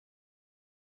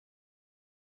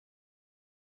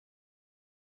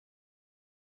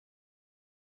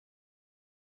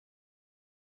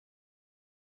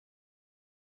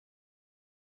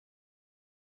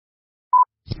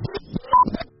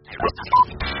Hello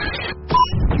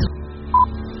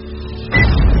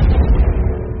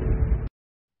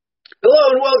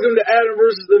and welcome to Adam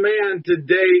vs. the Man.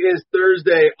 Today is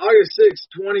Thursday, August 6,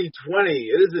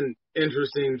 2020. It is an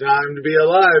interesting time to be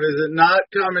alive, is it not?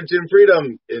 Common Tim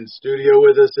Freedom in studio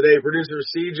with us today. Producer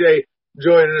CJ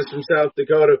joining us from South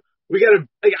Dakota. We got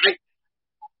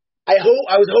I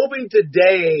was hoping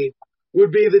today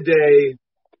would be the day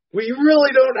we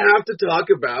really don't have to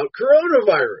talk about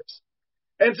coronavirus.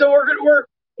 And so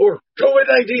or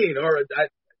COVID-19, or I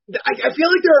feel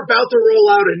like they're about to roll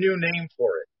out a new name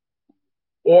for it.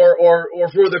 Or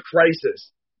for the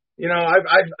crisis. You know,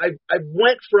 I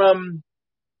went from,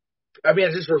 I'm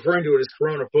just referring to it as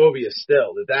coronaphobia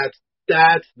still. That's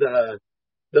the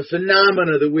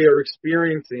phenomena that we are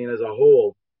experiencing as a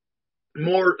whole,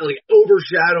 more like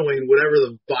overshadowing whatever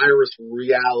the virus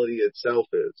reality itself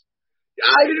is.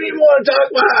 I didn't even want to talk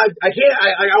about,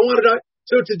 I want to talk.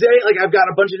 So today, like, I've got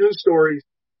a bunch of news stories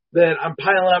that I'm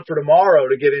piling up for tomorrow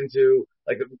to get into,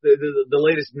 like the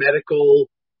latest medical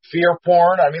fear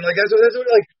porn. I mean, like, that's what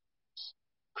like,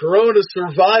 corona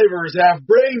survivors have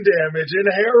brain damage and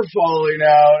hair falling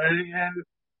out and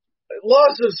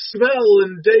loss of smell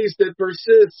and taste that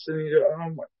persists. And you go, oh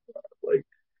my God. Like,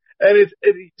 and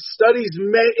studies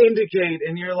may indicate,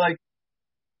 and you're like,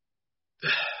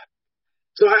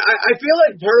 so I feel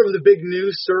like part of the big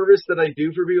news service that I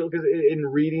do for people, because in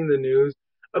reading the news,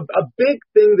 a big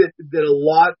thing that a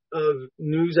lot of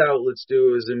news outlets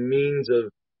do is a means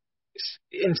of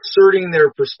inserting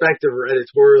their perspective or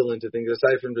editorial into things,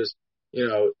 aside from just, you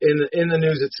know, in the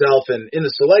news itself and in the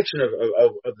selection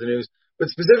of the news, but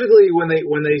specifically when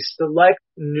they select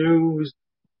news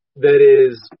that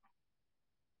is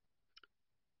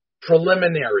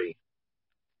preliminary,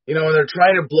 you know, when they're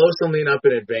trying to blow something up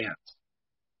in advance,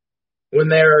 when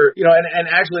they're, you know, and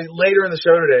actually later in the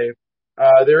show today,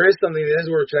 there is something, as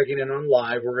we're checking in on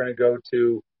live, we're going to go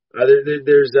to,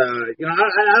 there's, you know,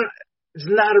 it's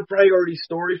not a priority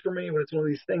story for me, but it's one of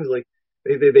these things, like,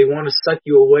 they want to suck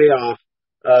you away off,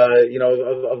 you know,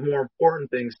 of more important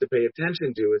things to pay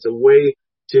attention to. It's a way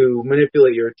to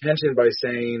manipulate your attention by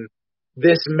saying,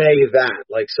 this may that,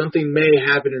 like, something may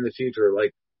happen in the future.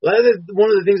 Like, one of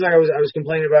the things, like, I was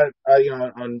complaining about, you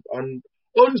know, on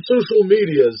social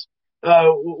medias,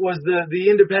 was the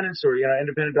Independent story. You know,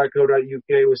 independent.co.uk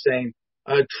was saying,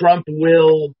 Trump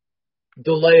will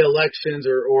delay elections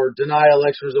or deny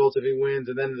election results if he wins,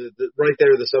 and then right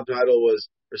there the subtitle was,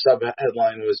 or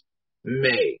subheadline was,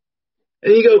 may.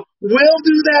 And you go, will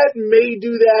do that, may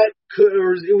do that, could,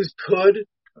 or it was could.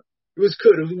 It was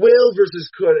could. It was will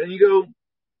versus could. And you go,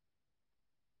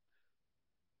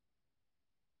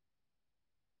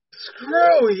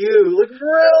 screw you. Like,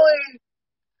 really?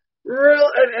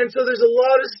 And so there's a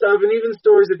lot of stuff, and even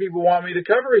stories that people want me to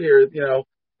cover here, you know,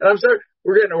 and I'm sorry,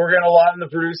 we're getting a lot in the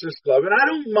Producers Club, and I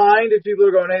don't mind if people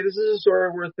are going, hey, this is a story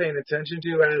worth paying attention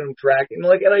to, Adam, tracking,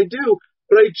 like, and I do,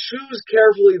 but I choose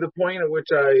carefully the point at which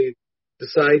I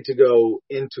decide to go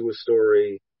into a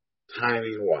story,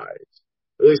 timing-wise.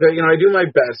 At least, you know, I do my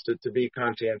best to be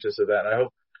conscientious of that, and I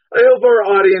hope our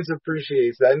audience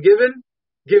appreciates that, and given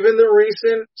the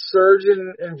recent surge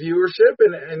in viewership,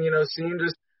 and you know, seeing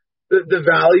just the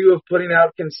value of putting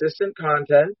out consistent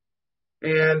content.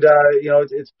 And, you know,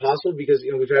 it's possible because,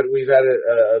 you know, we've had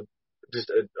a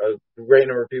great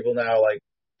number of people now, like,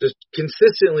 just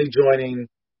consistently joining,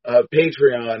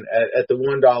 Patreon at the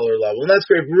 $1 level. And that's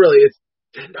great. Really, it's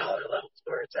 $10 level is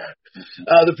where it's at.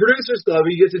 The Producers Club,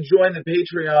 you get to join the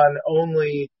Patreon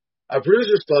only,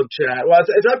 Producers Club chat. Well,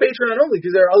 it's not Patreon only,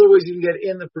 because there are other ways you can get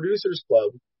in the Producers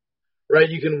Club,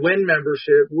 right? You can win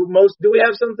membership. Do we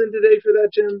have something today for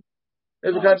that, Jim?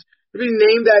 We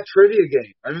name that trivia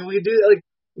game. I mean, we could do that. Like,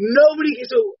 nobody.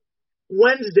 So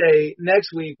Wednesday next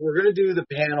week, we're going to do the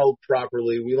panel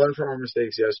properly. We learned from our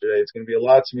mistakes yesterday. It's going to be a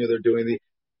lot smoother doing the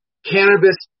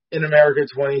Cannabis in America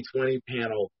 2020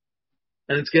 panel,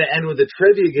 and it's going to end with a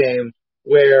trivia game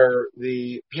where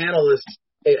the panelists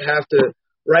have to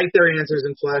write their answers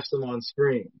and flash them on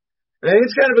screen. And I think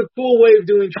it's kind of a cool way of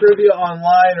doing trivia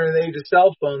online or in the age of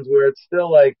cell phones, where it's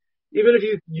still like, even if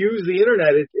you use the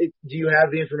internet, do you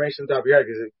have the information on top of your head?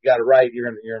 Because if you got it right, you're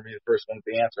gonna be the first one with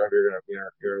the answer. You're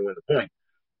gonna win the point.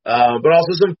 But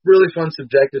also some really fun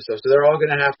subjective stuff. So they're all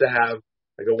gonna have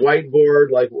like a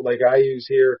whiteboard, like I use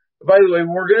here. By the way,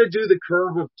 we're gonna do the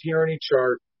Curve of Tyranny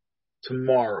chart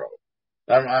tomorrow.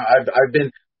 I've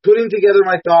been putting together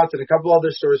my thoughts and a couple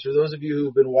other stories. For those of you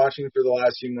who've been watching for the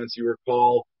last few months, you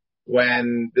recall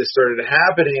when this started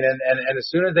happening, and as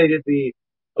soon as they did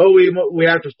we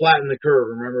have to flatten the curve.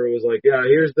 Remember, it was like, yeah,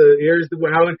 here's the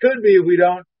how it could be if we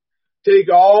don't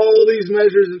take all these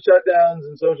measures of shutdowns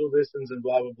and social distance and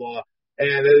blah, blah, blah,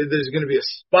 and there's going to be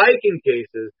a spike in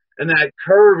cases, and that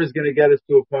curve is going to get us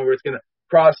to a point where it's going to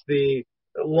cross the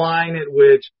line at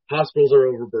which hospitals are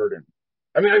overburdened.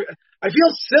 I mean, I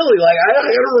feel silly. Like, I got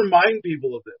to remind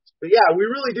people of this. But yeah, we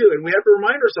really do. And we have to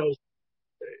remind ourselves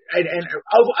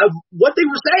of what they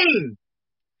were saying.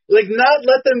 Like, not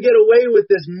let them get away with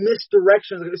this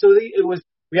misdirection. So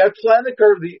we have to flatten the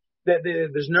curve.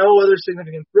 There's no other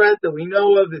significant threat that we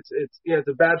know of. It's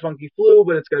a bad, funky flu,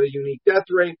 but it's got a unique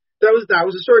death rate. That was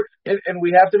the story. And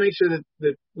we have to make sure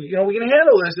that we can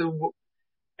handle this.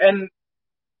 And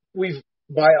we've,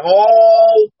 by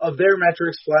all of their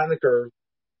metrics, flattened the curve.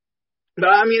 But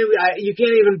I mean, you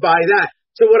can't even buy that.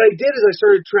 So what I did is I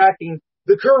started tracking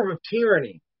the curve of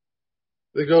tyranny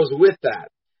that goes with that.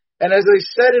 And as I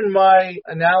said in my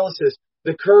analysis,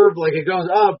 the curve, like, it goes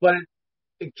up, but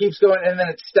it keeps going, and then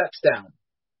it steps down.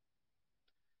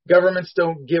 Governments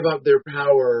don't give up their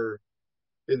power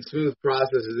in smooth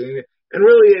processes. And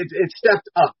really, it stepped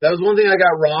up. That was one thing I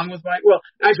got wrong with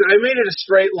actually, I made it a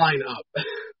straight line up.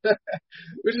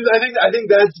 Which is, I think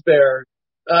that's fair.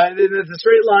 And it's a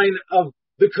straight line of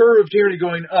the curve of tyranny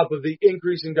going up, of the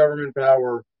increase in government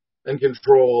power and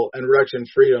control and reduction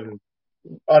freedom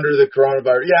under the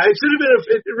coronavirus. Yeah, it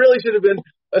really should have been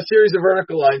a series of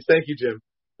vertical lines. Thank you, Jim.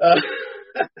 But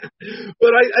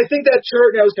I think that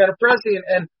chart now is kind of prescient,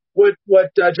 and what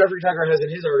Jeffrey Tucker has in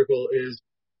his article is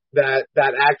that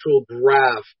actual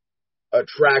graph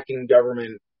tracking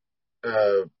government.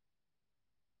 I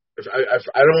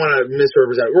don't want to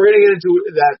misrepresent it. We're going to get into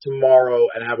that tomorrow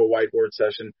and have a whiteboard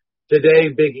session. Today,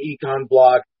 big econ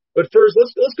block. But first,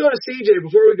 let's go to CJ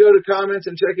before we go to comments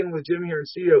and check in with Jim here in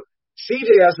studio.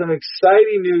 CJ has some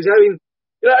exciting news. I mean,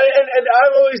 and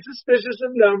I'm always suspicious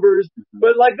of numbers,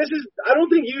 but like I don't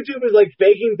think YouTube is like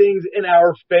faking things in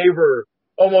our favor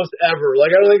almost ever.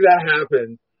 Like, I don't think that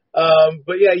happens.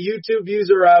 But yeah, YouTube views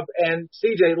are up, and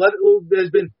CJ, there's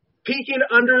been peeking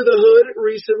under the hood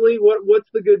recently. What's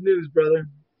the good news, brother?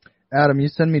 Adam, you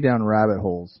send me down rabbit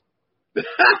holes.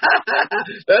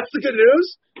 That's the good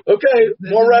news? Okay,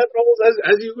 more rabbit holes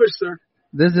as you wish, sir.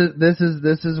 This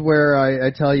is where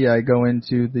I tell you I go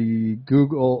into the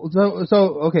Google. So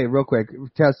okay, real quick,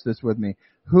 test this with me.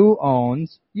 Who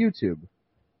owns YouTube?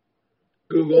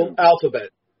 Google.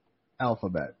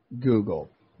 Alphabet. Google.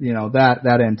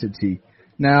 That entity.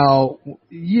 Now,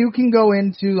 you can go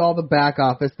into all the back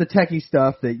office, the techie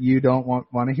stuff that you don't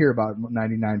want to hear about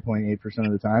 99.8%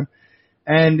 of the time,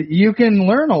 and you can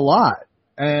learn a lot.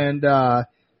 And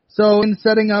so in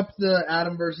setting up the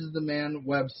Adam versus the Man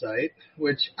website,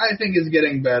 which I think is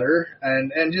getting better,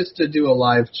 and just to do a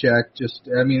live check,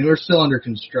 we're still under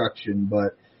construction,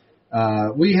 but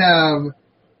we have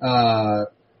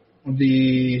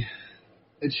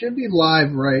it should be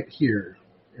live right here,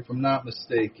 if I'm not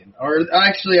mistaken. Or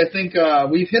actually, I think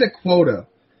we've hit a quota.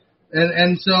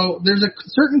 And so there's a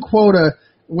certain quota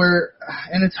where,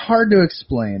 and it's hard to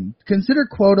explain. Consider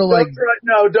quota like...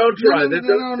 Don't try. No,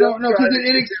 because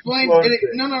it explains...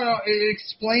 It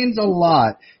explains a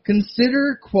lot.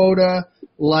 Consider quota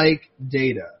like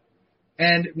data.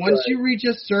 And once you reach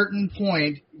a certain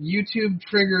point, YouTube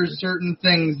triggers certain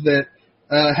things that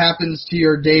happens to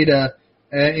your data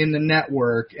in the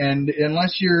network, and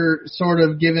unless you're sort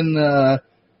of given the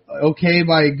okay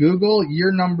by Google,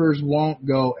 your numbers won't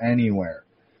go anywhere.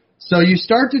 So you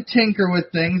start to tinker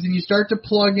with things, and you start to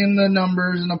plug in the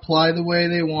numbers and apply the way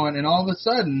they want, and all of a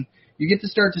sudden, you get to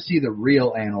start to see the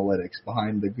real analytics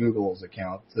behind the Google's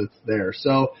account that's there.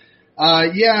 So,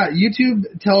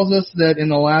 YouTube tells us that in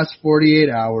the last 48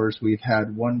 hours, we've had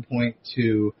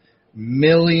 1.2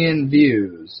 million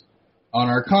views on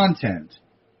our content,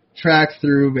 tracked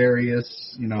through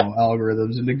various,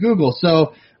 algorithms into Google.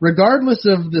 So regardless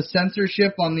of the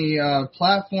censorship on the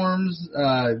platforms,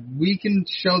 we can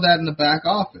show that in the back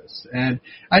office. And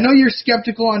I know you're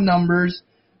skeptical on numbers,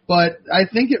 but I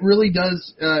think it really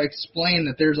does explain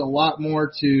that there's a lot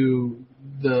more to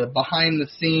the behind the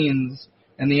scenes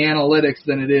and the analytics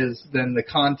than the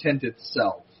content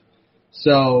itself.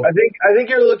 So I think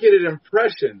you're looking at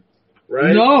impressions.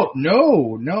 Right? No.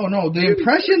 The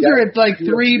impressions are at like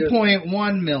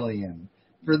 3.1 million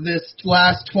for this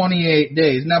last 28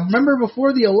 days. Now, remember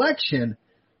before the election,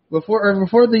 before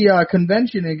the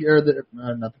convention, or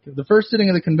the first sitting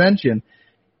of the convention,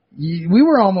 we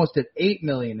were almost at 8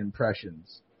 million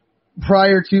impressions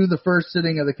prior to the first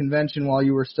sitting of the convention while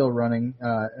you were still running,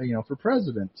 for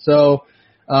president. So,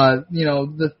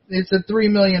 it's at 3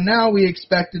 million now. We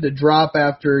expected a drop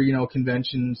after,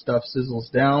 convention stuff sizzles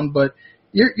down, but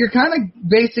you're kind of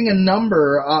basing a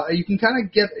number. You can kind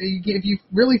of get, if you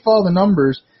really follow the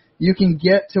numbers, you can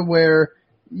get to where,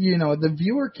 the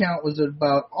viewer count was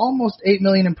about almost 8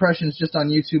 million impressions just on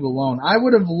YouTube alone. I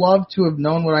would have loved to have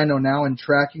known what I know now in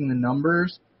tracking the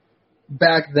numbers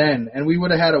back then, and we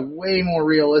would have had a way more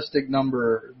realistic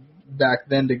number back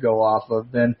then to go off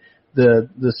of than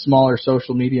the smaller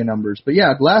social media numbers. But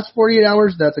yeah, the last 48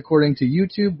 hours, that's according to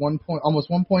YouTube, almost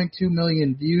 1.2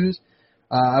 million views.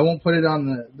 I won't put it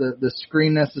on the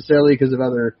screen necessarily because of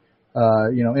other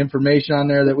information on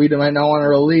there that we might not want to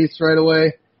release right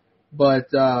away.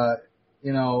 But I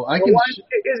can.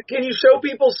 Can you show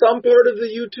people some part of the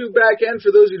YouTube back end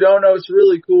for those who don't know? It's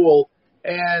really cool.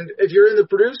 And if you're in the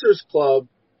Producers Club,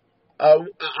 I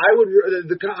would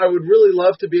really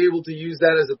love to be able to use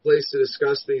that as a place to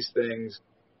discuss these things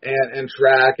and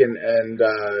track and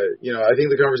I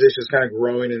think the conversation is kind of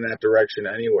growing in that direction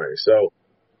anyway. So,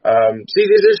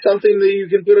 is there something that you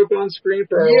can put up on screen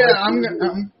for our I'm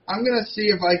gonna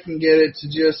see if I can get it to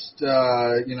just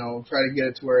try to get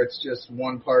it to where it's just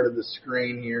one part of the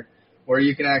screen here, where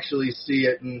you can actually see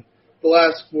it in the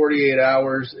last 48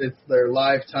 hours. It's their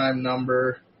lifetime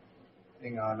number.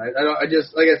 Hang on, I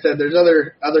just like I said, there's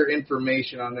other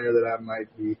information on there that I might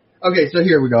be. Okay, so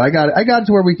here we go. I got it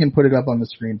to where we can put it up on the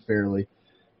screen fairly,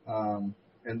 you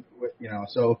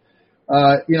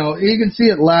can see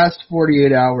it last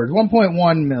 48 hours,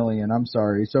 1.1 million. I'm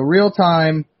sorry. So real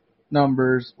time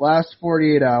numbers, last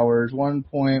 48 hours,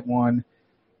 1.1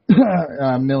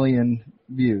 million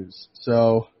views.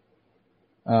 So.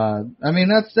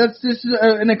 That's just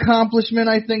an accomplishment,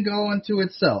 I think, all unto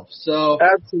itself. So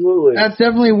absolutely, that's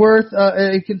definitely worth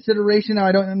a consideration. Now,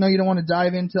 I don't know, you don't want to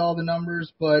dive into all the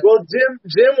numbers, but Jim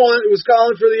was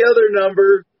calling for the other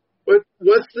number.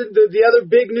 What's the other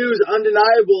big news?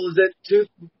 Undeniable is that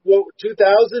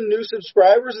 2,000 new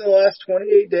subscribers in the last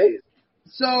 28 days.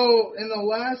 So in the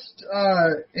last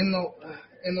in the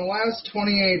last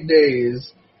 28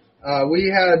 days. We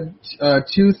had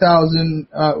 2,000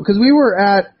 because we were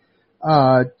at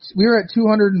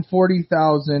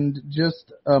 240,000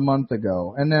 just a month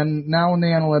ago, and then now when the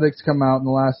analytics come out in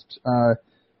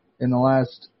the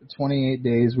last 28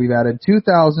 days, we've added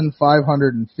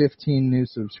 2,515 new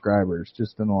subscribers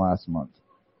just in the last month.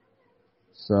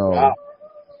 So, wow.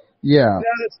 Yeah.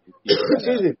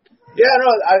 Excuse me. Yeah,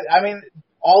 no, I mean,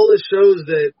 all this shows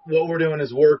that what we're doing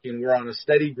is working. We're on a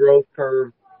steady growth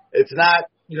curve. It's not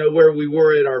where we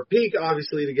were at our peak,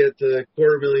 obviously, to get to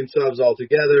 250,000 subs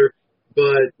altogether.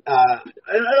 But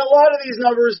and a lot of these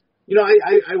numbers,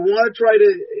 I want to try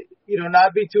to,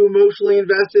 not be too emotionally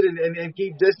invested and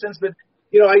keep distance. But,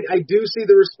 I do see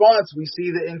the response. We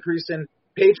see the increase in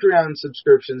Patreon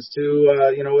subscriptions to,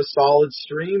 a solid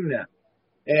stream now.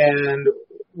 And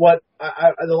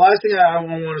the last thing I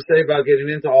want to say about getting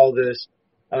into all this,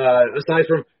 aside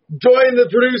from join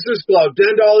the Producers Club,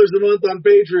 $10 a month on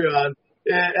Patreon,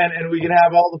 and we can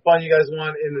have all the fun you guys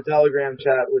want in the Telegram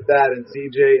chat with that. And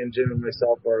CJ and Jim and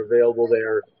myself are available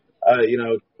there.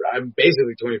 I'm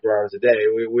basically 24 hours a day.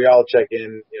 We all check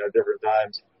in, different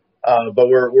times. But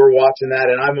we're watching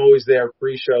that, and I'm always there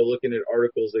pre-show looking at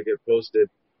articles that get posted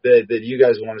that you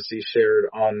guys want to see shared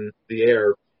on the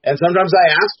air. And sometimes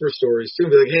I ask for stories too,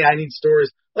 be like, hey, I need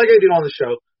stories like I do on the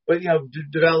show. But,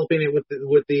 developing it with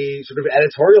the sort of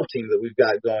editorial team that we've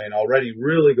got going already,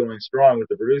 really going strong with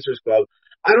the Producers Club.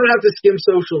 I don't have to skim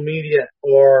social media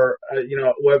or,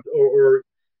 web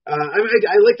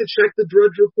I like to check the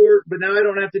Drudge Report, but now I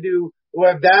don't have to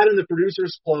have that in the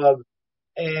Producers Club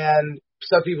and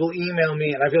stuff people email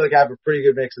me, and I feel like I have a pretty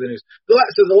good mix of the news. So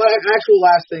the actual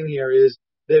last thing here is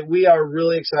that we are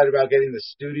really excited about getting the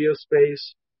studio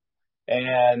space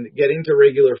and getting to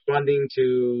regular funding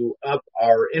to up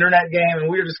our internet game. And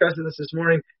we were discussing this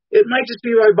morning. It might just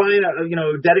be by buying a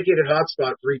dedicated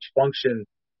hotspot for each function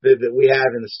that we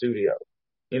have in the studio.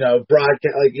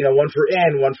 Broadcast, one for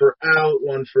in, one for out,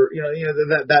 one for,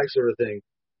 that sort of thing.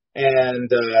 And,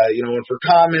 one for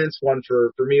comments, one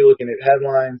for me looking at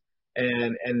headlines.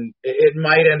 And it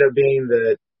might end up being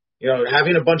that,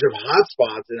 having a bunch of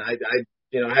hotspots and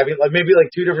having maybe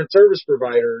two different service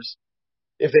providers.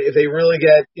 If they really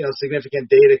get, significant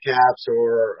data caps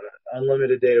or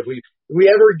unlimited data, if we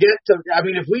ever get to,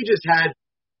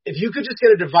 if you could just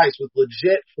get a device with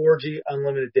legit 4G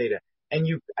unlimited data, and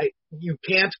you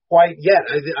can't quite yet.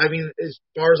 As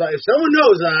far as if someone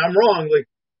knows that I'm wrong,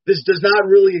 this does not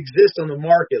really exist on the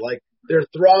market. There are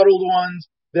throttled ones,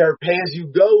 there are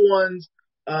pay-as-you-go ones.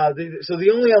 So the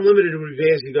only unlimited would be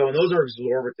pay-as-you-go, and those are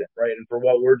exorbitant, right? And for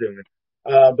what we're doing.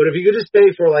 But if you could just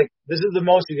pay for this is the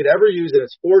most you could ever use, and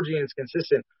it's 4G and it's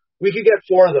consistent, we could get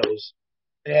 4 of those,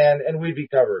 and we'd be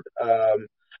covered.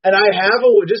 And I have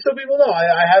just so people know,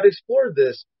 I have explored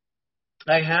this.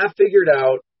 I have figured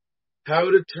out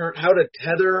how to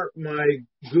tether my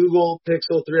Google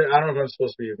Pixel 3. I don't know if I'm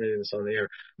supposed to be admitting this on the air.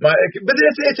 But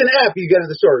it's an app you get at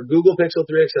the store, Google Pixel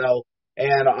 3 XL,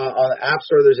 and on the App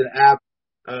Store there's an app,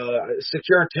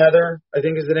 Secure Tether, I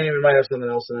think is the name. It might have something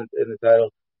else in the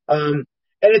title.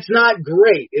 And it's not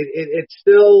great.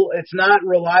 It's not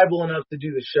reliable enough to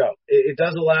do the show. It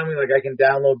does allow me, like, I can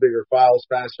download bigger files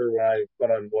faster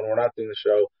when we're not doing the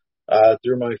show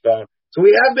through my phone. So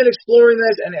we have been exploring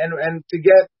this, and to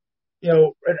get,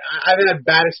 I've had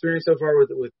bad experience so far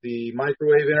with the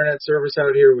microwave internet service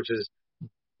out here, which is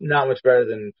not much better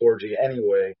than 4G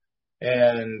anyway.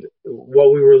 And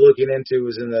what we were looking into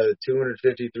was in the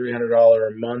 $250, $300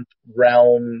 a month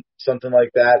realm, something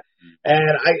like that.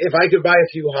 And if I could buy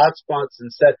a few hotspots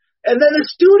instead. And then the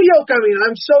studio coming.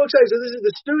 I'm so excited. So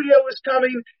the studio is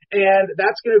coming, and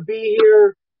that's going to be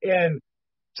here in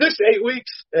 6 to 8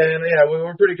 weeks. And yeah, we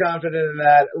were pretty confident in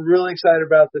that. Really excited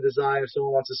about the design. If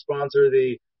someone wants to sponsor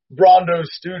the Brondo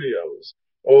Studios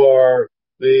or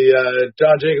the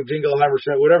John Jacob Jingleheimer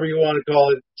Schmidt, whatever you want to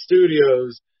call it,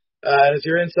 studios. And it's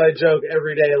your inside joke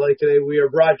every day. Like today, we are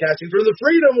broadcasting from the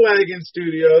Freedom Wagon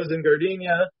Studios in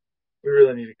Gardenia. We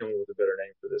really need to come up with a better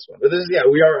name for this one. But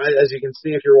we are, as you can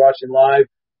see if you're watching live,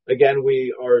 again,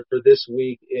 we are for this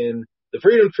week in the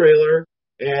Freedom Trailer.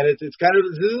 And this is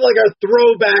like our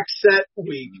throwback set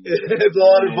week. It's a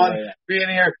lot of fun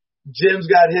being here. Jim's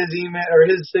got his email or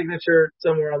his signature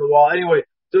somewhere on the wall. Anyway,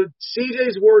 so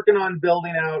CJ's working on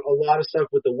building out a lot of stuff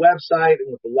with the website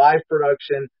and with the live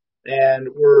production. And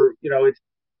we're,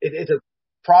 it's a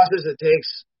process that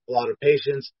takes a lot of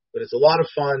patience, but it's a lot of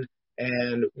fun.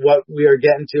 And what we are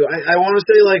getting to, I want to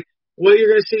say, like, what you're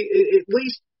going to see, at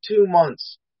least 2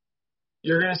 months,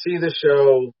 you're going to see the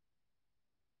show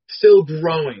still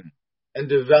growing and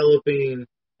developing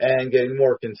and getting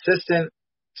more consistent,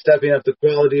 stepping up the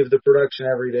quality of the production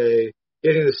every day,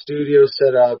 getting the studio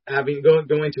set up,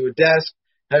 going to a desk,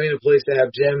 having a place to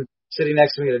have Jim sitting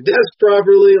next to me at a desk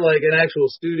properly, like an actual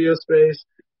studio space,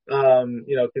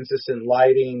 consistent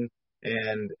lighting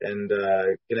and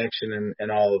connection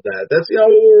and all of that. That's, what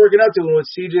we're working up to, and what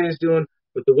CJ is doing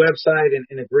with the website and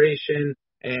integration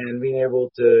and being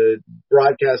able to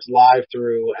broadcast live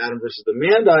through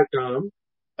AdamVersusTheMan.com,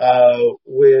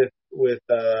 with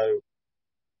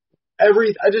I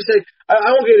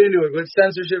won't get into it, but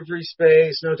censorship-free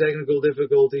space, no technical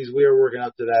difficulties. We are working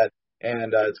up to that.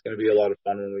 And it's going to be a lot of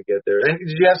fun when we get there. And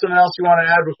did you have something else you want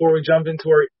to add before we jump into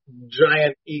our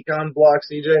giant econ block,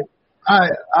 CJ?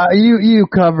 You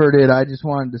covered it. I just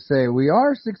wanted to say we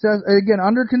are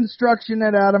under construction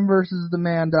at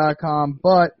AdamVersusTheMan.com,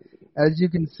 but as you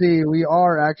can see, we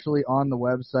are actually on the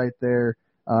website there.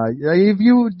 If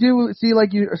you do see,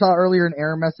 like you saw earlier, an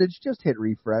error message, just hit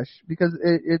refresh because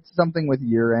it's something with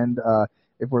year end.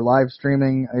 If we're live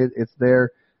streaming, it's there.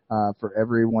 For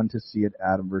everyone to see at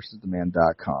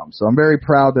AdamVersusTheMan.com. So I'm very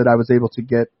proud that I was able to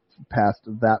get past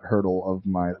that hurdle of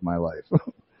my life.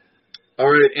 All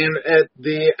right, and at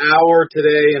the hour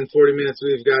today in 40 minutes,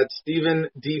 we've got Stephen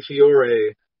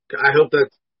DiFiore. I hope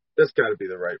that's got to be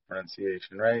the right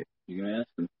pronunciation, right? You can ask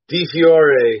him.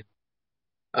 DiFiore.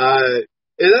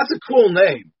 That's a cool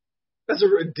name. That's a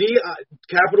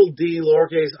capital D,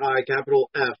 lowercase I, capital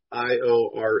F,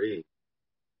 I-O-R-E.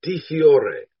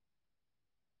 DiFiore.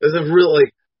 There's a real,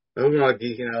 I hope I'm not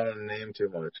geeking out on the name too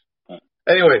much.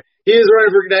 Anyway, he is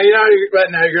running for, now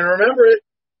you're going to remember it.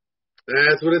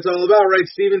 That's what it's all about, right?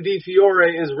 Stephen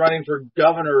DiFiore is running for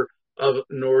governor of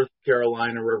North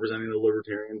Carolina, representing the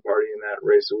Libertarian Party in that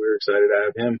race. So we're excited to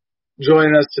have him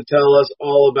join us to tell us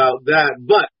all about that.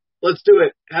 But let's do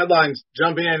it. Headlines,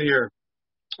 jumping in here.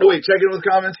 Oh, wait, check in with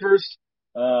comments first.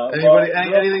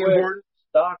 Anything important?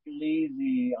 Stock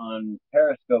Lazy on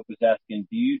Periscope is asking,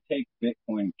 do you take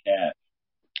Bitcoin Cash?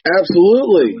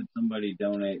 Absolutely. Would somebody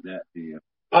donate that to you?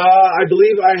 I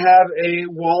believe I have a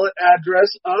wallet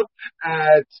address up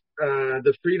at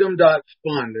the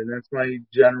freedom.fund, and that's my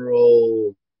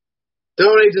general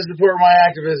donate to support my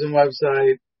activism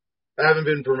website. I haven't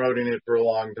been promoting it for a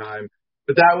long time.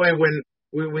 But that way, when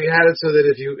we had it so that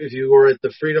if you were at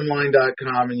the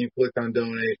freedomline.com and you clicked on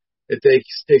donate, it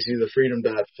takes you to the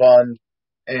freedom.fund.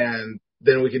 And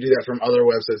then we could do that from other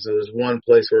websites. So there's one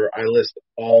place where I list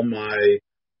all my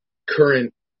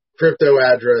current crypto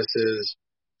addresses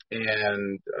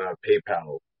and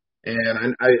PayPal.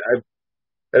 And I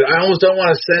almost don't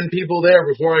want to send people there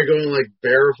before I go and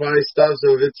verify stuff.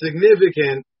 So if it's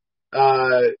significant,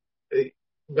 I'll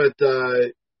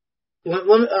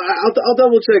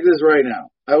double check this right now.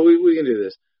 We can do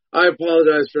this. I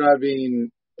apologize for not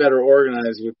being better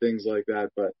organized with things like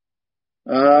that, but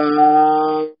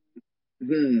am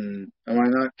I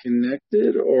not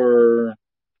connected or?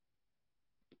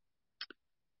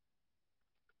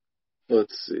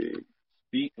 let's see.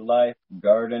 Speak Life,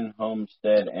 Garden,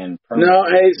 Homestead, and No,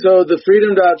 hey, so the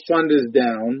Freedom Fund is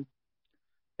down.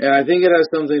 And I think it has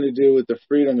something to do with the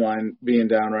Freedom line being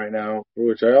down right now, for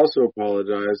which I also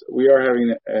apologize. We are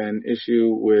having an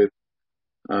issue with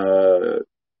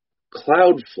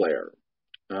Cloudflare.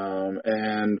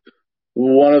 And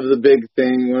one of the big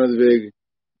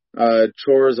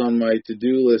chores on my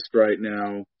to-do list right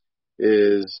now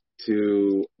is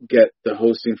to get the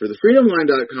hosting for the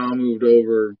freedomline.com moved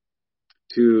over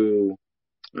to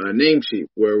Namecheap,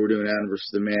 where we're doing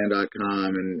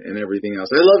AdamVersusTheMan.com and everything else.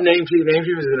 I love Namecheap.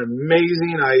 Namecheap is an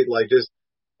amazing. I like just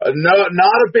not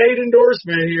a paid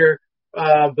endorsement here,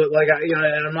 but like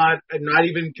and I'm not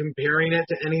even comparing it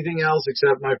to anything else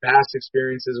except my past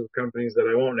experiences with companies that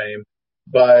I won't name.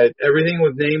 But everything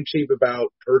with Namecheap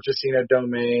about purchasing a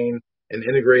domain and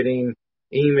integrating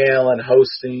email and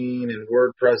hosting and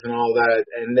WordPress and all that,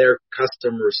 and their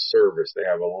customer service. They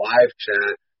have a live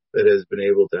chat that has been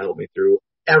able to help me through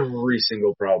every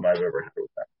single problem I've ever had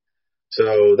with them.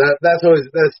 So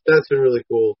that's been really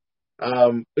cool.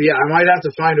 But yeah, I might have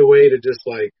to find a way to just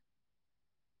like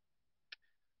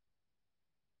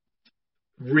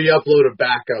re-upload a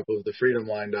backup of the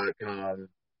freedomline.com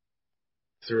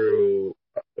through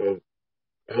a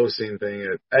hosting thing.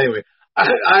 Anyway,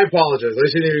 I apologize. I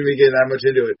shouldn't even be getting that much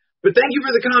into it. But thank you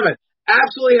for the comment.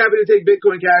 Absolutely happy to take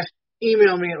Bitcoin Cash.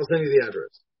 Email me. I'll send you the address.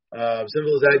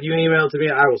 Simple as that. You email it to me.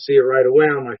 I will see it right away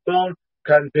on my phone.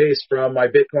 Cut and paste from my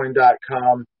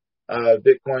Bitcoin.com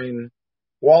Bitcoin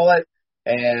wallet,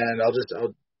 and I'll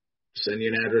send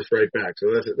you an address right back.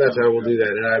 So that's how we'll do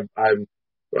that. And I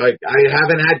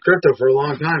haven't had crypto for a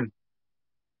long time.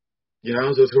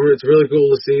 So it's really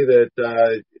cool to see that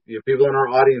people in our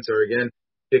audience are again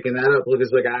picking that up. Look,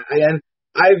 it's like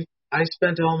I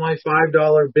spent all my $5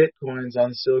 Bitcoins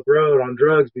on Silk Road on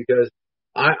drugs because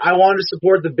I wanted to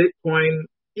support the Bitcoin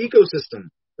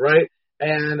ecosystem, right?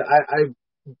 And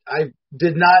I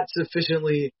did not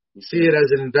sufficiently see it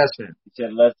as an investment. He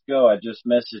said, "Let's go. I just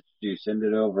messaged you. Send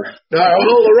it over."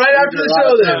 Right after the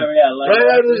show, then. Yeah,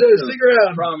 right after the show. Stick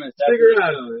around. Promise. Stick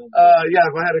around. Yeah,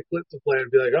 if I had a clip to play,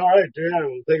 I'd be like, all right, yeah,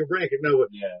 we'll take a break. No,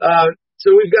 but,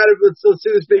 so we've got it. Let's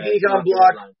do this big econ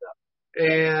block,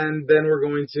 and then we're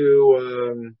going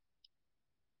to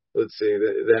let's see.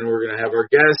 Then we're going to have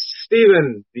our guest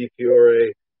Stephen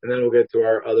DiFiore, and then we'll get to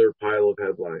our other pile of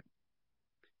headlines.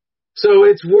 So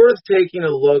it's worth taking a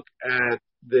look at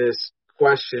this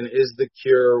question, is the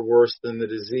cure worse than the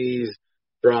disease,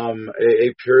 from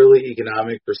a purely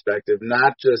economic perspective,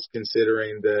 not just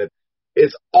considering that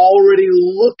it's already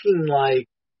looking like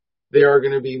there are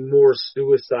going to be more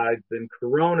suicides than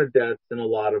corona deaths in a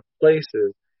lot of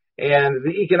places. And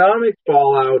the economic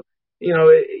fallout,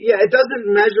 it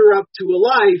doesn't measure up to a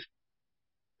life,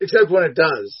 except when it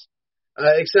does.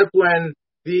 Except when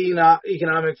the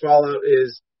economic fallout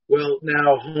is, well,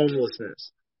 now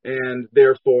homelessness, and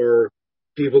therefore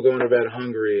people going to bed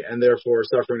hungry, and therefore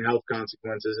suffering health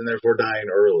consequences, and therefore dying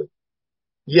early.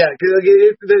 Yeah, because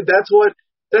that's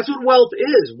what wealth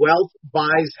is. Wealth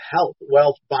buys health.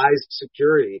 Wealth buys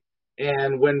security.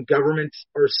 And when governments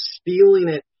are stealing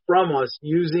it from us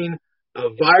using a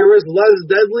virus less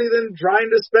deadly than trying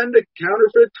to spend a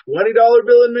counterfeit $20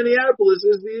 bill in Minneapolis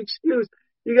is the excuse,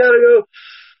 you got to go.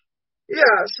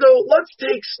 Yeah, so let's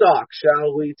take stock,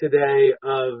 shall we, today,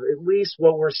 of at least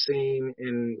what we're seeing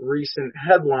in recent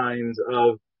headlines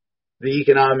of the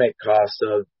economic cost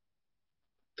of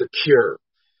the cure.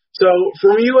 So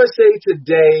from USA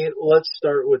Today, let's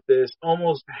start with this.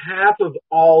 Almost half of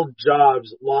all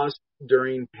jobs lost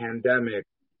during pandemic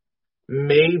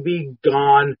may be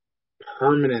gone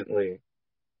permanently.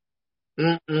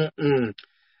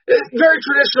 It's very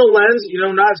traditional lens,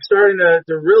 not starting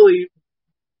to really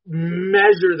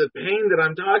measure the pain that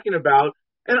I'm talking about.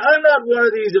 And I'm not one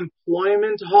of these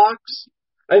employment hawks.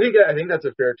 I think that's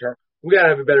a fair term. We gotta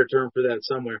have a better term for that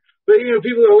somewhere. But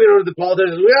people go, the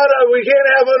politicians, we can't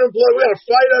have unemployment. We gotta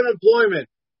fight unemployment.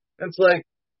 And it's like,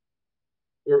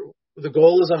 the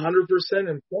goal is 100%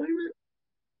 employment.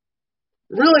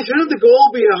 Really, shouldn't the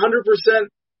goal be 100%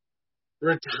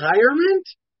 retirement?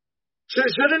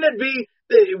 Shouldn't it be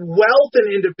wealth and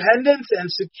independence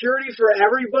and security for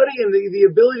everybody, and the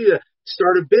ability to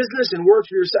start a business and work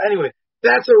for yourself? Anyway,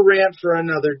 that's a rant for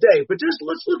another day. But just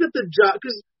let's look at the job,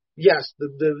 because yes,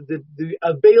 the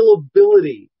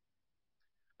availability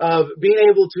of being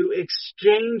able to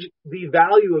exchange the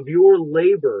value of your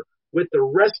labor with the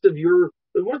rest of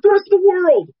the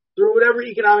world through whatever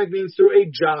economic means, through a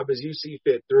job as you see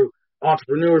fit, through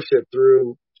entrepreneurship,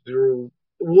 through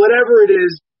whatever it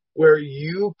is where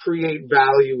you create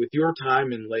value with your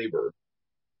time and labor,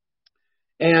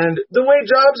 And the way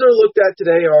jobs are looked at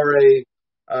today are a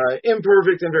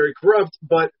imperfect and very corrupt,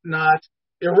 but not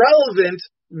irrelevant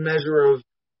measure of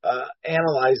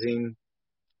analyzing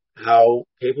how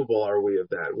capable are we of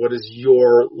that? What is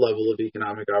your level of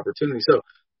economic opportunity? So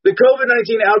the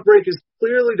COVID-19 outbreak has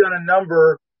clearly done a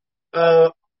number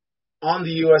on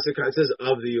the U.S. economy. It says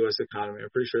of the U.S. economy. I'm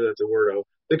pretty sure that's a word.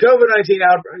 The COVID-19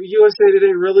 outbreak, USA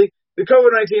Today, really? The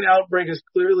COVID-19 outbreak has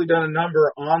clearly done a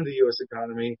number on the U.S.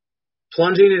 economy,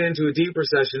 plunging it into a deep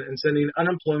recession and sending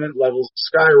unemployment levels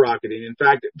skyrocketing. In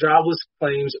fact, jobless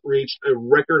claims reached a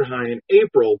record high in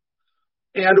April.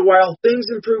 And while things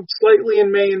improved slightly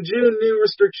in May and June, new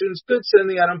restrictions could send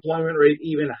the unemployment rate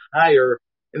even higher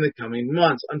in the coming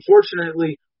months.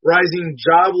 Unfortunately, rising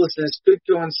joblessness could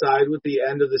coincide with the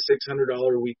end of the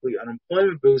 $600 weekly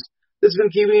unemployment boost that's been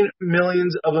keeping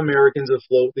millions of Americans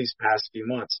afloat these past few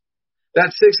months.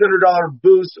 That $600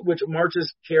 boost, which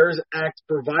March's CARES Act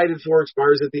provided for,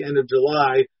 expires at the end of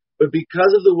July, but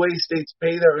because of the way states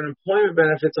pay their unemployment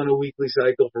benefits on a weekly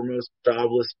cycle for most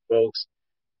jobless folks,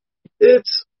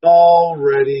 it's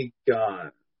already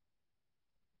gone.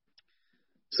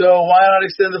 So why not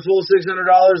extend the full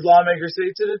 $600, lawmakers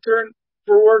say,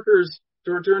 for workers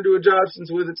to return to a job, since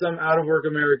with it some out-of-work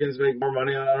Americans make more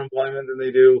money on unemployment than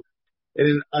they do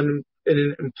in an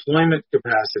employment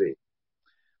capacity.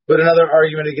 But another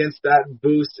argument against that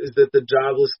boost is that the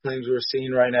jobless claims we're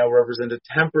seeing right now represent a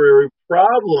temporary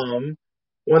problem,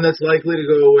 one that's likely to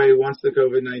go away once the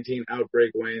COVID-19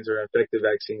 outbreak wanes or an effective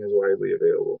vaccine is widely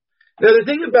available. Now, the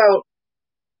thing about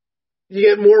you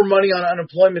get more money on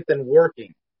unemployment than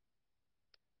working,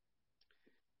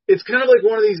 it's kind of like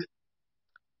one of these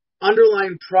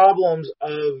underlying problems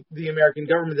of the American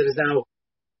government that is now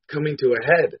coming to a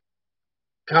head,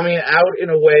 coming out in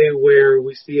a way where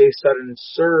we see a sudden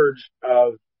surge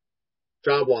of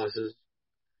job losses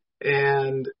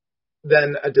and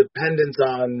then a dependence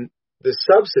on this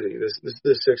subsidy, this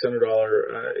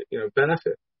 $600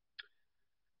 benefit.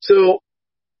 So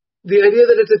the idea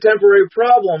that it's a temporary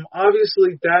problem,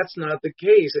 obviously that's not the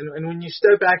case. And when you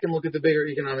step back and look at the bigger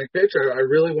economic picture, I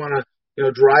really want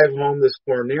to drive home this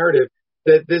core narrative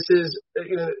that this is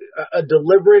a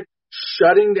deliberate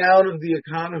shutting down of the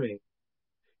economy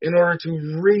in order to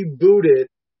reboot it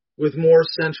with more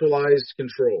centralized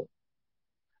control.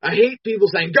 I hate people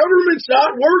saying, government's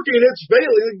not working, it's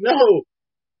failing. No.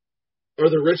 Are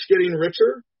the rich getting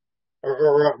richer?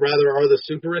 Or rather, are the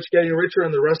super rich getting richer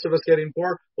and the rest of us getting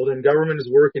poor? Well, then government is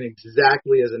working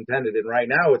exactly as intended. And right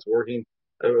now it's working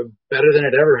better than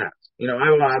it ever has.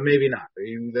 Maybe not.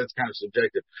 That's kind of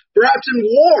subjective. Perhaps in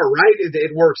war, right?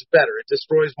 It works better. It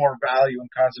destroys more value and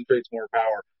concentrates more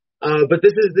power. But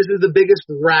this is the biggest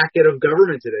racket of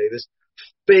government today. This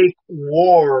fake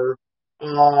war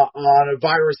on a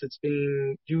virus that's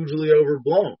being hugely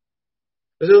overblown.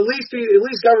 So at least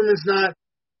government's not.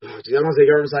 I don't want to say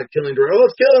government's not killing directly. Oh,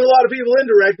 it's killing a lot of people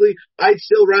indirectly. I'd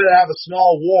still rather have a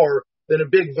small war than a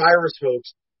big virus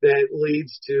hoax that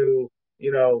leads to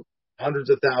hundreds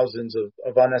of thousands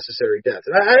of unnecessary deaths.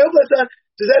 And I hope that's not.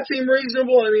 Does that seem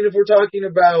reasonable? I mean, if we're talking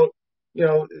about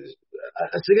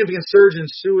a significant surge in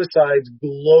suicides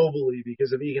globally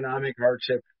because of economic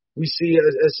hardship, we see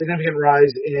a significant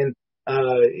rise in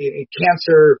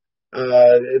cancer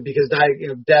because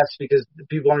deaths because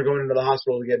people aren't going into the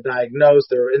hospital to get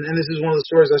diagnosed. And this is one of the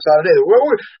stories I saw today.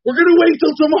 We're going to wait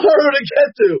till tomorrow to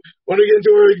get to when we get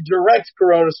into our direct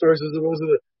corona stories as opposed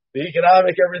to the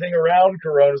economic everything around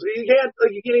corona. So you can't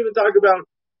even talk about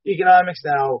economics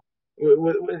now.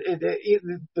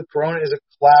 The corona is a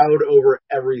cloud over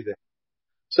everything.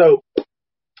 So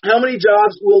how many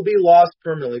jobs will be lost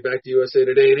permanently? Back to USA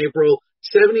Today. In April,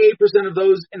 78% of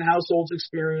those in households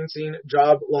experiencing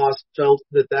job loss felt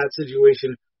that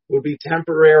situation would be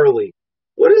temporarily.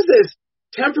 What is this?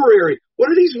 Temporary.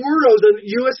 What are these wordos on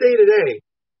USA Today?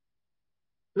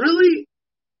 Really?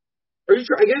 Are you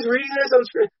guys reading this on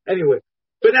screen? Anyway,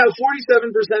 but now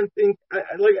 47% think,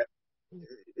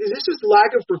 is this just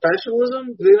lack of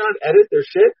professionalism? Do they not edit their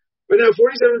shit? But now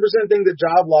 47% think that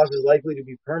job loss is likely to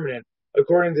be permanent,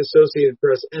 according to Associated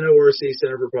Press, NORC,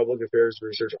 Center for Public Affairs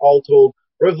Research. All told,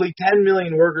 roughly 10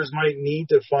 million workers might need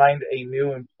to find a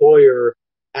new employer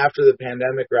after the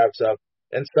pandemic wraps up,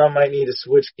 and some might need to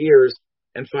switch gears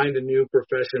and find a new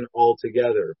profession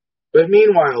altogether. But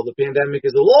meanwhile, the pandemic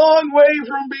is a long way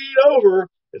from being over.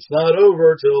 It's not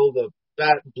over till the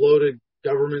fat, bloated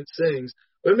government sings.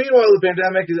 But meanwhile, the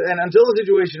pandemic is, and until the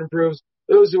situation improves,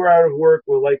 those who are out of work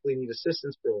will likely need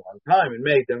assistance for a long time. In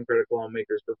May, Democratic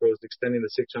lawmakers proposed extending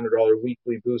the $600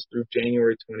 weekly boost through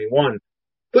January 21.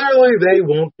 Clearly, they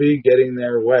won't be getting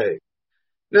their way.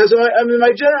 Now, so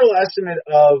my general estimate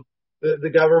of the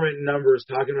government numbers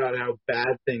talking about how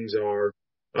bad things are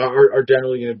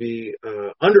generally going to be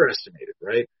underestimated,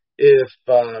 right? If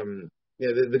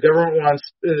the government wants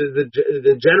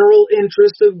the general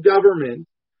interest of government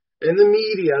and the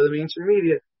media, the mainstream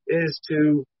media, is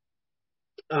to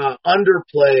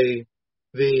underplay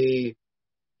the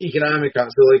economic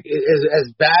cost. So, like,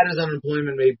 as bad as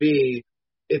unemployment may be,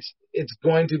 it's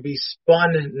going to be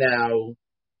spun now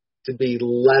to be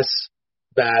less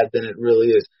bad than it really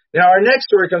is. Now, our next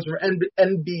story comes from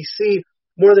NBC.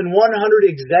 More than 100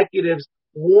 executives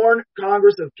warn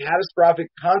Congress of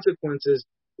catastrophic consequences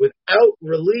without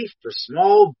relief for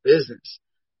small business.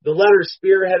 The letter,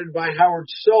 spearheaded by Howard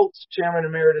Schultz, chairman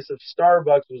emeritus of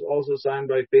Starbucks, was also signed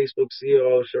by Facebook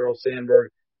CEO Sheryl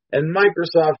Sandberg and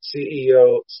Microsoft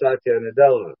CEO Satya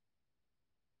Nadella.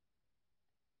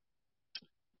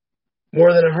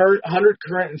 More than 100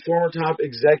 current and former top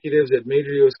executives at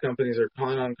major U.S. companies are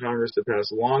calling on Congress to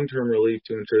pass long-term relief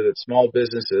to ensure that small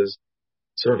businesses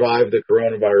survive the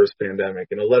coronavirus pandemic.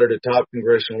 In a letter to top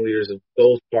congressional leaders of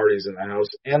both parties in the House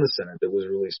and the Senate that was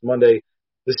released Monday,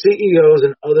 the CEOs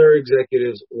and other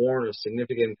executives warn of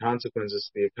significant consequences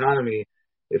to the economy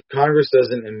if Congress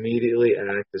doesn't immediately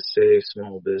act to save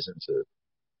small businesses.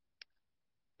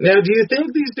 Now, do you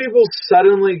think these people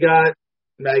suddenly got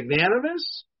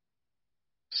magnanimous?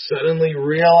 Suddenly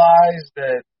realized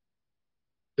that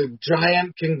the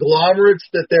giant conglomerates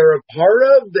that they're a part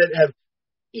of that have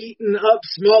eaten up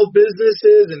small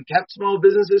businesses and kept small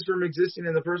businesses from existing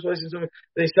in the first place, and so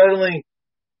they suddenly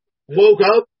woke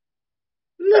up?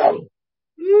 No.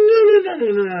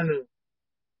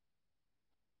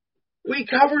 We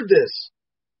covered this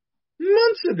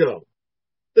months ago.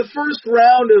 The first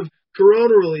round of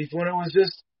corona relief, when it was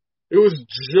just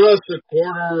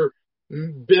 $250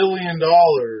 million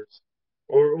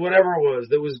or whatever it was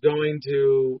that was going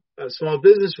to small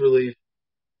business relief,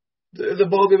 the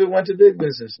bulk of it went to big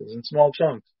businesses in small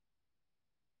chunks.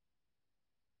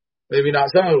 Maybe not.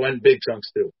 Some of it went big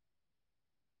chunks too.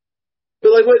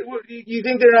 But like, what you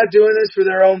think they're not doing this for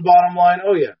their own bottom line?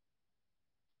 Oh yeah.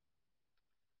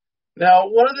 Now,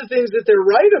 one of the things that they're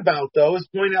right about, though, is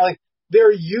pointing out, like,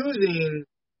 they're using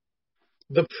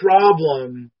the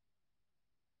problem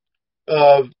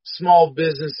of small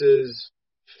businesses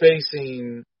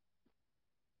facing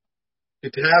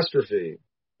catastrophe,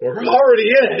 or already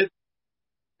in it,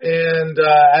 and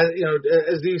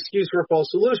as the excuse for a false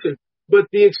solution. But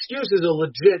the excuse is a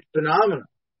legit phenomenon.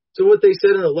 So what they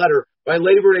said in the letter, by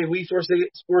Labor Day, we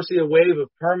foresee a wave of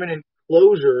permanent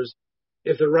closures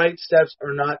if the right steps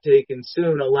are not taken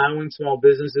soon. Allowing small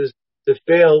businesses to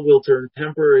fail will turn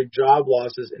temporary job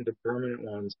losses into permanent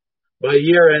ones. By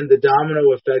year end, the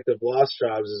domino effect of lost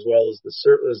jobs, as well as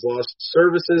lost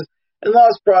services and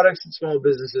lost products that small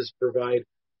businesses provide,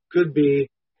 could be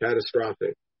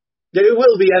catastrophic. It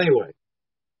will be anyway,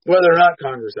 whether or not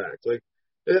Congress acts. Like,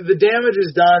 the damage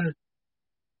is done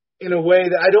in a way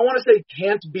that I don't want to say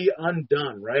can't be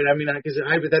undone, right? I mean, because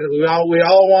hypothetically, we all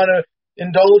want to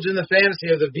indulge in the fantasy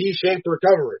of the V-shaped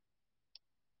recovery,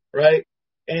 right?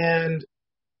 And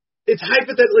it's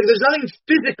hypothetically, there's nothing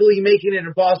physically making it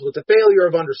impossible. It's a failure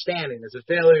of understanding. It's a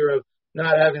failure of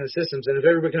not having the systems. And if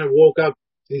everybody kind of woke up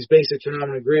to these basic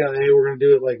phenomena, agree on, hey, we're going to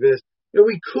do it like this,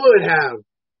 we could have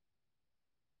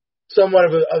somewhat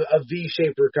of a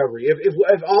V-shaped recovery. If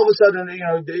all of a sudden,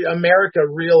 America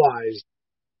realized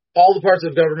all the parts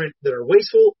of government that are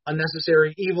wasteful,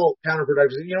 unnecessary, evil,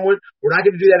 counterproductive. You know what? We're not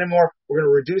going to do that anymore. We're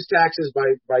going to reduce taxes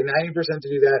by 90% to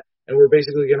do that, and we're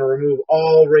basically going to remove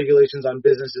all regulations on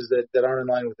businesses that aren't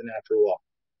in line with the natural law.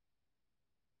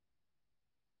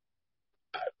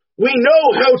 We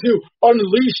know how to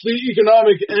unleash the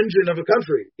economic engine of a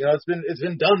country. It's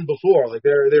been done before. Like,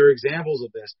 there are examples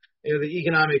of this. The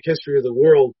economic history of the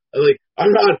world. Like,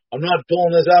 I'm not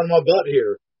pulling this out of my butt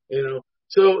here.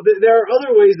 So there are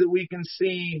other ways that we can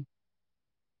see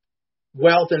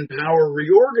wealth and power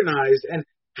reorganized, and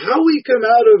how we come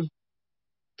out of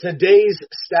today's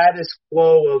status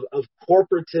quo of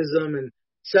corporatism. And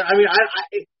so, I mean,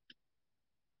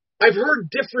 I've heard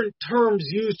different terms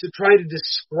used to try to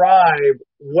describe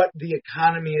what the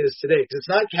economy is today, because it's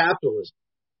not capitalism,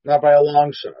 not by a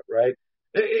long shot, right?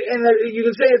 And you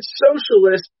can say it's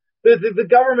socialist, the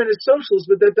government is socialist,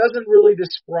 but that doesn't really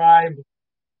describe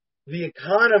the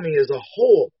economy as a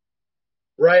whole,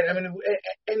 right? I mean,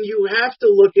 and you have to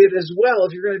look at as well,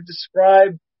 if you're going to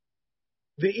describe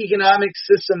the economic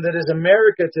system that is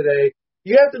America today,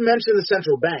 you have to mention the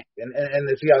central bank and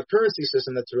the fiat currency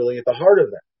system that's really at the heart of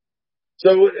that.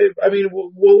 So,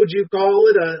 what would you call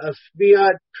it? A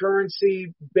fiat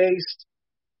currency-based,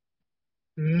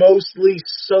 mostly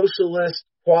socialist,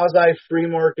 quasi-free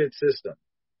market system.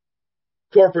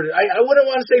 corporate. I wouldn't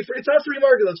want to say free. It's not free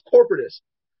market. That's corporatist,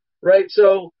 right?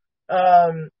 So,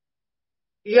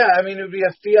 yeah, I mean, it would be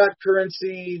a fiat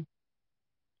currency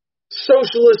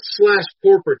socialist /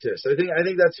 corporatist. I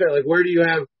think that's fair. Like, where do you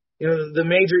have, the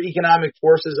major economic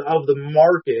forces of the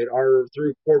market are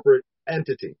through corporate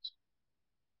entities.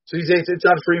 So you say it's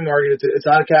not a free market. It's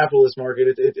not a capitalist market.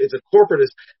 It's a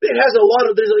corporatist. It has a lot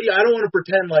of. I don't want to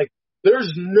pretend like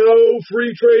there's no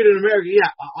free trade in America.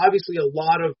 Yeah, obviously a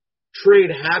lot of trade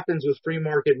happens with free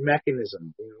market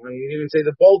mechanism. You can even say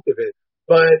the bulk of it.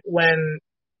 But when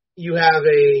you have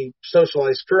a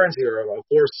socialized currency or a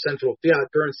forced central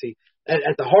fiat currency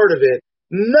at the heart of it,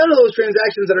 none of those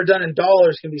transactions that are done in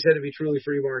dollars can be said to be truly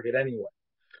free market anyway.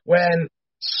 When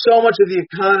so much of the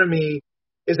economy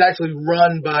is actually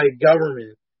run by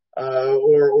government,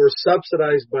 or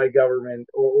subsidized by government,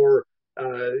 or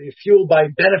fueled by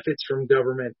benefits from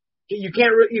government, you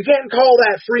can't call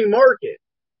that free market,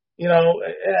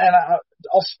 And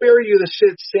I'll spare you the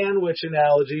shit sandwich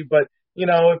analogy, but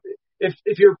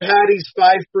if your patty's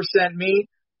 5% meat,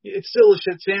 it's still a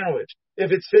shit sandwich.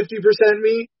 If it's 50%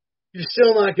 meat, you're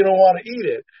still not going to want to eat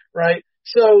it, right?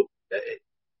 So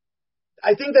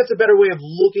I think that's a better way of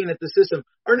looking at the system.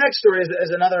 Our next story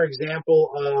is another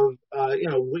example of,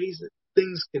 ways that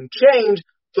things can change.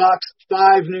 Fox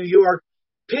 5 New York.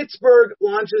 Pittsburgh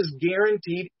launches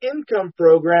guaranteed income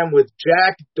program with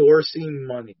Jack Dorsey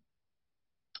money.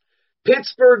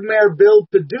 Pittsburgh Mayor Bill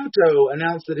Peduto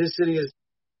announced that his city is,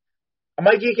 am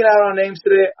I geeking out on names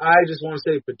today? I just want to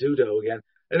say Peduto again.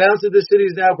 Announced that the city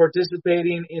is now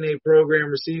participating in a program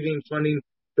receiving funding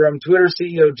from Twitter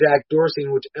CEO Jack Dorsey,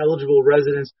 in which eligible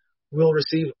residents will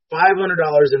receive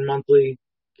 $500 in monthly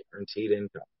guaranteed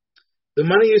income. The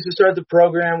money used to start the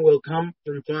program will come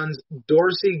from funds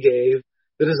Dorsey gave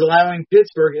that is allowing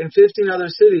Pittsburgh and 15 other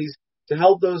cities to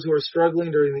help those who are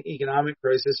struggling during the economic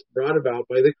crisis brought about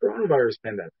by the coronavirus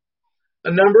pandemic.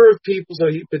 A number of people,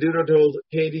 Peduto told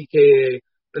KDKA,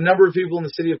 a number of people in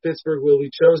the city of Pittsburgh will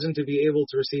be chosen to be able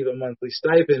to receive a monthly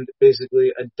stipend,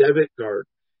 basically a debit card.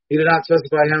 He did not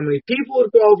specify how many people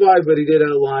would qualify, but he did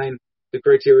outline the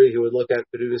criteria he would look at.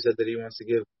 Peduto said that he wants to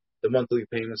give the monthly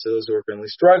payments to those who are currently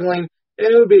struggling, and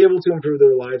it would be able to improve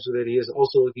their lives with it. He is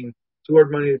also looking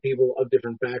toward money to people of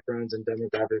different backgrounds and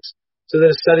demographics so that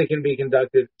a study can be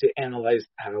conducted to analyze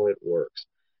how it works.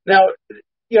 Now,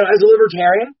 as a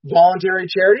libertarian, voluntary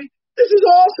charity, this is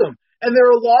awesome. And there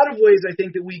are a lot of ways, I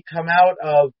think, that we come out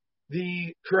of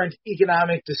the current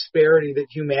economic disparity that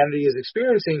humanity is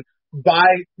experiencing by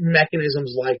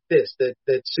mechanisms like this,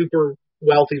 that super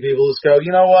wealthy people just go,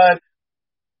 you know what?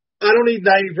 I don't need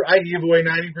I give away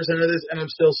 90% of this and I'm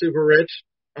still super rich.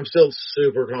 I'm still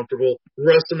super comfortable.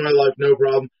 Rest of my life, no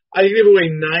problem. I give away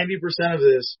 90% of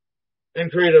this and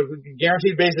create a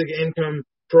guaranteed basic income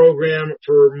program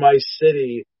for my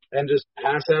city and just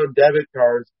pass out debit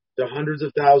cards to hundreds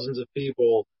of thousands of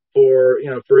people for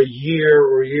a year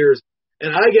or years.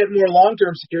 And I get more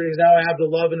long-term security because now I have the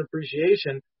love and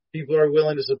appreciation. People are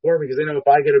willing to support me because they know if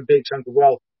I get a big chunk of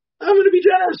wealth, I'm going to be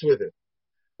generous with it,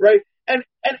 right? And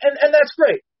that's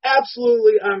great.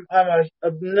 Absolutely, I'm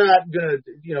not going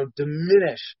to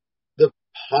diminish the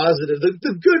positive,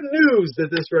 the good news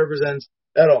that this represents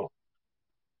at all.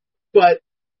 But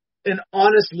an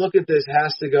honest look at this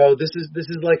has to go, this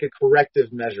is like a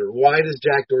corrective measure. Why does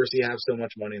Jack Dorsey have so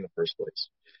much money in the first place?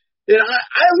 And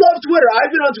I love Twitter.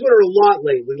 I've been on Twitter a lot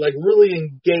lately, like really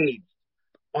engaged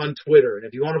on Twitter. And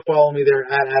if you want to follow me there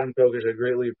at Adam Kokesh, I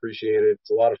greatly appreciate it.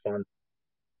 It's a lot of fun.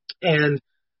 And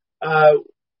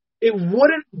it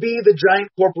wouldn't be the giant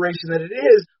corporation that it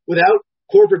is without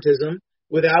corporatism,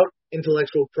 without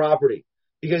intellectual property.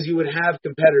 Because you would have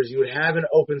competitors, you would have an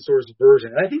open source version.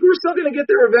 And I think we're still going to get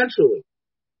there eventually,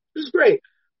 which is great.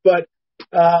 But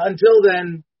until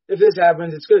then, if this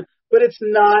happens, it's good. But it's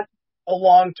not a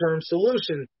long-term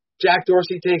solution. Jack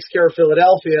Dorsey takes care of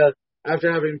Philadelphia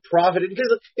after having profited.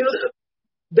 Because,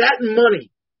 that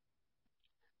money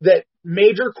that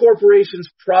major corporations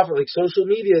profit, like social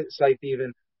media sites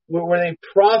even, where they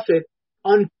profit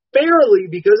unfairly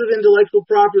because of intellectual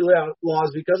property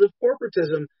laws, because of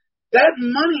corporatism, that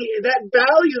money, that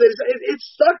value,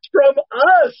 it's sucked from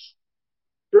us,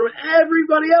 from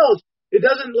everybody else. It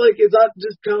doesn't it's not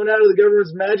just coming out of the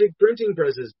government's magic printing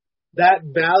presses. That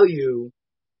value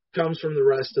comes from the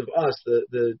rest of us,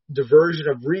 the diversion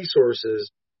of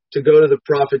resources to go to the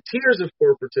profiteers of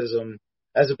corporatism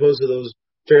as opposed to those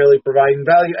fairly providing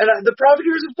value. And the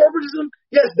profiteers of corporatism,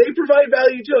 yes, they provide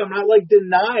value too. I'm not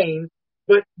denying,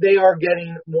 but they are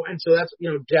getting more. And so that's,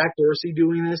 Jack Dorsey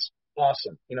doing this.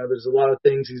 Awesome. There's a lot of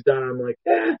things he's done. I'm like,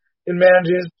 in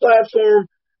managing his platform,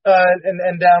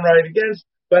 and downright against.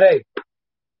 But hey,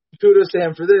 kudos to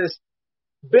him for this.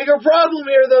 Bigger problem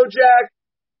here, though, Jack.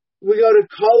 We go to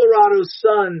Colorado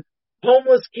Sun.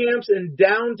 Homeless camps in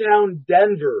downtown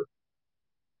Denver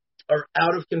are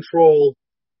out of control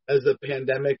as the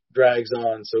pandemic drags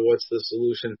on. So what's the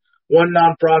solution? One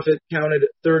nonprofit counted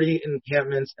 30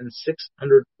 encampments and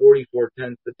 644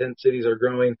 tents. The tent cities are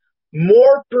growing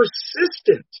more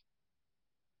persistent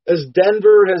as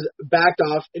Denver has backed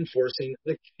off enforcing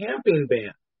the camping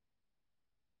ban.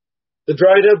 The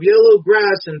dried up yellow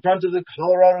grass in front of the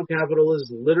Colorado Capitol is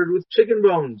littered with chicken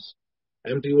bones,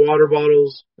 empty water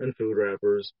bottles, and food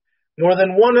wrappers. More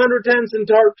than 100 tents and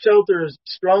tarp shelters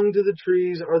strung to the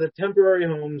trees are the temporary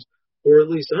homes for at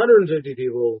least 150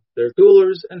 people, their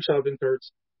coolers and shopping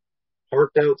carts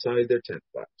parked outside their tent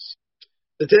flats.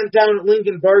 The tent town at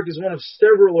Lincoln Park is one of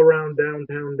several around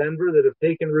downtown Denver that have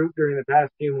taken root during the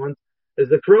past few months as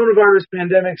the coronavirus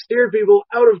pandemic steered people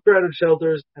out of crowded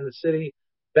shelters and the city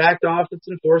backed off its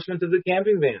enforcement of the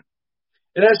camping ban.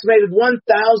 An estimated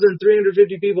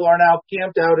 1,350 people are now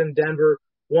camped out in Denver.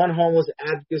 One homeless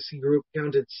advocacy group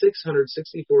counted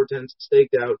 664 tents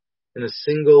staked out in a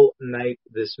single night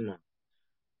this month.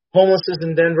 Homelessness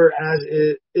in Denver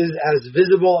is as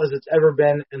visible as it's ever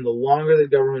been, and the longer that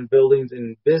government buildings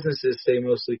and businesses stay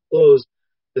mostly closed,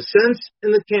 the sense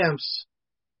in the camps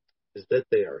is that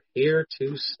they are here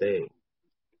to stay.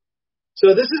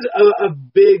 So this is a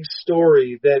big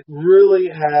story that really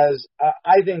has,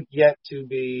 I think, yet to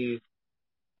be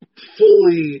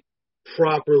fully,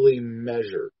 properly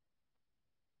measured.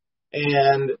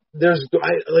 And this is,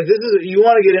 you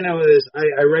want to get into this,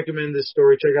 I recommend this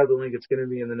story. Check out the link. It's going to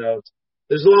be in the notes.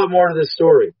 There's a lot more to this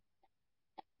story.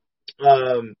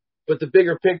 But the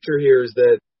bigger picture here is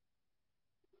that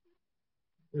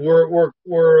we're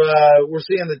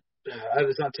seeing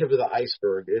it's not tip of the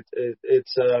iceberg.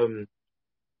 It's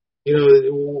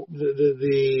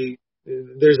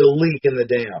there's a leak in the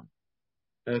dam,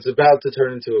 and it's about to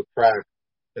turn into a crack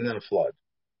and then a flood.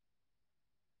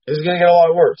 It's going to get a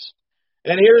lot worse.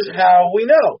 And here's how we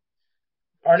know.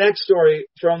 Our next story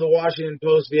from the Washington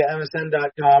Post via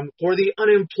MSN.com. For the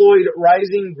unemployed,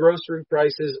 rising grocery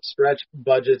prices stretch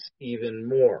budgets even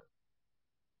more.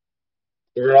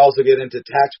 We're going to also get into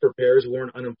tax preparers warn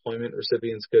unemployment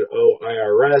recipients could owe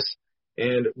IRS,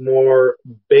 and more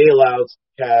bailout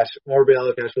cash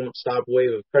won't stop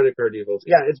wave of credit card defaults.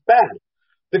 Yeah, it's bad.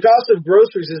 The cost of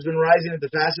groceries has been rising at the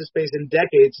fastest pace in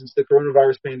decades since the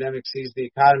coronavirus pandemic seized the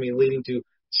economy, leading to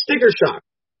sticker shock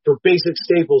for basic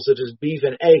staples such as beef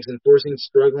and eggs and forcing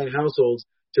struggling households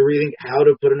to rethink how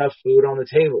to put enough food on the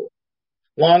table.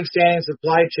 Long-standing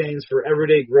supply chains for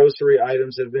everyday grocery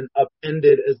items have been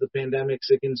upended as the pandemic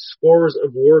sickened scores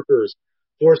of workers,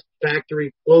 forced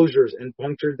factory closures, and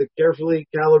punctured the carefully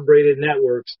calibrated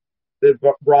networks that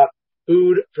brought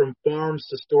food from farms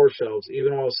to store shelves.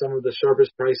 Even while some of the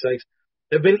sharpest price hikes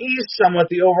have been eased somewhat,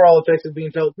 the overall effects have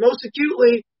been felt most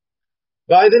acutely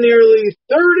by the nearly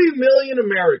 30 million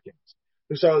Americans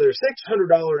who saw their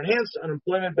 $600 enhanced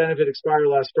unemployment benefit expire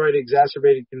last Friday,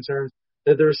 exacerbating concerns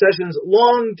that the recession's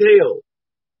long tail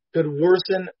could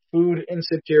worsen food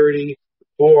insecurity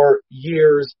for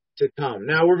years to come.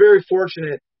 Now, we're very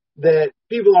fortunate that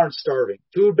people aren't starving.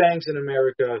 Food banks in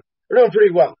America are doing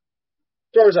pretty well,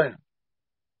 as far as I know.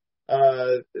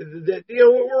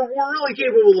 We're really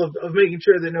capable of making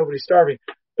sure that nobody's starving.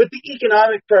 But the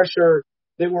economic pressure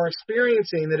that we're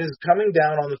experiencing that is coming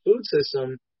down on the food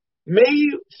system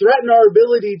may threaten our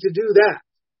ability to do that.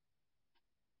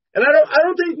 And I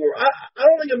don't think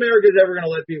America is ever going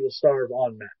to let people starve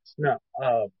en masse. No.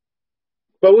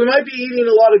 But we might be eating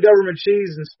a lot of government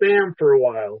cheese and Spam for a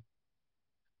while.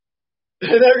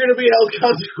 And there are going to be health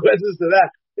consequences to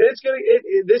that.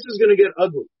 This is going to get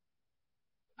ugly.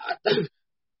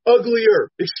 Uglier,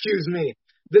 excuse me.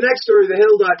 The next story,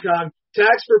 thehill.com,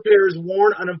 tax preparers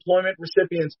warn unemployment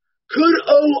recipients could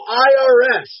owe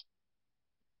IRS.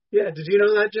 Yeah, did you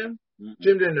know that, Jim? Mm-hmm.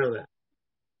 Jim didn't know that.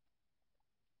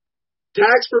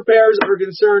 Tax preparers are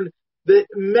concerned that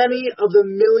many of the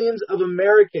millions of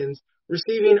Americans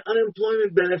receiving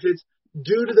unemployment benefits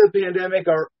due to the pandemic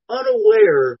are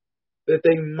unaware that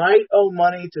they might owe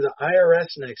money to the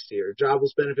IRS next year.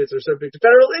 Jobless benefits are subject to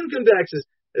federal income taxes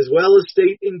as well as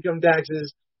state income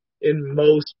taxes in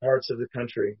most parts of the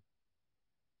country.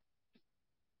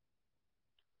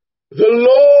 The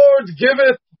Lord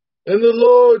giveth and the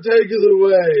Lord taketh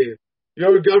away.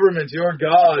 Your government, your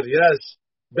God, yes.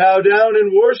 Bow down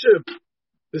and worship.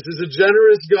 This is a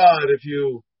generous God if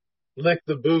you lick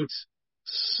the boots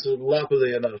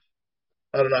sloppily enough.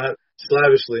 I don't know,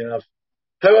 slavishly enough.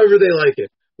 However they like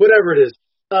it. Whatever it is.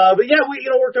 But yeah,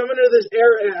 we're coming into this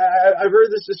era. I've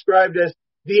heard this described as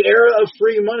the era of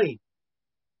free money.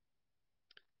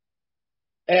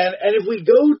 And if we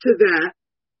go to that,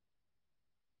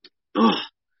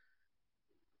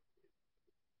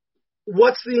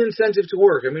 what's the incentive to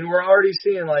work? I mean, we're already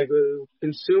seeing like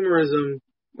consumerism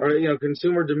or,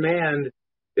 consumer demand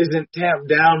isn't tamped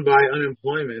down by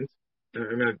unemployment.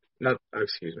 I mean,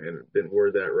 excuse me, I didn't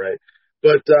word that right.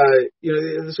 But,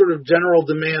 the sort of general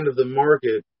demand of the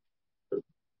market,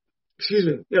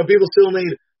 people still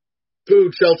need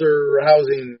food, shelter,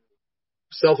 housing,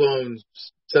 cell phones,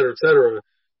 et cetera.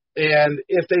 And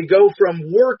if they go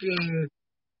from working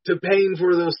to paying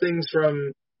for those things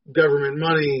from government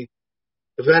money,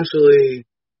 eventually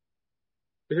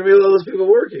there are going to be a lot of those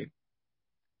people working.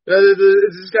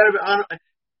 It's just kind of,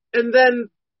 and then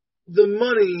the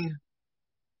money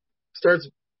starts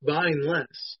buying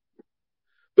less.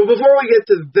 But before we get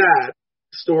to that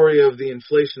story of the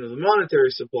inflation of the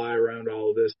monetary supply around all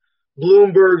of this,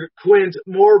 Bloomberg, Quint,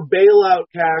 more bailout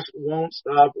cash won't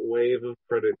stop wave of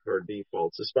credit card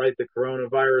defaults, despite the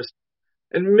coronavirus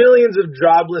and millions of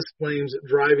jobless claims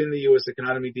driving the U.S.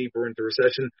 economy deeper into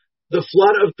recession. The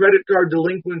flood of credit card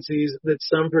delinquencies that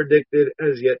some predicted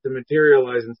has yet to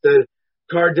materialize. Instead,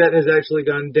 card debt has actually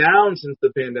gone down since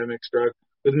the pandemic struck,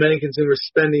 with many consumers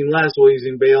spending less while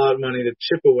using bailout money to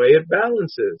chip away at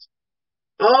balances.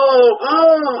 So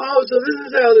this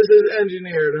is how this is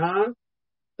engineered, huh?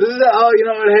 This is how,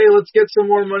 hey, let's get some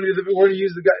more money. We're going to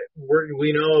use the guy.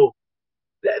 We know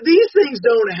these things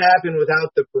don't happen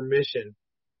without the permission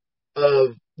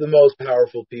of the most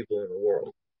powerful people in the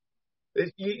world.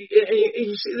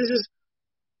 You see, this is,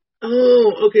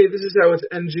 this is how it's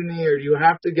engineered. You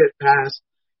have to get past,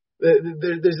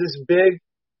 there's this big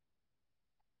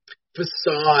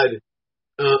facade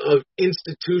of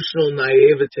institutional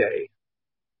naivete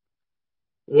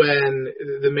when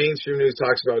the mainstream news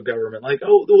talks about government. Like,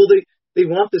 they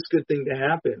want this good thing to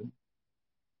happen.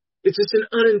 It's just an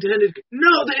unintended,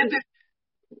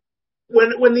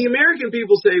 when the American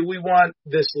people say we want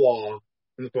this law,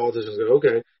 and the politicians go,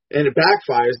 okay, and it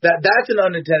backfires, that's an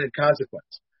unintended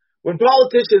consequence. When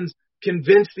politicians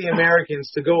convince the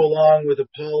Americans to go along with a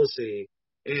policy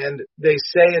and they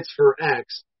say it's for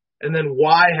X, and then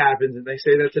Y happens and they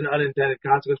say that's an unintended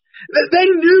consequence, they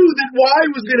knew that Y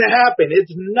was going to happen.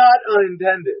 It's not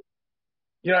unintended.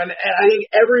 And I think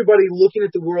everybody looking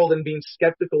at the world and being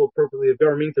skeptical appropriately of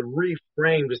government to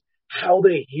reframe just how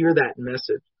they hear that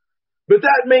message. But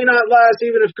that may not last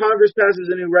even if Congress passes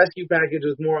a new rescue package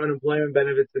with more unemployment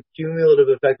benefits. The cumulative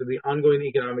effect of the ongoing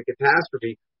economic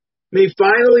catastrophe may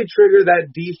finally trigger that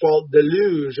default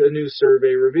deluge, a new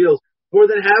survey reveals. More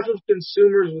than half of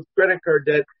consumers with credit card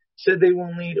debt said they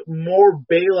will need more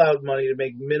bailout money to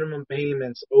make minimum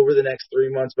payments over the next 3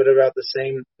 months, but about the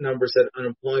same number said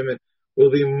unemployment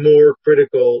will be more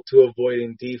critical to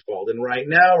avoiding default. And right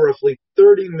now, roughly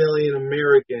 30 million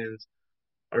Americans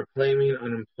are claiming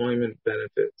unemployment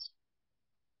benefits.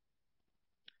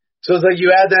 So it's like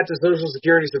you add that to Social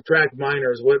Security, subtract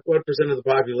minors. What percent of the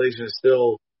population is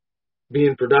still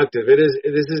being productive? It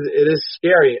is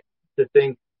scary to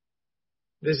think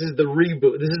this is the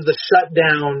reboot. This is the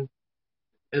shutdown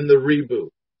and the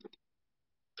reboot.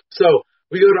 So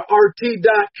we go to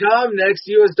RT.com next.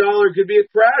 U.S. dollar could be a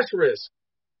crash risk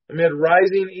amid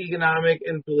rising economic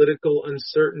and political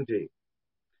uncertainty.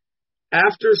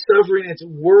 After suffering its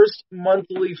worst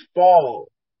monthly fall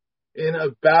in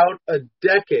about a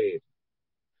decade,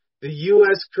 the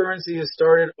U.S. currency has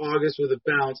started August with a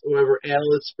bounce. However,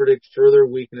 analysts predict further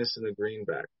weakness in the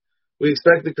greenback. We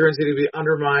expect the currency to be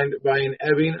undermined by an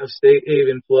ebbing of state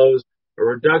haven flows, a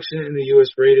reduction in the U.S.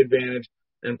 rate advantage,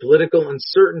 and political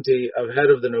uncertainty ahead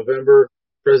of the November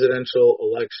presidential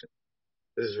election.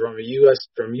 This is from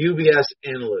UBS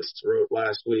analysts wrote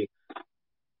last week.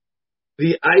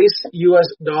 The ICE U.S.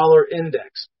 dollar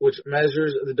index, which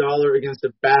measures the dollar against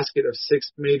a basket of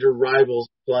 6 major rivals,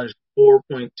 plunged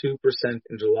 4.2%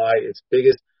 in July, its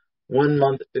biggest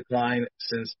one-month decline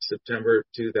since September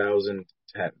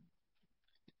 2010.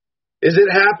 Is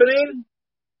it happening?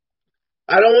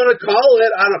 I don't want to call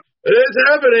it. It's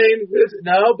happening.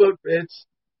 But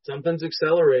something's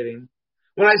accelerating.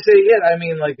 When I say it, I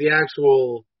mean like the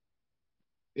actual,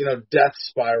 death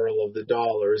spiral of the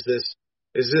dollar.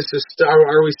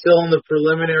 Are we still in the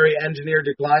preliminary engineered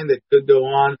decline that could go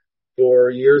on for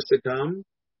years to come?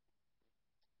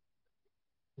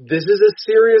 This is a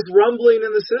serious rumbling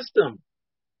in the system.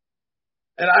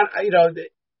 And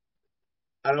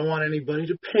I don't want anybody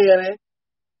to panic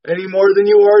any more than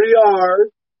you already are.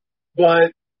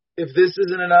 But if this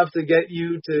isn't enough to get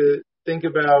you to think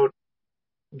about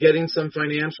getting some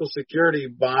financial security,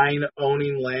 buying,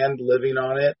 owning land, living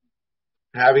on it,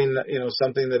 having,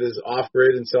 something that is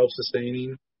off-grid and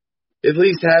self-sustaining, at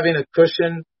least having a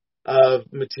cushion of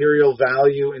material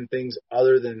value in things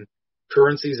other than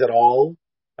currencies at all,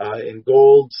 in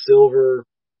gold, silver,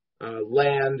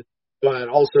 land, but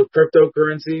also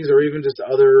cryptocurrencies or even just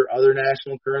other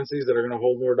national currencies that are going to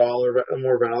hold more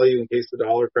value in case the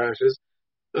dollar crashes.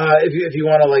 If you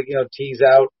want to tease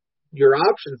out your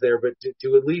options there, but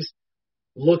to at least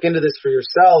look into this for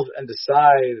yourself and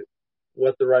decide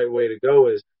what the right way to go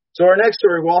is. So our next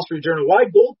story, Wall Street Journal, why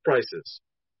gold prices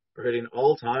are hitting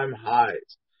all-time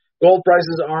highs. Gold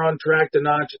prices are on track to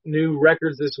notch new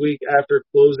records this week after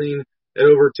closing at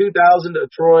over 2,000 a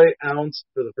troy ounce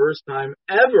for the first time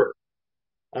ever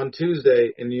on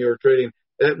Tuesday in New York trading.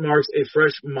 That marks a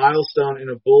fresh milestone in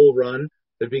a bull run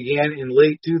that began in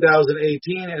late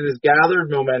 2018 and has gathered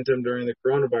momentum during the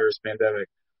coronavirus pandemic.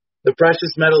 The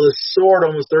precious metal has soared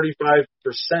almost 35%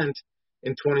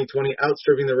 in 2020,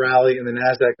 outstripping the rally in the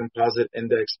Nasdaq Composite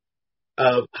Index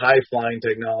of high-flying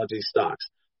technology stocks.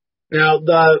 Now,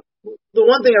 the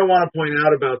one thing I want to point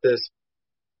out about this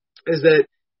is that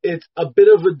it's a bit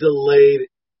of a delayed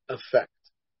effect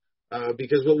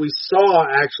because what we saw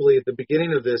actually at the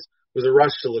beginning of this was a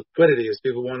rush to liquidity as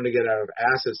people wanted to get out of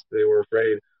assets they were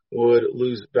afraid would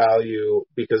lose value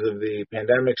because of the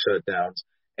pandemic shutdowns.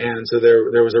 And so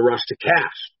there was a rush to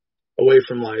cash away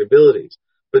from liabilities.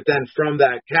 But then from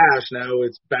that cash, now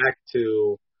it's back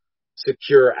to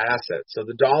secure assets. So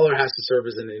the dollar has to serve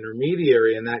as an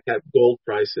intermediary, and that kept gold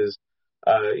prices,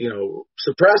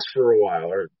 suppressed for a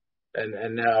while.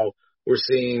 And now we're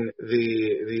seeing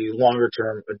the longer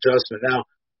term adjustment. Now,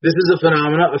 this is a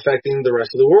phenomena affecting the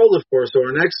rest of the world, of course. So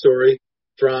our next story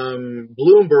from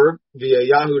Bloomberg via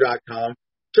Yahoo.com,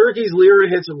 Turkey's lira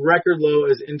hits record low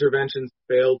as interventions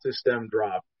fail to stem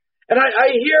drop. And I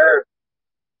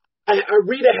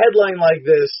read a headline like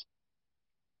this,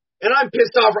 and I'm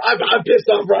pissed off. I'm pissed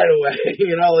off right away,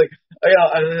 and then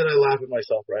I laugh at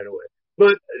myself right away.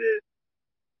 But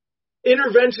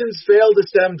interventions fail to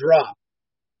stem drop.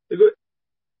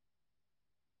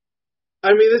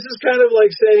 I mean, this is kind of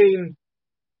like saying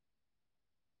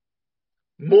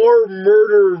more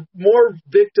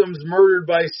victims murdered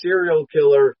by serial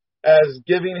killer as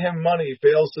giving him money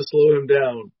fails to slow him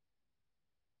down.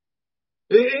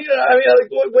 Wait,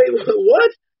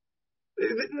 what?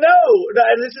 No,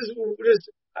 and this is just,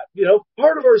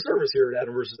 part of our service here at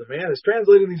Adam versus the Man is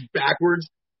translating these backwards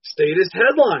statist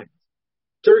headlines.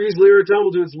 Turkey's lira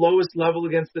tumbled to its lowest level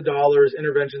against the dollar as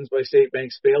interventions by state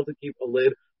banks failed to keep a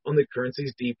lid on the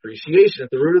currency's depreciation. At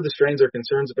the root of the strains are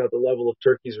concerns about the level of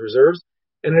Turkey's reserves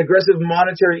and an aggressive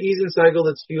monetary easing cycle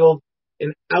that's fueled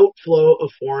an outflow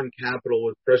of foreign capital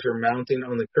with pressure mounting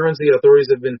on the currency. Authorities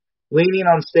have been leaning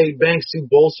on state banks to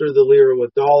bolster the lira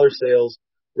with dollar sales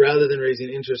rather than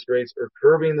raising interest rates or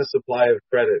curbing the supply of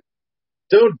credit.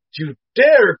 Don't you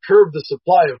dare curb the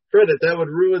supply of credit. That would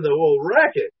ruin the whole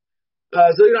racket.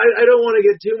 I don't want to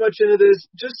get too much into this,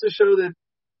 just to show that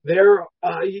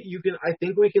I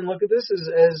think we can look at this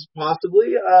as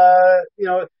possibly,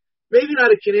 maybe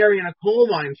not a canary in a coal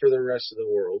mine for the rest of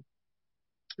the world,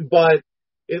 but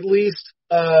at least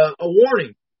a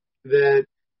warning that,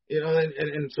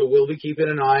 and so we'll be keeping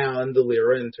an eye on the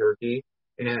lira in Turkey.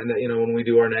 And, when we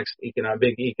do our next big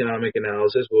economic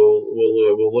analysis,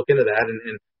 we'll look into that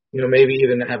and maybe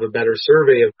even have a better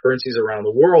survey of currencies around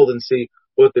the world and see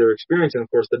what they're experiencing. Of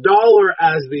course, the dollar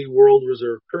as the world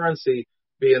reserve currency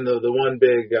being the one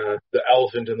big, the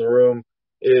elephant in the room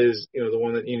is, the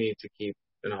one that you need to keep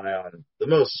an eye on the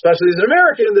most, especially as an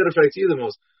American that affects you the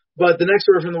most. But the next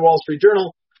story from the Wall Street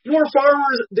Journal, more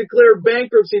farmers declare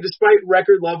bankruptcy despite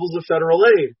record levels of federal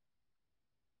aid.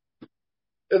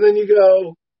 And then you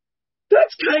go,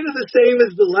 that's kind of the same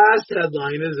as the last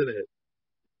headline, isn't it?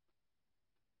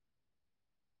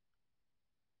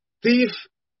 Thief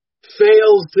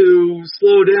fails to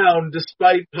slow down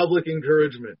despite public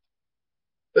encouragement.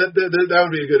 That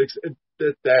would be a good,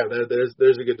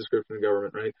 there's a good description of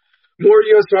government, right? More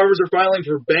U.S. farmers are filing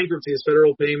for bankruptcy as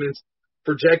federal payments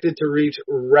projected to reach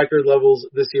record levels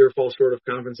this year fall short of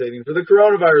compensating for the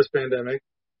coronavirus pandemic.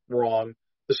 Wrong.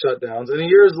 The shutdowns, and a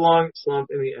years-long slump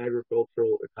in the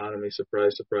agricultural economy.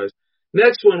 Surprise, surprise.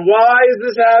 Next one. Why is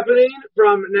this happening?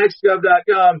 From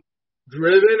nextgov.com.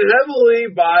 Driven heavily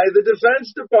by the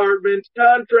Defense Department,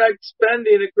 contract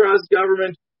spending across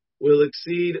government will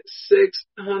exceed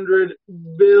 $600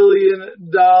 billion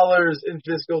in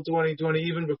fiscal 2020,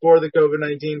 even before the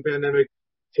COVID-19 pandemic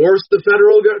forced the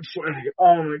federal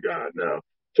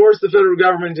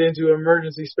government into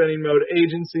emergency spending mode.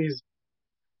 Agencies,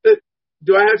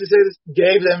 do I have to say this,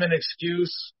 gave them an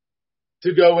excuse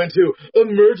to go into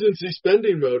emergency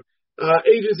spending mode.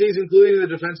 Agencies, including the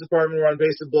Defense Department, were on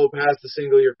pace to blow past the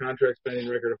single-year contract spending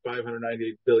record of $598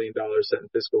 billion set in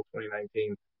fiscal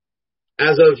 2019.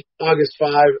 As of August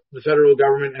 5, the federal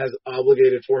government has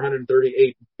obligated $438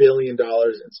 billion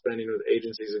in spending, with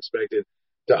agencies expected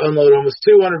to unload almost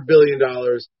 $200 billion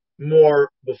more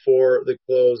before the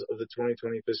close of the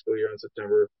 2020 fiscal year on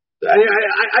September. You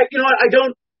know what?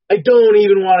 I don't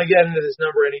even want to get into this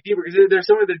number any deeper, because there's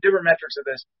so many different metrics of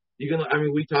this.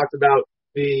 We talked about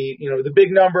the big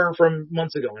number from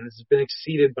months ago, and it's been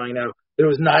exceeded by now. There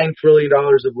was $9 trillion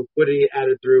of liquidity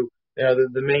added through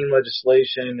the main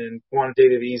legislation and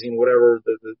quantitative easing, whatever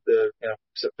the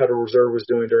Federal Reserve was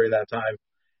doing during that time.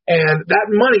 And that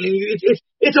money,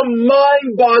 it's a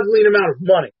mind-boggling amount of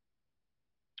money,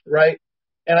 right?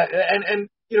 And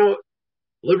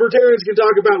libertarians can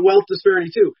talk about wealth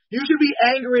disparity too. You should be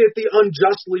angry at the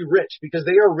unjustly rich, because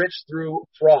they are rich through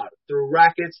fraud, through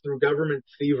rackets, through government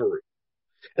thievery.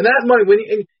 And that money,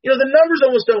 the numbers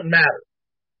almost don't matter.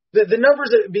 The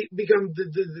numbers become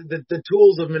the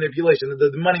tools of manipulation,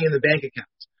 the money in the bank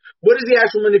accounts. What is the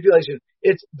actual manipulation?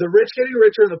 It's the rich getting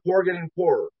richer and the poor getting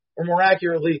poorer. Or more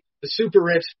accurately, the super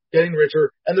rich getting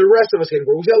richer and the rest of us getting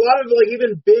poor. We see a lot of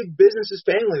even big businesses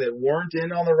failing that weren't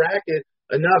in on the racket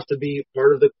enough to be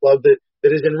part of the club that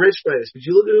is enriched by this. But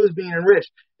you look at who's being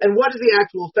enriched, and what is the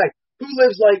actual effect? Who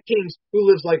lives like kings? Who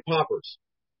lives like paupers?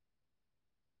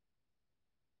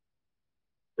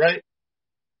 Right?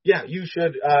 Yeah, you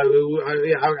should.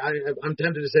 I'm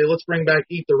tempted to say, let's bring back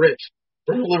Eat the Rich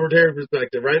from a libertarian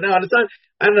perspective. Right now, it's not.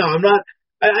 I don't know. I'm not.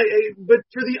 But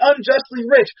for the unjustly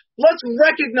rich, let's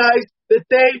recognize that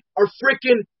they are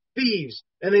freaking thieves,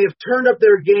 and they have turned up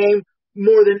their game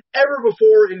more than ever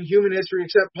before in human history,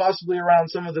 except possibly around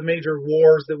some of the major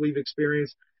wars that we've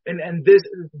experienced. And this,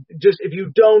 just if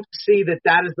you don't see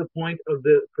that is the point of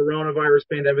the coronavirus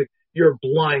pandemic, you're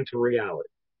blind to reality.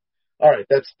 All right,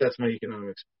 that's my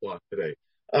economics block today.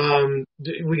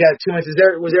 We got 2 minutes.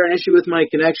 Was there an issue with my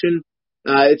connection?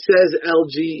 It says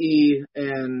LGE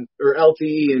or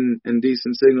LTE and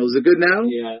decent signal. Is it good now?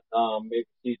 Yeah. Maybe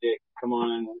DJ come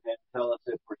on and tell us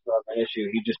if we're still having an issue.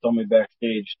 He just told me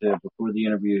backstage before the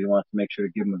interview he wants to make sure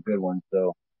to give him a good one.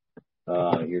 So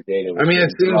your data was it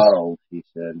seems throttled, he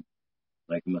said.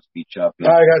 Like it must be choppy.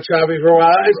 I got choppy for a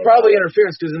while. It's probably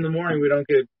interference, because in the morning we don't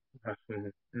get. In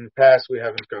the past, we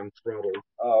haven't gone throttled.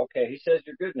 Oh, okay. He says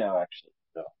you're good now, actually.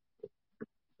 So,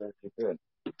 you're good.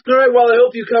 All right. Well, I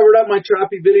hope you covered up my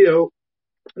choppy video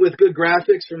with good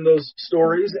graphics from those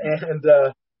stories, and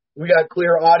we got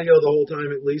clear audio the whole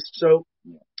time, at least. So,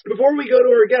 before we go to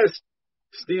our guest,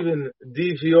 Stephen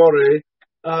Di Fiore,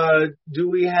 do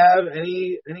we have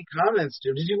any comments,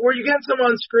 Jim? Were you getting some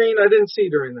on screen? I didn't see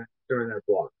during that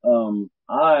blog.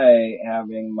 I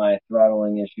having my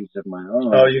throttling issues of my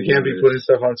own. Oh, you can't be putting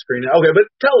stuff on screen now. Okay, but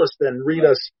tell us then. Read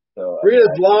us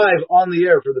live on the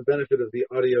air for the benefit of the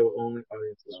audio only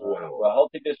audience as well. Well,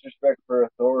 healthy disrespect for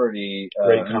authority.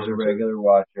 He's a regular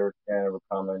watcher and a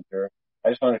commenter. I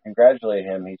just want to congratulate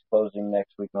him. He's closing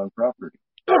next week on property.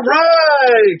 All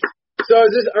right. So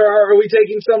are we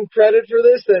taking some credit for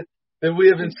this, that we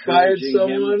have inspired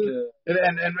someone, and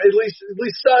at least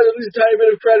a tiny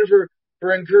bit of credit for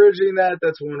encouraging that?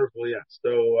 That's wonderful. Yes.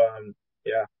 So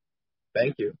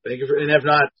thank you for, and if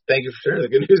not, thank you for sharing the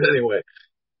good news anyway.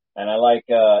 And I like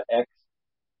X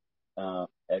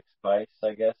Spice,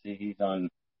 I guess he's on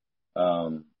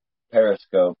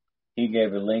Periscope. He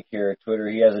gave a link here at Twitter.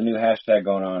 He has a new hashtag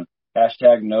going on.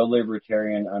 Hashtag no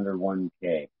libertarian under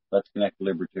 1K. Let's connect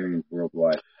libertarians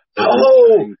worldwide. So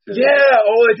yeah.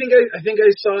 I think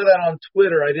I saw that on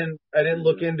Twitter. I didn't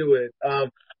look into it.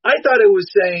 I thought it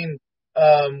was saying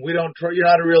you're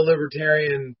not a real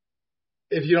libertarian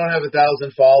if you don't have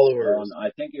 1,000 followers.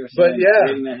 I think you're saying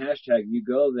creating the hashtag. You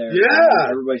go there. Yeah.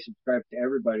 Everybody subscribe to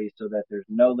everybody so that there's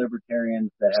no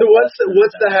libertarians that. So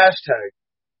what's the hashtag?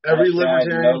 Every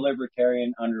libertarian. No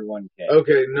libertarian under 1K.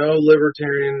 Okay, no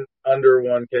libertarian under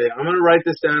 1K. I'm gonna write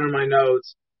this down in my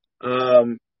notes.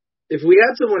 If we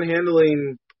had someone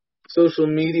handling social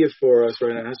media for us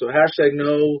right now, so hashtag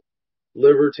no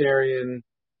libertarian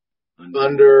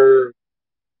under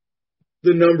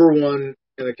the number 1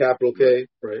 and a capital K,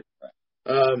 right?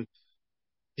 That's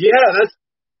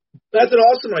an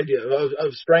awesome idea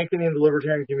of strengthening the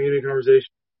libertarian community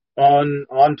conversation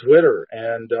on Twitter.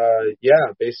 And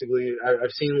basically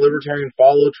I've seen libertarian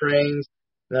follow trains.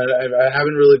 I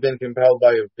haven't really been compelled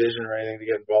by a vision or anything to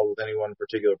get involved with anyone in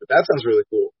particular, but that sounds really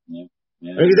cool. Yeah.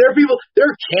 I mean, there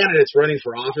are candidates running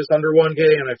for office under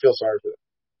 1K, and I feel sorry for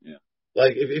them. Yeah.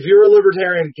 Like if you're a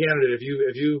libertarian candidate,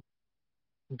 if you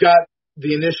got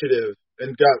the initiative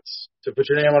and guts to put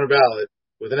your name on a ballot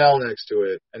with an L next to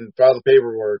it and file the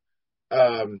paperwork,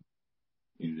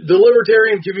 the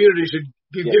libertarian community should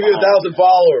give you 1,000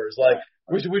 followers. Like,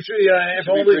 we should, if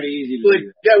only, like,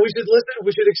 we should listen,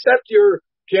 we should accept your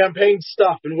campaign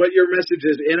stuff and what your message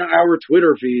is in our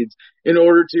Twitter feeds in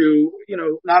order to,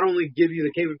 not only give you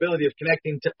the capability of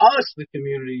connecting to us, the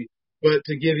community, but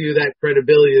to give you that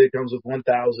credibility that comes with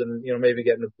 1,000, maybe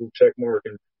getting a blue check mark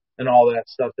and all that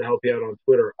stuff to help you out on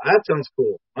Twitter. That sounds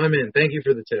cool. I'm in. Thank you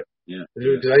for the tip. Yeah.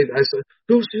 Who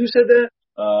said that?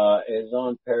 It's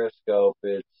on Periscope.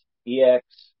 It's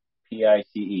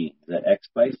EXPICE. Is that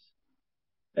X-Spice?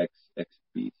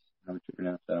 X-Spice. How would you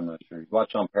pronounce that? I'm not sure.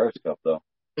 Watch on Periscope, though.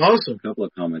 Awesome. A couple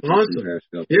of comments. Awesome.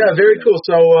 Periscope. Yeah, very cool.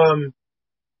 So,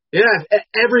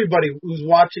 everybody who's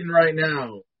watching right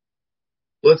now,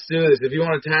 let's do this. If you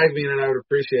want to tag me in it, I would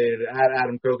appreciate it. Add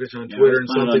Adam Kokesh on Twitter and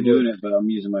something. I'm doing it, but I'm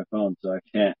using my phone, so I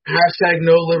can't. Hashtag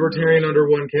no libertarian under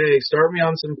 1K. Start me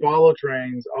on some follow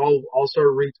trains. I'll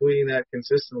start retweeting that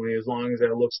consistently as long as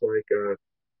that looks like, as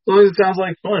long as it sounds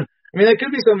like fun. I mean, that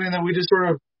could be something that we just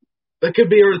that could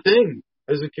be our thing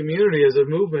as a community, as a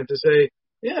movement to say,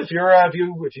 yeah, if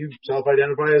you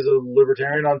self-identify as a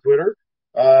libertarian on Twitter,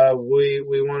 we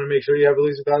want to make sure you have at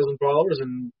least 1,000 followers,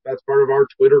 and that's part of our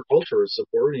Twitter culture is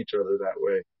supporting each other that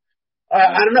way.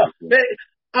 I don't know.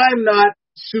 I'm not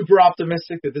super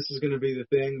optimistic that this is going to be the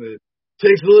thing that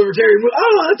takes the libertarian.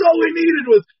 That's all we needed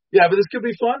was. Yeah, but this could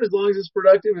be fun as long as it's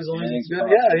productive, as long as it's good.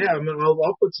 Yeah.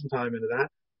 I'll put some time into that.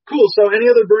 Cool. So, any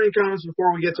other burning comments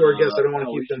before we get to our guest? I don't want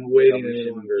to keep them waiting any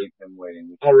longer. Keep them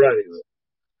waiting. All right.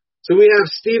 So we have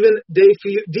Stephen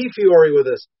DeFiore with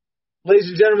us. Ladies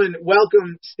and gentlemen,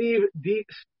 welcome Steve D.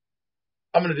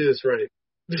 I'm going to do this right.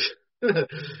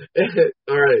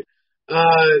 All right.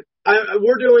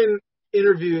 We're doing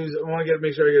interviews. I want to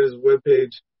make sure I get his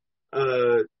webpage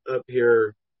up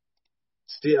here.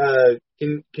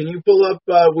 Can you pull up?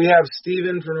 We have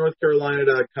Stephen for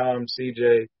NorthCarolina.com.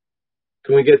 CJ,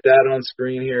 can we get that on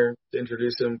screen here to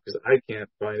introduce him? Because I can't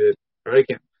find it. Or I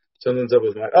can't. Something's up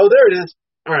with my. Oh, there it is.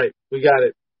 All right, we got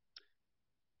it.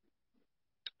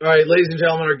 All right, ladies and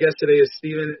gentlemen, our guest today is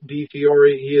Stephen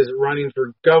DeFiore. He is running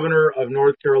for governor of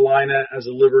North Carolina as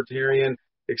a libertarian.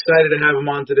 Excited to have him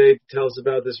on today to tell us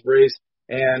about this race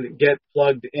and get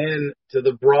plugged in to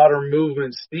the broader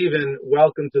movement. Stephen,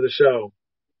 welcome to the show.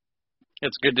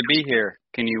 It's good to be here.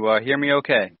 Can you hear me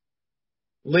okay?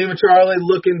 Lima Charlie,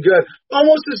 looking good.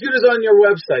 Almost as good as on your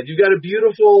website. You got a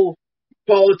beautiful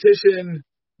politician,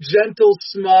 gentle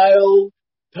smile,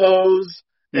 pose,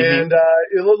 and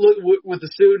you look with the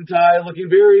suit and tie, looking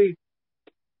very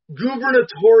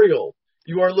gubernatorial.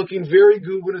 You are looking very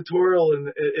gubernatorial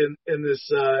in this,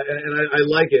 and I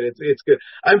like it. It's good.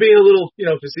 I'm being a little,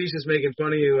 facetious, making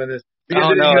fun of you in this.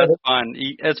 Oh no, that's fun.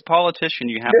 As a politician,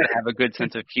 you have to have a good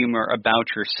sense of humor about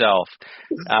yourself.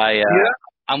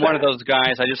 I'm one of those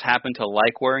guys. I just happen to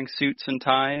like wearing suits and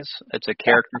ties. It's a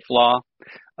character flaw,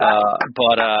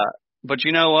 but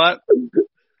you know what?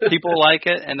 People like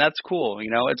it, and that's cool.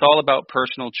 It's all about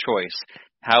personal choice.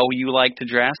 How you like to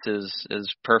dress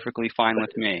is perfectly fine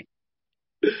with me.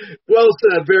 Well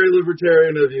said. Very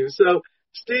libertarian of you. So,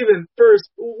 Stephen, first,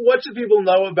 what should people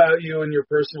know about you and your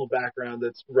personal background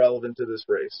that's relevant to this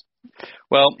race?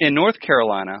 Well, in North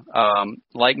Carolina,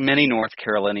 like many North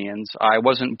Carolinians, I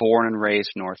wasn't born and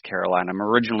raised in North Carolina. I'm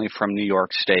originally from New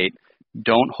York State.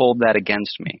 Don't hold that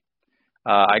against me.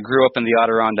 I grew up in the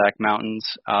Adirondack Mountains,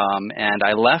 and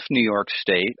I left New York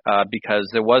State because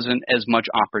there wasn't as much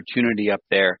opportunity up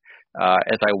there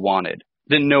as I wanted.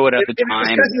 Didn't know it at the time.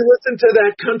 It's because you listened to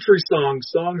that country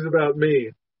songs about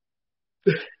me.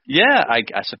 Yeah,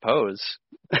 I suppose.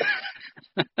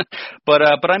 But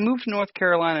I moved to North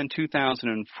Carolina in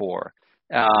 2004,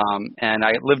 and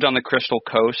I lived on the Crystal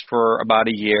Coast for about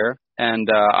a year, and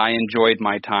I enjoyed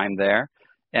my time there.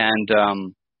 And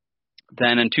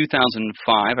then in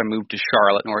 2005, I moved to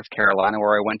Charlotte, North Carolina,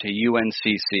 where I went to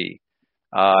UNCC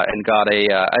and got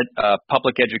a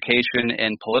public education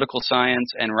in political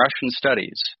science and Russian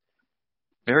studies.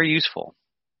 Very useful.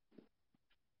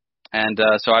 And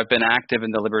so I've been active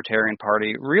in the Libertarian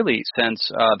Party really since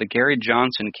the Gary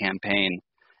Johnson campaign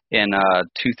in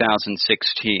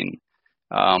 2016.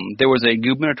 There was a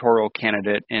gubernatorial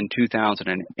candidate in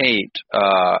 2008,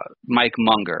 Mike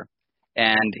Munger,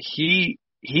 and he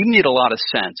made a lot of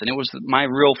sense, and it was my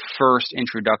real first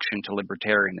introduction to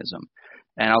libertarianism.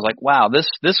 And I was like, wow, this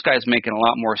guy's making a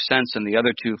lot more sense than the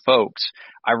other two folks.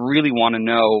 I really want to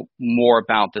know more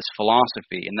about this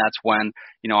philosophy. And that's when,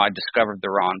 I discovered the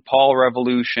Ron Paul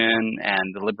revolution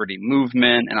and the Liberty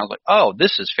movement. And I was like, oh,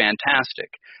 this is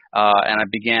fantastic. And I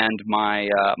began my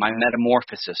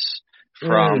metamorphosis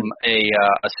from a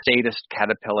statist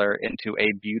caterpillar into a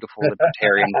beautiful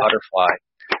libertarian butterfly.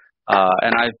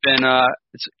 And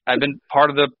I've been part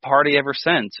of the party ever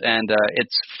since, and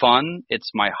it's fun. It's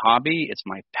my hobby. It's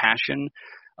my passion.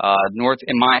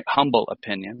 In my humble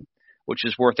opinion, which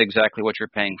is worth exactly what you're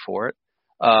paying for it,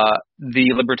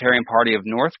 the Libertarian Party of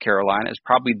North Carolina is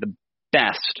probably the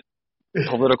best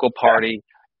political party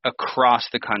across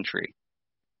the country.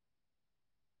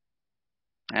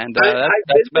 And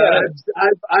that's about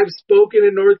it. I've spoken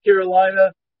in North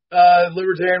Carolina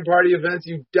Libertarian Party events.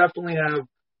 You definitely have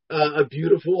a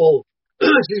beautiful,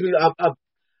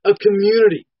 a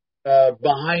community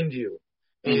behind you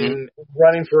in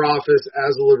running for office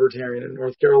as a Libertarian in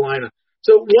North Carolina.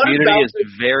 So community is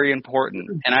very important.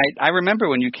 And I remember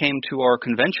when you came to our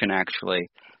convention, actually.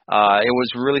 It was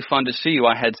really fun to see you.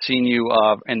 I had seen you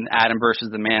in Adam versus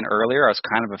the Man earlier. I was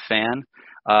kind of a fan.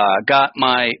 Got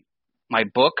my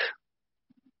book.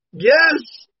 Yes.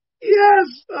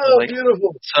 Oh,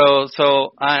 beautiful. So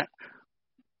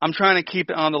I'm trying to keep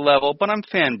it on the level, but I'm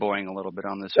fanboying a little bit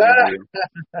on this interview.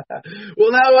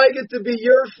 Well, now I get to be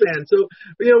your fan. So,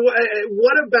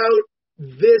 what about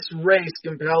this race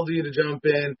compelled you to jump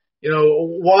in?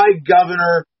 Why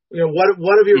governor?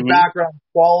 What of your background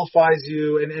qualifies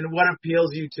you, and what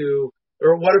appeals you to,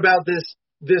 or what about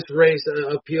this race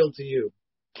appealed to you?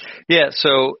 Yeah,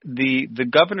 so the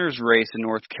governor's race in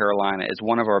North Carolina is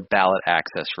one of our ballot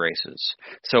access races.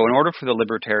 So in order for the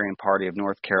Libertarian Party of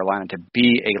North Carolina to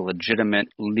be a legitimate,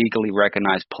 legally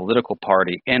recognized political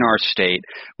party in our state,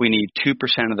 we need 2%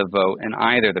 of the vote in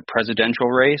either the presidential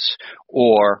race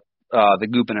or the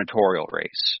gubernatorial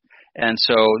race. And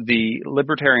so the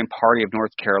Libertarian Party of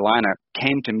North Carolina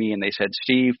came to me and they said,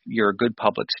 Steve, you're a good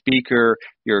public speaker,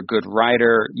 you're a good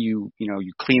writer, you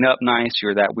clean up nice,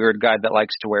 you're that weird guy that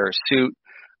likes to wear a suit.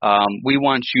 We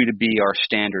want you to be our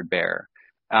standard bearer.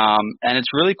 And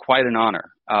it's really quite an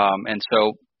honor. And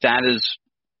so that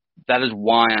is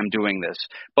why I'm doing this.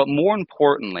 But more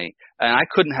importantly, and I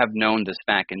couldn't have known this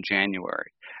back in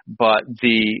January, but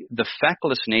the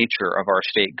feckless nature of our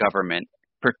state government,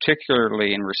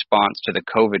 particularly in response to the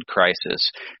COVID crisis,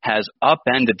 has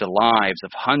upended the lives of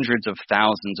hundreds of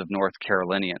thousands of North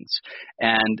Carolinians.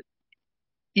 And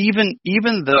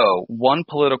even though one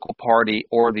political party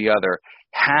or the other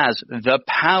has the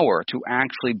power to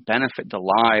actually benefit the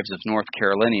lives of North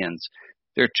Carolinians,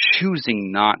 they're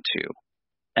choosing not to.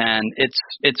 And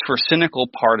it's for cynical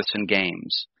partisan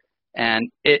games.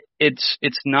 And it's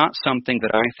not something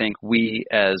that I think we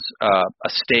as a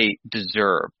state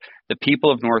deserve. The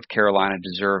people of North Carolina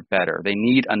deserve better. They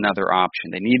need another option.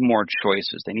 They need more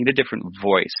choices. They need a different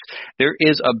voice. There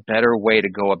is a better way to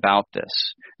go about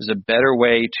this. There's a better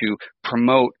way to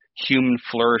promote human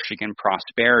flourishing and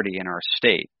prosperity in our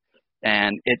state.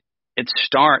 And it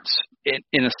starts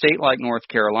in a state like North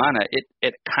Carolina.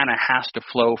 It kind of has to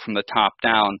flow from the top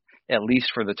down, at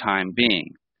least for the time being.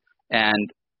 And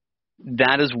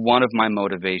that is one of my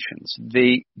motivations.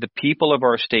 The people of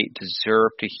our state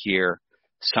deserve to hear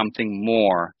something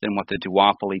more than what the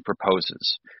duopoly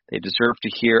proposes. They deserve to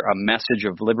hear a message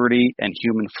of liberty and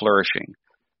human flourishing.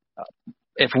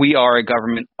 If we are a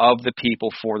government of the people,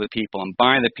 for the people, and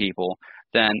by the people,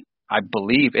 then I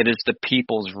believe it is the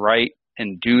people's right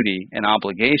and duty and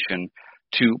obligation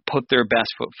to put their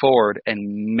best foot forward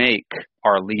and make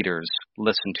our leaders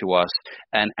listen to us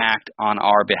and act on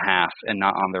our behalf and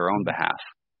not on their own behalf.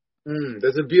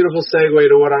 That's a beautiful segue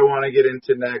to what I want to get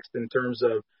into next in terms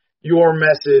of your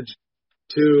message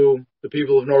to the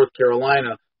people of North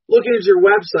Carolina. Looking at your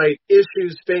website,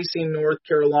 Issues Facing North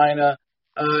Carolina,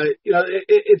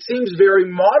 it seems very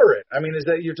moderate. I mean, is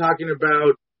that you're talking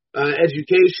about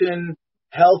education,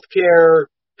 healthcare,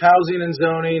 housing and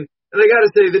zoning? And I got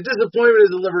to say, the disappointment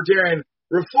as a libertarian,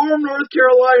 Reform North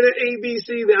Carolina,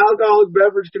 ABC, the alcoholic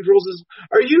beverage control system.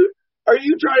 Are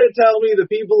you trying to tell me the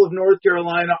people of North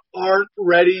Carolina aren't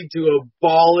ready to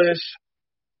abolish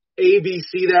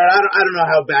ABC there? I don't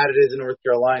know how bad it is in North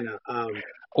Carolina.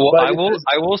 Well, I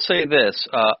will say this: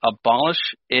 abolish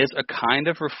is a kind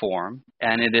of reform,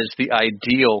 and it is the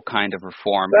ideal kind of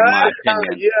reform, in my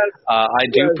opinion. Yes. I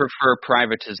do prefer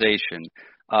privatization.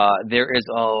 There is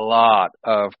a lot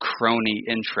of crony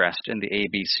interest in the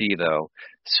ABC, though.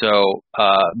 So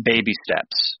baby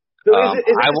steps. So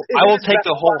I will take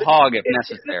the whole hog if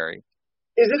necessary.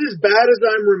 Is it as bad as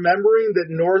I'm remembering that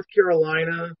North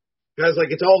Carolina has,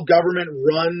 like, it's all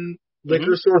government-run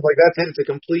liquor stores? Like, that's it. It's a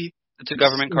complete... It's a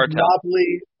government cartel.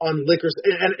 Monopoly on liquor.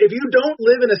 And if you don't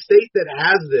live in a state that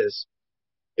has this,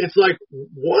 it's like,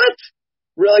 what?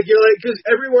 You're like, because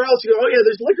everywhere else you go, oh yeah,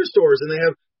 there's liquor stores and they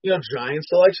have, giant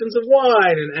selections of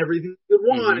wine and everything you could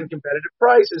want and competitive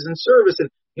prices and service and,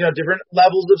 different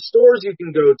levels of stores you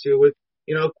can go to with,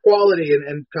 quality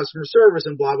and customer service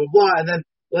and blah, blah, blah. And then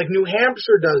Like New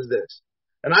Hampshire does this.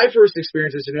 And I first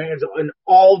experienced this in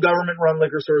all government-run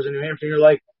liquor stores in New Hampshire. And you're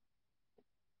like,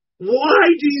 why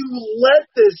do you let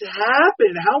this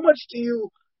happen? How much do you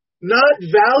not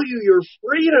value your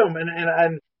freedom?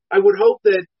 And I would hope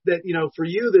that for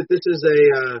you that this is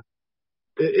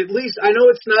at least, I know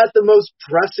it's not the most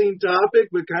pressing topic,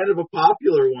 but kind of a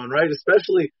popular one, right?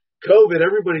 Especially COVID.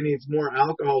 Everybody needs more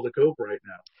alcohol to cope right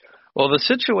now. Well, the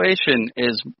situation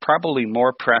is probably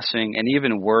more pressing and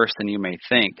even worse than you may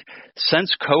think.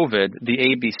 Since COVID, the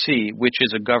ABC, which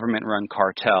is a government-run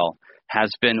cartel,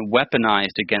 has been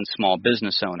weaponized against small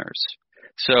business owners.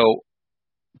 So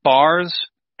bars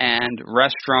and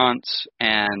restaurants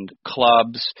and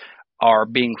clubs are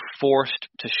being forced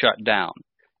to shut down.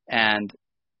 And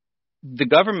the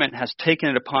government has taken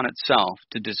it upon itself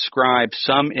to describe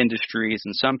some industries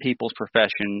and some people's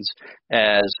professions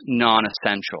as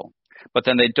non-essential. But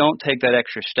then they don't take that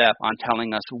extra step on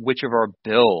telling us which of our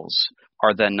bills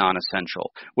are then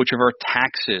non-essential, which of our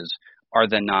taxes are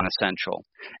then non-essential.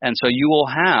 And so you will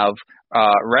have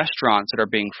restaurants that are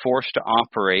being forced to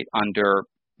operate under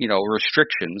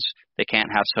restrictions. They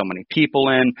can't have so many people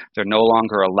in. They're no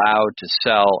longer allowed to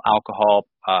sell alcohol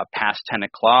past 10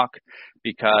 o'clock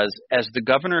because, as the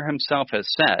governor himself has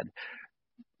said,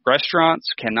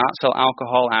 restaurants cannot sell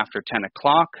alcohol after 10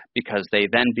 o'clock because they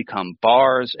then become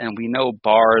bars, and we know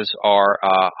bars are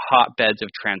hotbeds of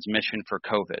transmission for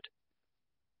COVID,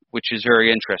 which is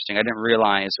very interesting. I didn't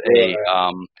realize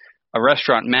a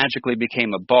restaurant magically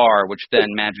became a bar, which then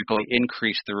magically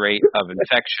increased the rate of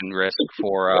infection risk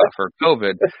for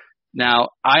COVID. Now,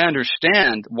 I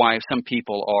understand why some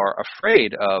people are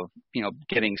afraid of,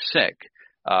 getting sick.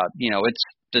 It's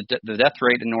the death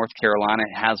rate in North Carolina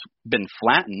has been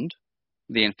flattened.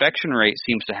 The infection rate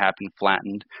seems to have been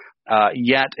flattened,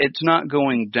 yet it's not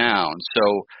going down.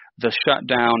 So the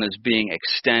shutdown is being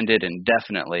extended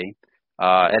indefinitely.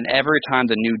 And every time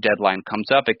the new deadline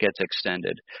comes up, it gets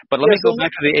extended. But let me go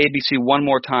back to the ABC one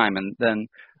more time. And then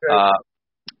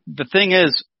the thing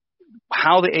is,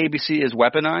 how the ABC is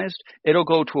weaponized, it'll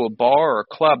go to a bar or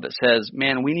a club that says,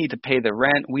 man, we need to pay the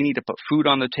rent, we need to put food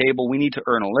on the table, we need to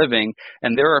earn a living.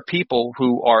 And there are people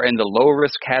who are in the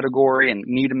low-risk category and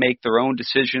need to make their own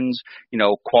decisions,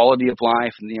 quality of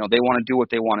life, and, they want to do what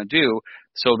they want to do.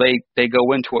 So they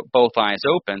go into it both eyes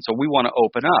open. So we want to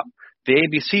open up. The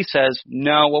ABC says,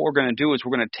 no, what we're going to do is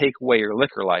we're going to take away your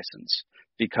liquor license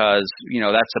because,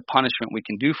 that's a punishment we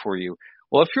can do for you.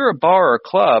 Well, if you're a bar or a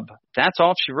club, that's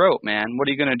all she wrote, man. What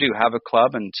are you going to do, have a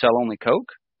club and sell only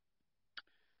Coke?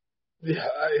 Yeah,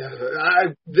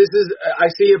 I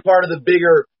see it part of the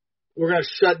bigger, we're going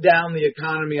to shut down the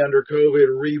economy under COVID,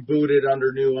 reboot it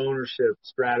under new ownership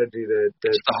strategy. It's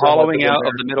the hollowing out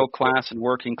of the middle class and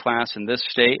working class in this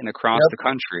state and across the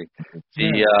country.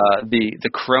 The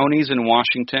cronies in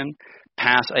Washington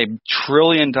pass $1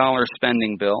 trillion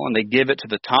spending bill, and they give it to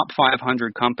the top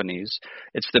 500 companies.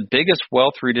 It's the biggest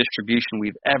wealth redistribution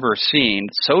we've ever seen.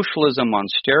 Socialism on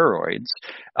steroids.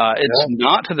 It's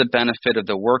not to the benefit of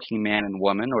the working man and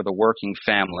woman or the working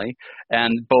family.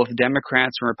 And both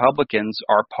Democrats and Republicans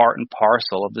are part and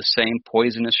parcel of the same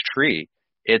poisonous tree.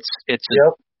 It's a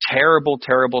terrible,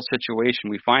 terrible situation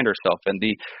we find ourselves in.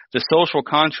 The social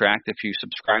contract, if you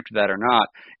subscribe to that or not,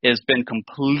 has been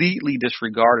completely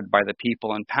disregarded by the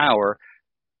people in power,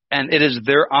 and it is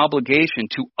their obligation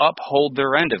to uphold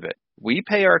their end of it. We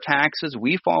pay our taxes,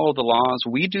 we follow the laws,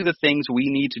 we do the things we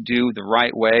need to do the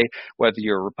right way, whether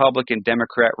you're Republican,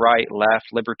 Democrat, right, left,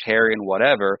 libertarian,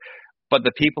 whatever, but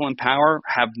the people in power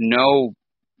have no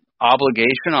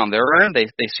obligation on their end.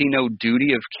 They see no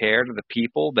duty of care to the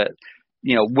people that,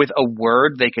 with a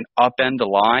word, they can upend the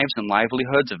lives and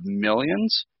livelihoods of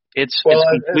millions. It's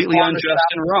completely unjust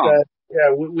and wrong.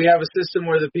 We have a system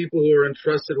where the people who are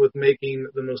entrusted with making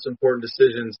the most important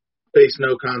decisions face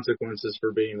no consequences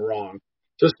for being wrong.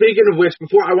 So speaking of which,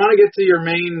 before I want to get to your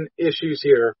main issues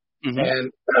here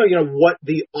and what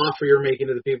the offer you're making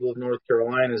to the people of North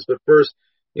Carolina is, but first,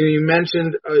 you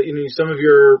mentioned some of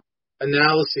your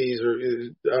analyses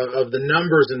of the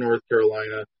numbers in North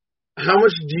Carolina. How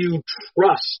much do you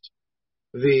trust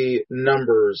the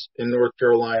numbers in North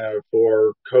Carolina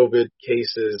for COVID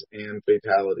cases and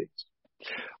fatalities?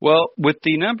 Well, with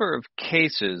the number of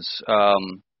cases,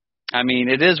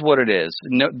 it is what it is.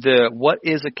 What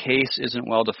is a case isn't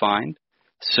well defined.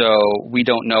 So we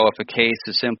don't know if a case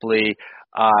is simply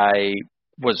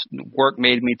work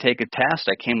made me take a test,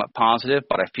 I came up positive,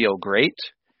 but I feel great.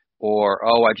 Or,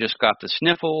 I just got the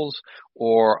sniffles,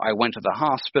 or I went to the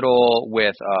hospital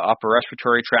with upper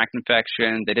respiratory tract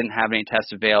infection. They didn't have any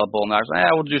tests available, and I was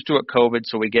like, we'll just do it COVID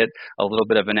so we get a little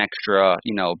bit of an extra,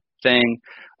 thing.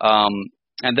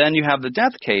 And then you have the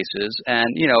death cases,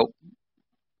 and,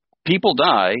 people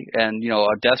die, and,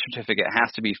 a death certificate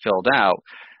has to be filled out.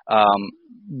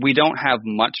 We don't have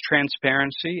much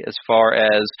transparency as far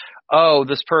as, oh,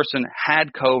 this person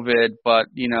had COVID, but,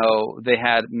 they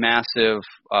had massive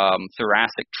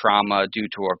thoracic trauma due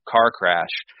to a car crash,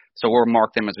 so we'll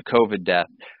mark them as a COVID death.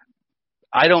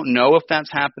 I don't know if that's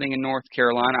happening in North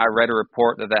Carolina. I read a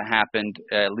report that happened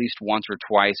at least once or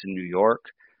twice in New York.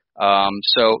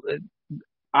 So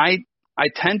I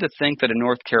tend to think that in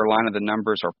North Carolina the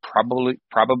numbers are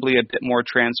probably a bit more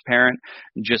transparent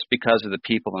just because of the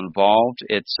people involved.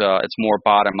 It's more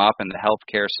bottom up, and the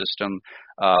healthcare system,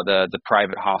 the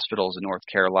private hospitals in North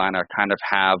Carolina kind of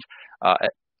have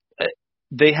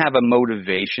they have a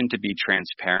motivation to be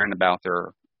transparent about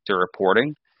their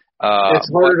reporting. It's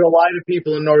harder to lie to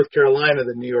people in North Carolina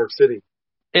than New York City.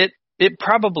 It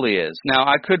probably is. Now,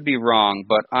 I could be wrong,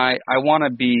 but I want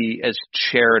to be as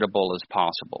charitable as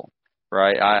possible,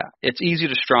 right? It's easy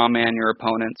to straw man your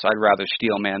opponents. I'd rather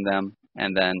steel man them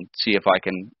and then see if I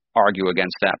can argue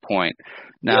against that point.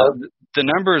 Now, the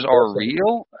numbers are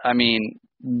real. I mean,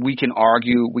 we can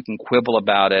argue, we can quibble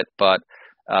about it, but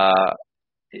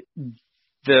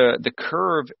the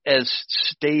curve, as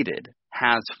stated,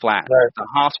 has flattened. Right. The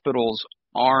hospitals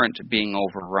aren't being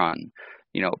overrun.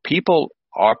 People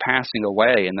are passing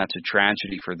away, and that's a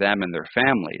tragedy for them and their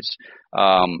families.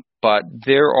 But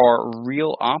there are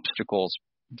real obstacles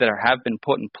that have been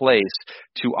put in place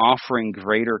to offering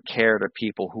greater care to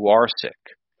people who are sick.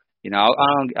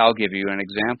 I'll give you an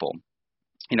example.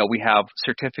 We have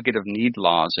certificate of need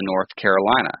laws in North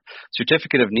Carolina.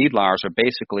 Certificate of need laws are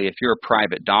basically if you're a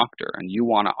private doctor and you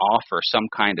want to offer some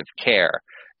kind of care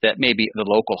that maybe the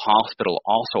local hospital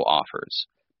also offers,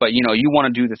 but you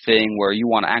want to do the thing where you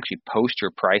want to actually post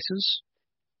your prices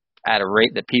at a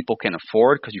rate that people can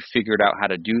afford because you figured out how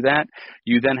to do that,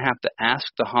 you then have to ask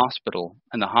the hospital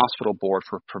and the hospital board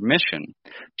for permission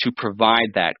to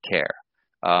provide that care.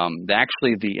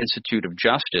 Actually, the Institute of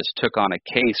Justice took on a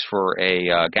case for a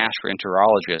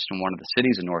gastroenterologist in one of the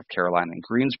cities in North Carolina, in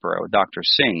Greensboro, Dr.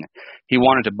 Singh. He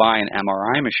wanted to buy an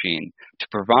MRI machine to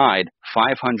provide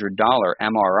 $500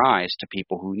 MRIs to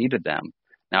people who needed them.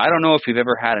 Now, I don't know if you've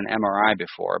ever had an MRI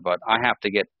before, but I have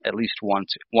to get at least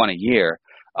one a year,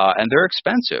 and they're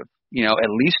expensive. At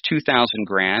least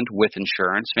 $2,000 with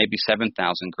insurance, maybe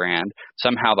 $7,000.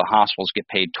 Somehow the hospitals get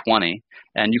paid $20,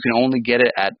 and you can only get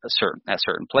it at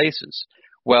certain places.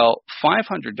 Well,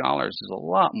 $500 is a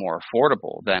lot more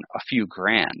affordable than a few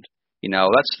grand.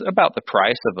 That's about the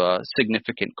price of a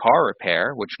significant car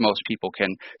repair, which most people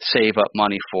can save up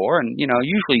money for, and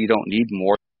usually you don't need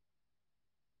more.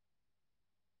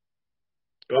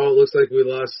 Oh, it looks like we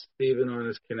lost Steven on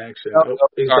his connection.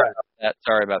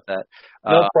 Sorry about that.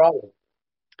 No problem.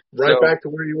 Back to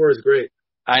where you were is great.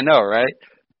 I know, right?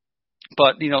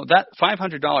 But, that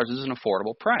 $500 is an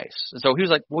affordable price. So he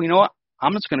was like, well, you know what?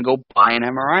 I'm just going to go buy an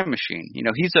MRI machine. He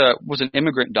was an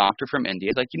immigrant doctor from India.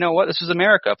 He's like, you know what? This is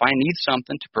America. If I need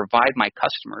something to provide my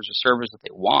customers a service that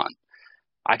they want,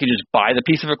 I can just buy the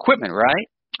piece of equipment, right?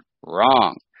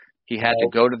 Wrong. He had to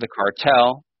go to the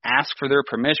cartel, ask for their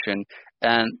permission,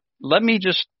 and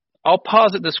I'll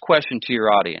posit this question to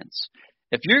your audience.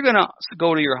 If you're going to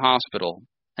go to your hospital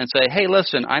and say, hey,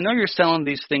 listen, I know you're selling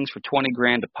these things for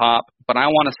 $20,000 a pop, but I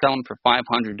want to sell them for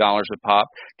 $500 a pop.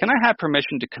 Can I have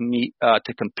permission to compete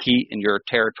in your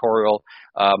territorial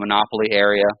monopoly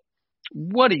area?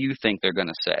 What do you think they're going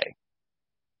to say?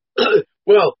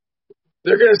 Well,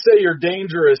 they're going to say you're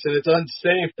dangerous and it's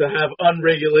unsafe to have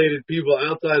unregulated people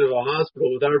outside of a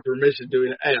hospital without permission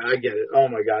doing it. Hey, I get it. Oh,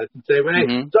 my God. It's insane. But hey,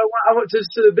 so I want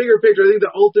to the bigger picture. I think the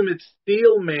ultimate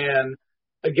steel man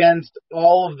against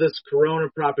all of this corona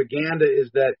propaganda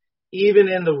is that even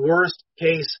in the worst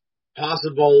case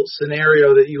possible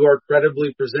scenario that you are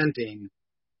credibly presenting,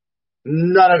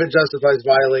 none of it justifies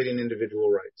violating individual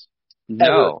rights. No.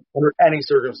 Ever, under any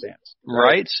circumstance.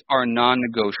 Rights are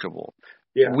non-negotiable.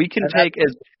 Yeah. We can take,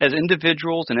 as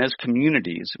individuals and as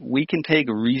communities, we can take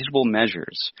reasonable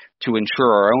measures to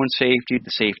ensure our own safety,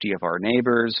 the safety of our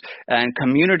neighbors, and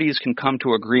communities can come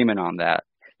to agreement on that.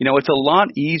 It's a lot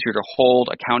easier to hold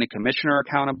a county commissioner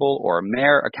accountable or a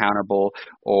mayor accountable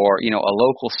or, a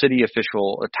local city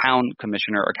official, a town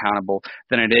commissioner accountable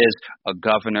than it is a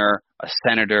governor, a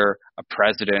senator, a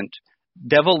president.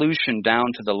 Devolution down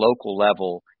to the local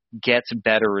level gets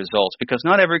better results because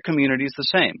not every community is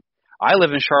the same. I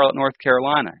live in Charlotte, North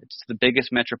Carolina. It's the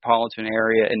biggest metropolitan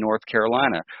area in North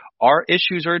Carolina. Our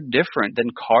issues are different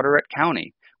than Carteret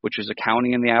County, which is a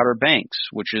county in the Outer Banks,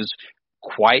 which is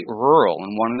quite rural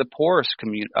and one of the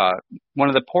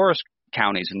poorest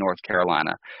counties in North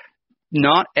Carolina.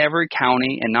 not every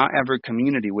county and not every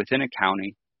community within a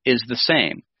county is the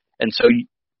same. And so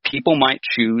people might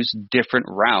choose different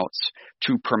routes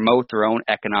to promote their own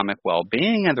economic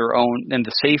well-being and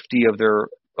the safety of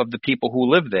the people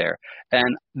who live there.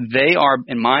 And they are,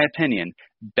 in my opinion,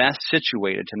 best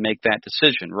situated to make that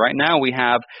decision. Right now we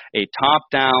have a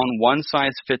top-down,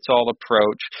 one-size-fits-all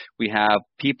approach. We have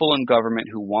people in government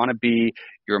who want to be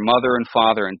your mother and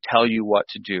father and tell you what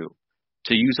to do.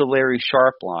 To use a Larry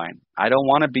Sharpe line, I don't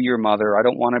want to be your mother. I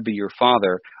don't want to be your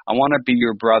father. I want to be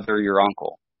your brother, your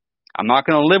uncle. I'm not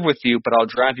going to live with you, but I'll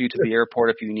drive you to the airport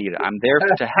if you need it. I'm there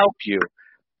to help you,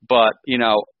 but,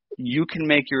 you can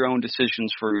make your own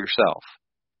decisions for yourself.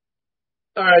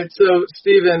 All right. So,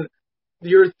 Stephen,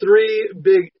 your three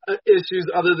big issues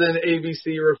other than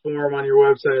ABC reform on your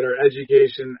website are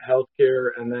education, healthcare,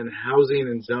 and then housing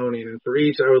and zoning. And for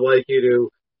each, I would like you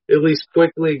to at least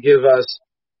quickly give us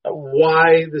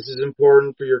why this is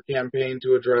important for your campaign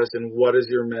to address and what is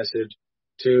your message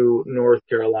to North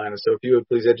Carolina. So if you would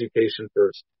please, education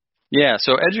first. Yeah,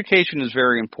 so education is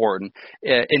very important.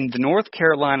 In the North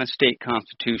Carolina state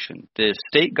constitution, the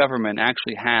state government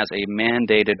actually has a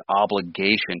mandated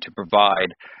obligation to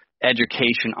provide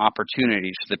education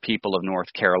opportunities to the people of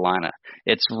North Carolina.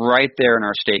 It's right there in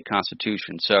our state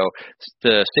constitution. So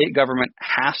the state government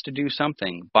has to do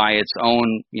something by its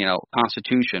own,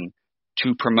 constitution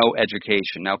to promote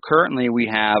education. Now, currently we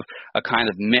have a kind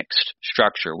of mixed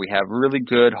structure. We have really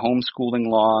good homeschooling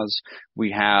laws.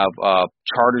 We have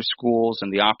charter schools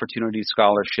and the Opportunity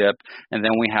Scholarship, and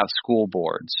then we have school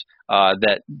boards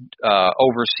that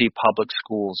oversee public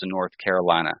schools in North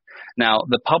Carolina. Now,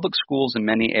 the public schools in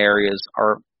many areas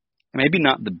are maybe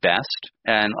not the best,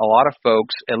 and a lot of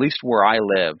folks, at least where I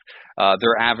live,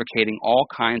 they're advocating all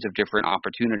kinds of different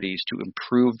opportunities to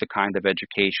improve the kind of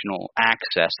educational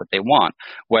access that they want,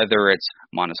 whether it's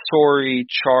Montessori,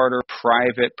 charter,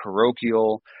 private,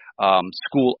 parochial,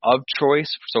 school of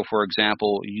choice. So, for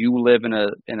example, you live in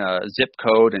a zip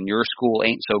code and your school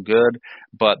ain't so good,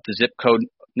 but the zip code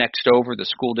next over, the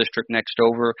school district next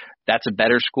over, that's a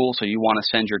better school, so you want to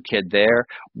send your kid there.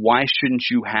 Why shouldn't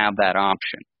you have that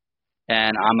option?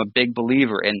 And I'm a big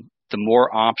believer in the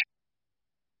more options.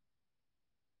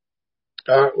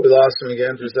 We lost him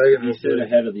again for a second. He said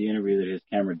ahead of the interview that his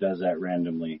camera does that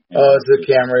randomly. Oh, it's a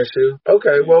camera issue?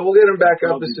 Okay, well, we'll get him back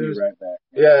up as soon as... Right back.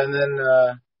 Yeah, and then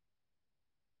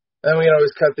we can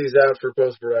always cut these out for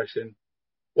post-production.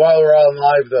 While we're all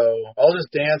live, though, I'll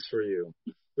just dance for you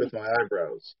with my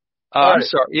eyebrows. I'm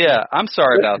sorry. Yeah, I'm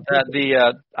sorry about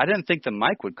that. I didn't think the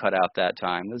mic would cut out that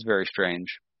time. That's very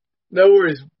strange. No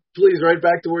worries. Please, right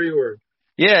back to where you were.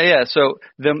 Yeah. So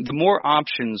the more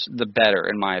options, the better,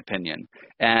 in my opinion.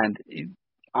 And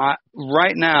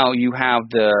right now, you have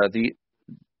the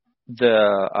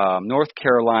North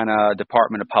Carolina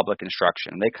Department of Public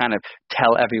Instruction. They kind of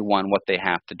tell everyone what they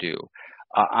have to do.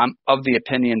 I'm of the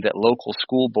opinion that local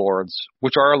school boards,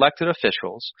 which are elected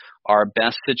officials, are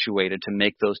best situated to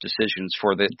make those decisions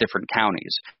for the different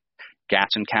counties.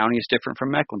 Gaston County is different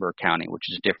from Mecklenburg County, which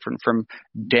is different from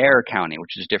Dare County,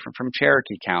 which is different from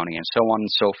Cherokee County, and so on and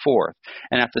so forth.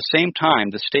 And at the same time,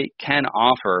 the state can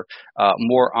offer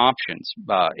more options,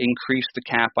 increase the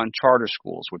cap on charter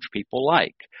schools, which people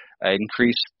like,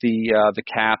 increase the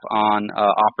cap on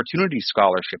opportunity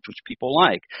scholarships, which people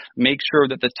like, make sure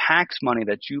that the tax money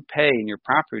that you pay in your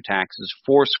property taxes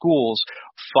for schools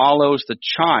follows the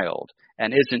child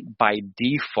and isn't by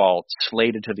default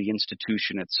slated to the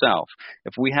institution itself.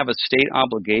 If we have a state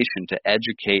obligation to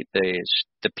educate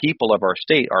the people of our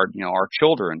state, our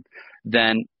children,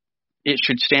 then it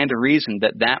should stand to reason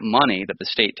that money that the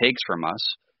state takes from us,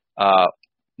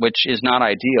 which is not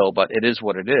ideal, but it is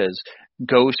what it is,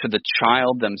 goes to the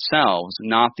child themselves,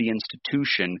 not the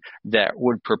institution that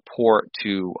would purport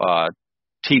to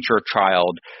teach our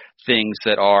child things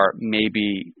that are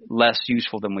maybe less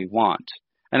useful than we want.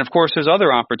 And of course, there's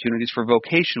other opportunities for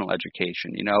vocational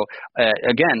education.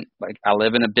 Again, like I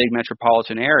live in a big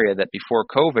metropolitan area that before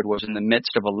COVID was in the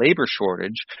midst of a labor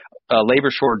shortage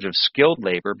of skilled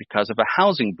labor because of a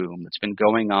housing boom that's been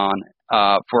going on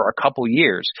for a couple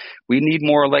years. We need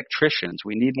more electricians.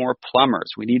 We need more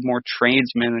plumbers. We need more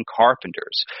tradesmen and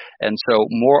carpenters. And so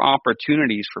more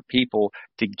opportunities for people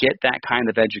to get that kind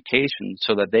of education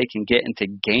so that they can get into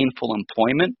gainful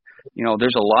employment.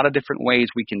 There's a lot of different ways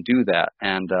we can do that,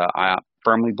 and I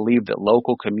firmly believe that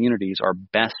local communities are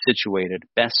best situated,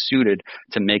 best suited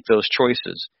to make those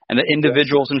choices, and that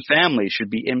individuals and families should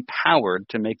be empowered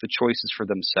to make the choices for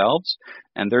themselves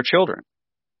and their children.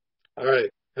 All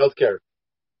right, healthcare.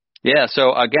 Yeah,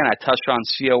 so again, I touched on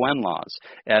CON laws,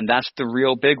 and that's the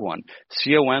real big one.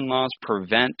 CON laws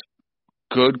prevent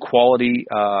good quality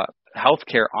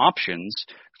healthcare options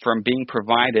from being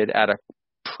provided at a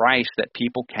price that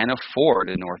people can afford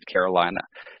in North Carolina.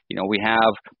 We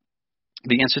have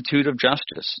the Institute of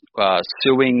Justice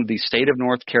suing the state of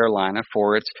North Carolina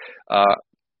for its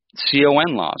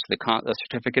CON laws, the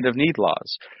Certificate of Need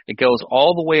laws. It goes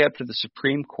all the way up to the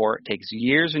Supreme Court. It takes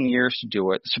years and years to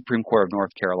do it. The Supreme Court of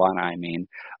North Carolina, I mean.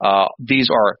 These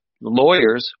are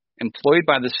lawyers employed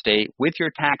by the state with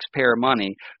your taxpayer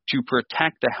money to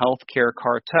protect the healthcare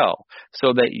cartel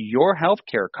so that your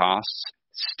healthcare costs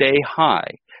stay high,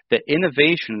 that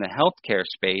innovation in the healthcare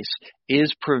space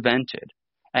is prevented.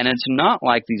 And it's not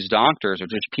like these doctors are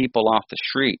just people off the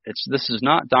street. This is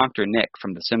not Dr. Nick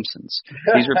from The Simpsons.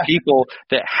 These are people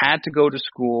that had to go to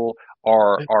school,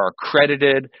 are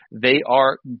accredited. They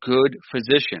are good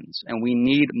physicians, and we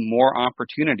need more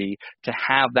opportunity to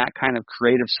have that kind of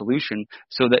creative solution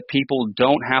so that people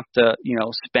don't have to,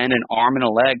 spend an arm and a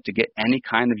leg to get any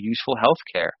kind of useful health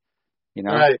care.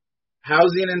 Right.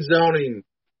 Housing and zoning.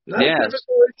 Not yes.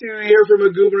 typical to hear from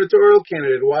a gubernatorial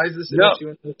candidate. Why is this an issue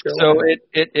in North Carolina?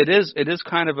 So it is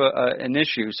kind of an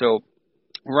issue. So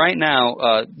right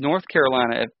now, North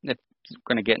Carolina, if we're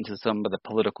going to get into some of the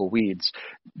political weeds,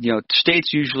 states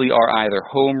usually are either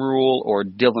home rule or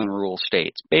Dillon rule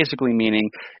states. Basically meaning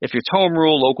if it's home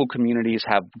rule, local communities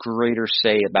have greater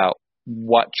say about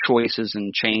what choices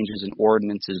and changes and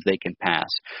ordinances they can pass.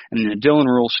 And in a Dillon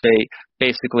rule state,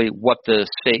 basically what the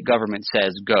state government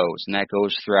says goes, and that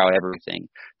goes throughout everything.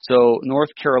 So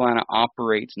North Carolina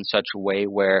operates in such a way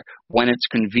where when it's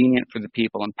convenient for the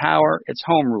people in power, it's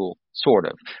home rule, sort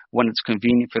of. When it's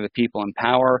convenient for the people in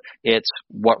power, it's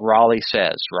what Raleigh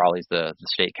says. Raleigh's the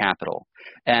state capital.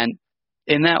 And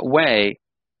in that way,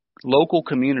 local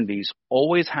communities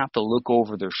always have to look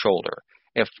over their shoulder.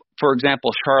 If, for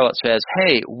example, Charlotte says,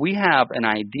 hey, we have an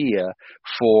idea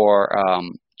for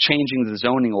changing the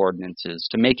zoning ordinances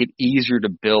to make it easier to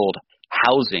build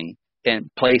housing in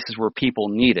places where people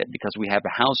need it because we have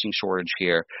a housing shortage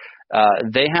here,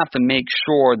 they have to make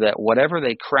sure that whatever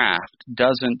they craft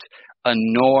doesn't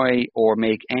annoy or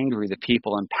make angry the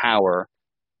people in power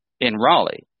in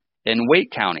Raleigh. In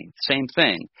Wake County, same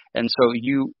thing. And so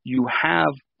you have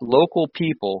local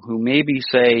people who maybe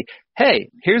say, hey,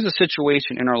 here's a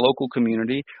situation in our local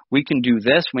community. We can do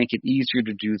this, make it easier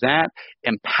to do that,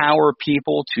 empower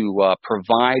people to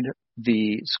provide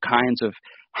these kinds of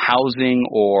housing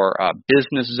or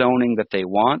business zoning that they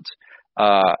want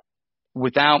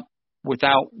without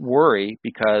worry,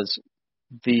 because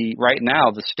right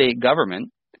now the state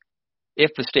government,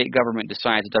 if the state government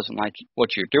decides it doesn't like what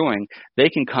you're doing, they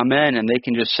can come in and they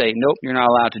can just say, nope, you're not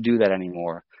allowed to do that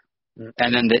anymore.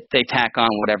 And then they tack on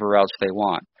whatever else they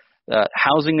want.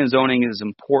 Housing and zoning is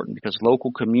important because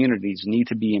local communities need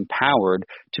to be empowered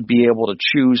to be able to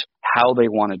choose how they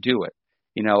want to do it.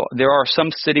 There are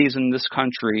some cities in this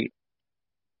country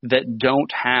that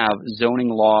don't have zoning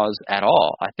laws at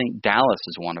all. I think Dallas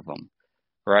is one of them,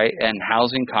 right? And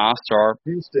housing costs are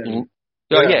Houston.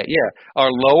 Are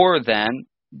lower than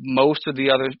most of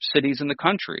the other cities in the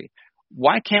country.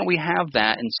 Why can't we have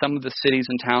that in some of the cities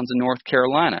and towns in North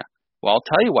Carolina? Well, I'll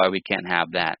tell you why we can't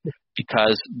have that.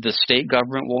 Because the state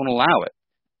government won't allow it.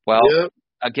 Well,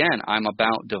 Again, I'm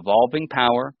about devolving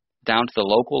power down to the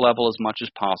local level as much as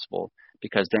possible,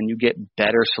 because then you get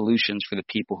better solutions for the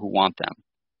people who want them.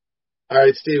 All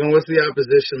right, Stephen, what's the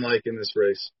opposition like in this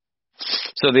race?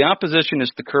 So the opposition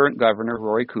is the current governor,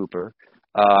 Roy Cooper.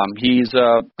 He's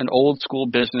an old school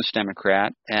business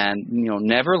Democrat, and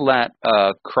never let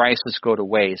a crisis go to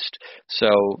waste.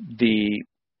 So the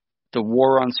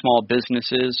war on small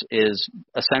businesses is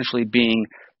essentially being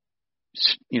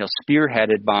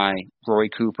spearheaded by Roy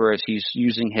Cooper as he's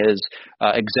using his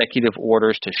executive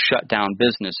orders to shut down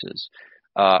businesses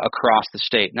across the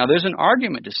state. Now, there's an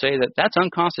argument to say that that's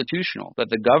unconstitutional, that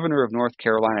the governor of North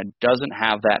Carolina doesn't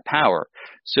have that power.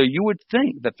 So you would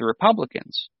think that the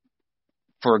Republicans,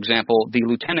 for example, the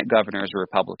lieutenant governor is a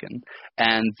Republican,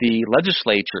 and the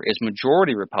legislature is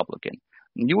majority Republican.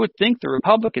 You would think the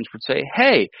Republicans would say,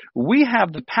 hey, we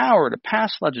have the power to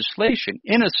pass legislation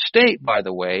in a state, by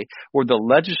the way, where the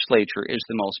legislature is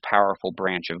the most powerful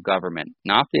branch of government,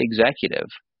 not the executive.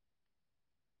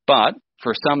 But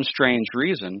for some strange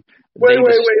reason... Wait.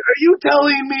 Are you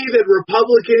telling me that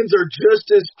Republicans are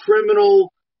just as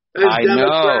criminal as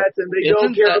Democrats and they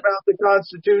don't care about the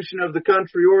Constitution of the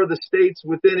country or the states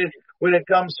within it when it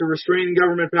comes to restraining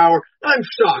government power? I'm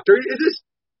shocked.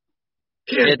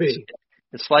 Can't be.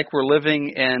 It's like we're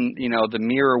living in, the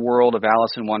mirror world of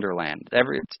Alice in Wonderland.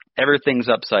 Everything's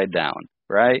upside down,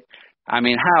 right? I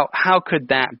mean, how could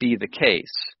that be the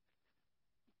case?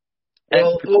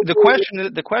 And Well,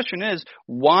 the question is,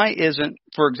 why isn't,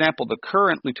 for example, the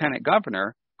current lieutenant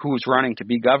governor who's running to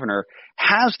be governor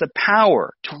has the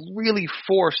power to really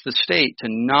force the state to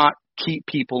not keep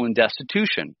people in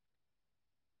destitution?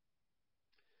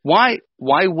 Why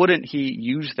wouldn't he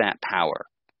use that power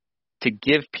to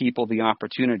give people the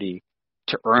opportunity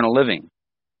to earn a living?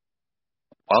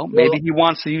 Well, maybe he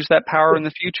wants to use that power in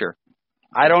the future.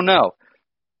 I don't know.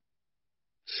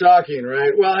 Shocking,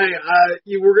 right? Well, hey,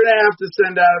 we're going to have to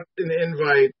send out an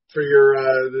invite for your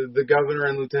the governor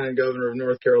and lieutenant governor of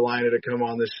North Carolina to come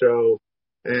on the show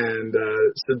and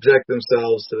subject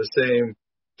themselves to the same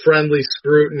friendly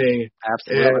scrutiny.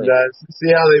 Absolutely. And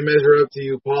see how they measure up to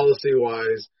you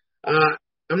policy-wise.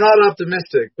 I'm not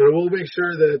optimistic, but we'll make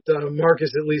sure that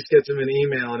Marcus at least gets him an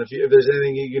email, and if there's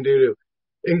anything he can do to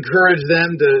encourage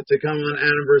them to come on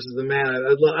Adam versus the Man,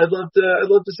 I'd love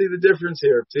to see the difference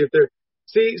here.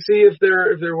 See if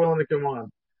they're willing to come on.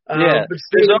 Yeah, but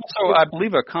there's also, I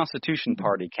believe, a Constitution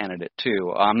Party candidate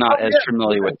too. I'm not as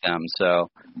familiar with them, so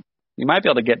you might be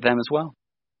able to get them as well.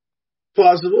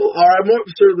 Possible. All right,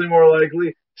 certainly more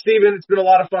likely. Stephen, it's been a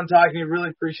lot of fun talking to you. Really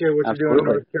appreciate what you're doing in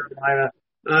North Carolina.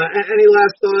 Any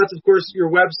last thoughts? Of course, your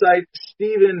website,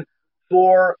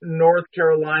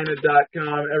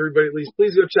 StephenForNorthCarolina.com. Everybody,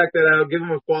 please go check that out. Give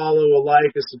him a follow, a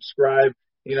like, a subscribe.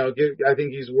 I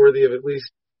think he's worthy of at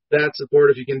least that support.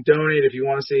 If you can donate, if you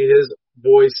want to see his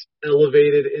voice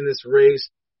elevated in this race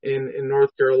in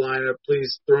North Carolina,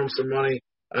 please throw him some money.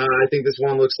 I think this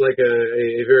one looks like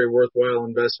a very worthwhile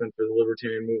investment for the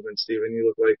libertarian movement, Stephen. You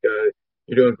look like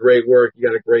you're doing great work. You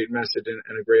got a great message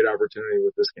and a great opportunity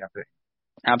with this campaign.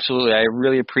 Absolutely. I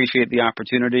really appreciate the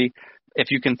opportunity. If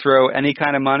you can throw any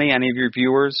kind of money, any of your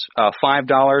viewers, $5,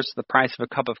 the price of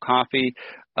a cup of coffee.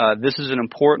 This is an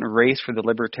important race for the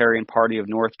Libertarian Party of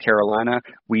North Carolina.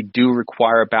 We do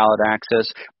require ballot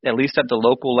access. At least at the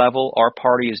local level, our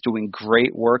party is doing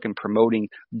great work in promoting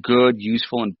good,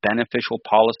 useful, and beneficial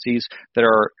policies that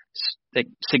are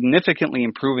significantly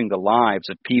improving the lives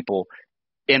of people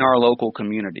in our local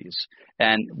communities.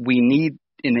 And we need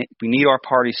our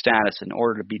party status in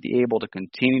order to be able to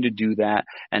continue to do that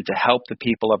and to help the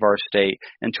people of our state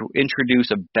and to introduce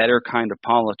a better kind of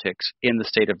politics in the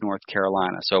state of North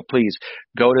Carolina. So please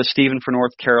go to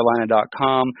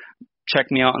StephenForNorthCarolina.com.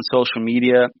 Check me out on social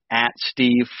media at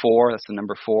Steve4, that's the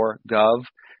number 4, Gov.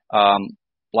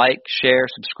 Like, share,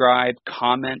 subscribe,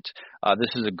 comment.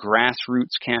 This is a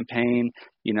grassroots campaign.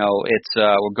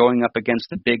 We're going up against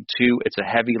the big two. It's a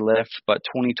heavy lift, but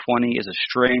 2020 is a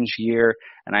strange year,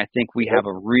 and I think we have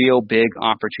a real big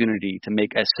opportunity to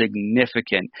make a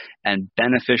significant and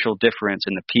beneficial difference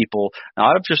in the people,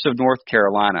 not just of North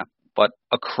Carolina, but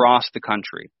across the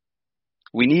country.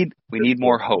 We need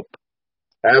more hope.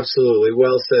 Absolutely.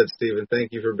 Well said, Stephen.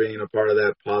 Thank you for being a part of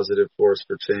that positive force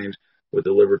for change with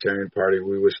the Libertarian Party.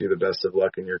 We wish you the best of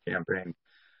luck in your campaign.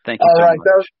 Thank you so much.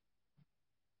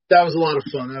 That was a lot of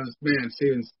fun.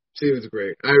 Stephen's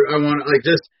great. I want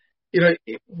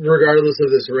regardless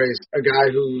of this race, a guy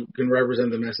who can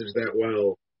represent the message that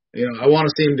well. I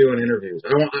want to see him doing interviews.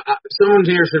 Someone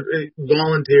here should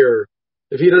volunteer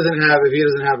if he doesn't have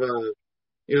an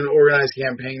organized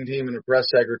campaign team and a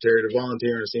press secretary to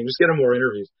volunteer in his team. Just get him more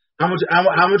interviews. How much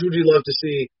would you love to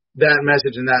see that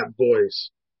message and that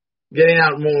voice getting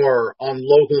out more on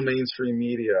local mainstream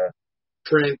media,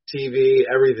 print, TV,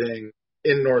 everything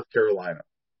in North Carolina?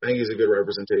 I think he's a good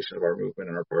representation of our movement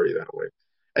and our party that way.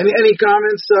 Any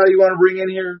comments you want to bring in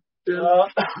here, Bill?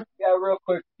 Yeah, real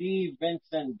quick. Steve,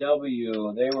 Vincent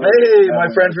W. Hey, my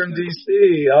friend from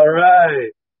D.C. All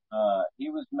right. He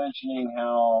was mentioning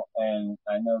how, and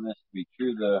I know this to be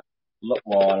true, I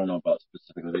don't know about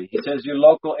specifically. He says your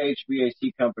local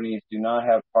HVAC companies do not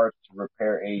have parts to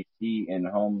repair AC in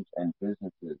homes and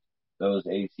businesses. Those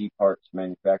AC parts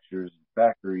manufacturers and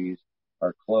factories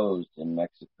are closed in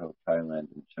Mexico,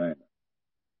 Thailand, and China.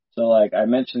 So, I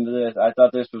mentioned this. I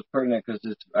thought this was pertinent because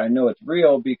I know it's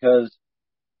real because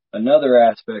another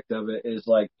aspect of it is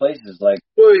places like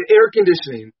air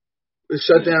conditioning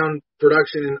shut down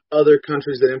production in other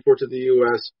countries that import to the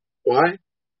U.S. Why?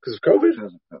 Because of COVID?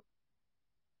 Because of COVID.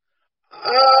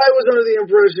 I was under the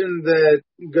impression that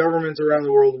governments around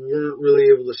the world weren't really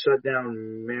able to shut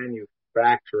down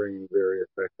manufacturing very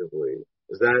effectively.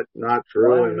 Is that not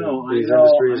true in these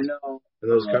industries in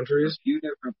those countries? A few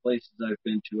different places I've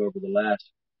been to over the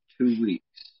last 2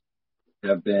 weeks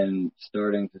have been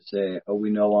starting to say, we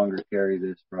no longer carry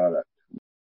this product.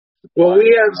 Well,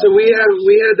 we had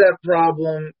that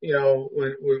problem,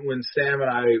 when Sam and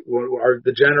I,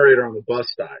 the generator on the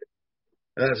bus died.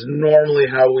 And that's normally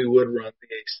how we would run the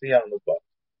AC on the bus.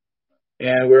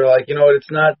 And we're like, you know what,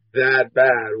 it's not that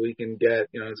bad. We can get,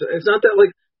 it's not that,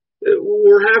 like,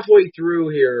 we're halfway through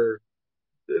here.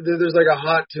 There's like a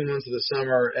hot 2 months of the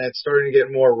summer, and it's starting to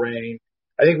get more rain.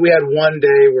 I think we had one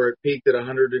day where it peaked at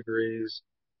 100 degrees,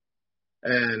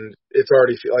 and it's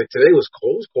already like today was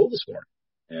cold. It was cold this morning.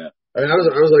 Yeah. I mean, I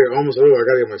was like almost, I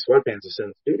got to get my sweatpants to sit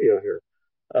in the studio here.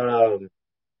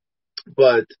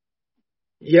 But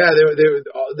yeah,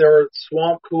 there were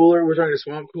swamp cooler. We're talking a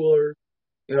swamp cooler.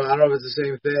 I don't know if it's the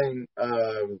same thing.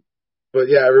 But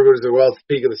yeah, everybody's like, well, it's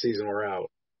the peak of the season. We're out.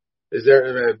 It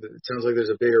sounds like there's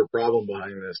a bigger problem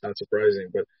behind this. Not surprising,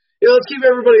 but let's keep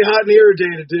everybody hot and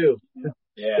irritated too.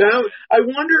 Yeah. Now, I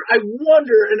wonder,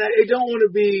 and I don't want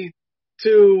to be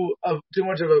too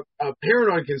much of a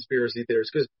paranoid conspiracy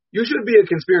theorist, because you should be a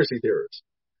conspiracy theorist.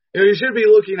 You should be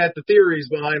looking at the theories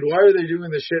behind why are they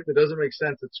doing this shit that doesn't make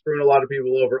sense, that's screwing a lot of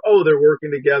people over. Oh, they're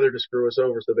working together to screw us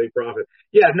over so they profit.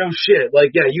 Yeah, no shit.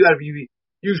 Like, yeah,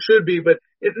 you should be, but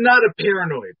it's not a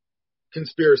paranoid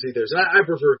conspiracy theorist. I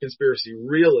prefer a conspiracy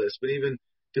realist, but even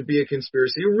to be a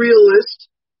conspiracy realist,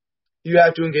 you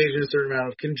have to engage in a certain amount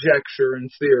of conjecture and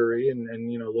theory and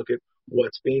look at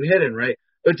what's being hidden, right?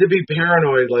 But to be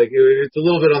paranoid, like, it's a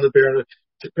little bit on the paranoid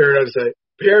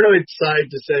side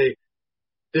to say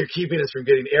they're keeping us from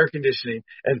getting air conditioning,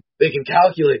 and they can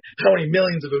calculate how many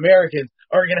millions of Americans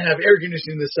are going to have air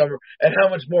conditioning this summer, and how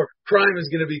much more crime is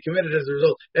going to be committed as a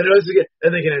result. And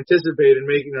they can anticipate and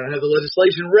have the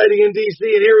legislation ready in D.C.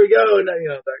 and here we go. And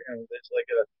it's like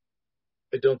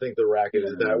I don't think the racket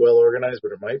is that well organized,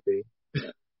 but it might be.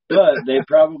 But they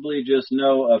probably just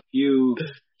know a few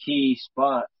key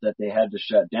spots that they had to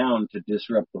shut down to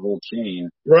disrupt the whole chain.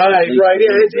 Right.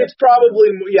 Yeah, it's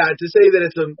probably to say that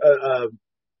it's a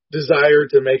desire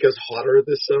to make us hotter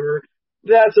this summer,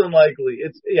 that's unlikely.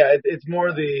 It's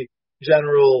more the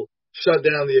general shut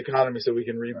down the economy so we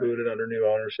can reboot it under new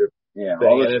ownership. Yeah,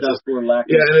 all the stuff we're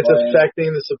lacking. Yeah, and it's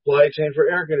affecting the supply chain for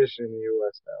air conditioning in the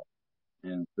U.S. now.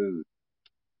 And food.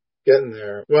 Getting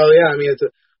there. Well, yeah, I mean,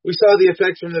 we saw the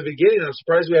effects from the beginning. I'm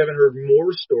surprised we haven't heard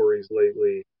more stories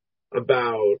lately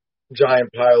about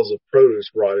giant piles of produce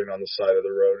rotting on the side of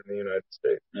the road in the United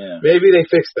States. Yeah. Maybe they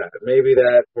fixed that. Maybe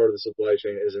that part of the supply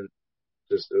chain isn't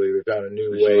just, they found a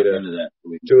new way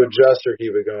to adjust or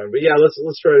keep it going. But yeah, let's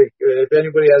try to, if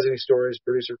anybody has any stories,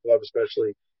 Producer Club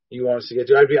especially, you want us to get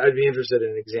to, I'd be interested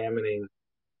in examining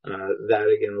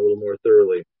that again a little more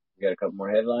thoroughly. You got a couple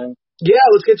more headlines? Yeah,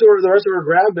 let's get to the rest of our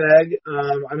grab bag.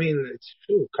 It's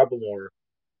a couple more.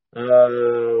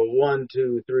 1,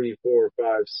 2, 3, 4,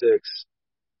 5, 6,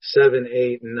 7,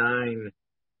 8, 9.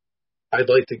 I'd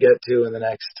like to get to in the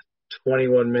next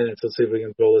 21 minutes. Let's see if we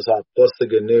can pull this off. Plus the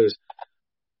good news.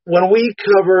 When we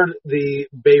covered the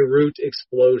Beirut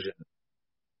explosion,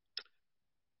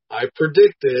 I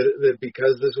predicted that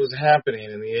because this was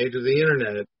happening in the age of the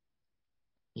internet,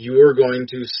 you are going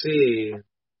to see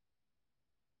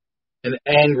an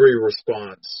angry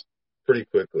response pretty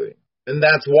quickly. And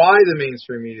that's why the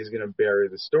mainstream media is going to bury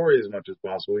the story as much as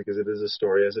possible, because it is a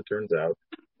story, as it turns out,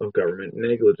 of government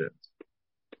negligence.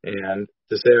 And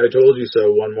to say I told you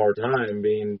so one more time,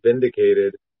 being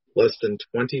vindicated less than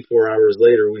 24 hours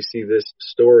later, we see this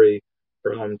story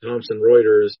from Thomson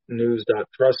Reuters,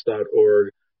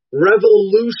 news.trust.org.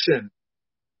 Revolution.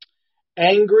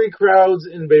 Angry crowds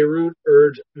in Beirut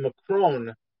urge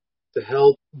Macron to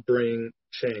help bring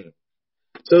change.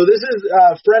 So this is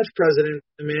French President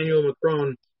Emmanuel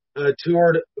Macron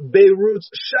toured Beirut's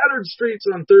shattered streets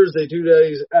on Thursday, 2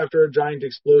 days after a giant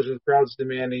explosion, with crowds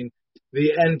demanding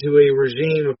the end to a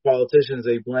regime of politicians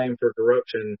they blame for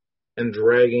corruption and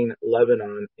dragging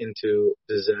Lebanon into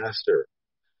disaster.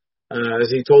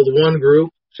 As he told one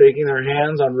group, shaking their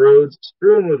hands on roads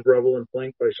strewn with rubble and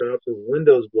flanked by shops with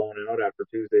windows blown out after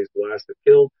Tuesday's blast that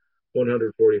killed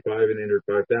 145 and injured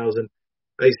 5,000.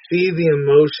 I see the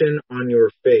emotion on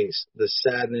your face, the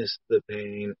sadness, the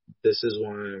pain. This is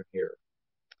why I'm here.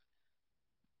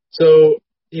 So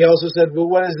he also said, but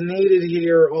what is needed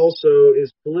here also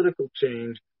is political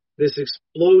change. This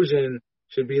explosion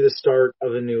should be the start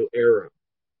of a new era.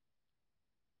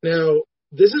 Now,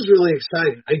 this is really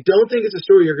exciting. I don't think it's a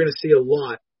story you're going to see a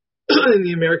lot in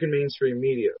the American mainstream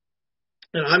media.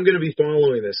 And I'm going to be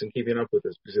following this and keeping up with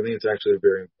this because I think it's actually a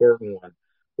very important one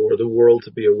for the world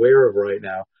to be aware of right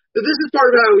now. But this is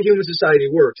part of how human society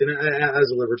works. And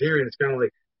as a libertarian, it's kind of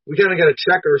like we kind of got to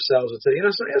check ourselves and say,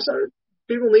 some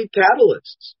people need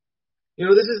catalysts.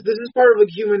 This is part of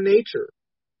like human nature.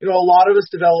 A lot of us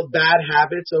develop bad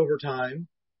habits over time.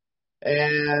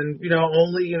 And,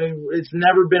 it's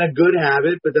never been a good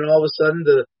habit, but then all of a sudden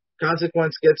the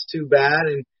consequence gets too bad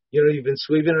and, you've been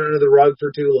sweeping it under the rug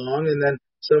for too long, and then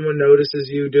someone notices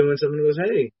you doing something and goes,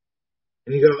 hey,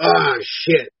 And you go,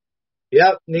 shit.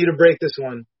 Yep, need to break this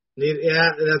one.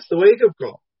 And that's the wake-up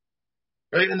call.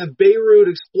 Right? And the Beirut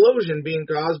explosion being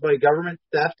caused by government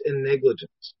theft and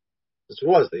negligence. This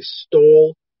was. They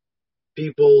stole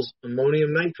people's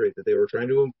ammonium nitrate that they were trying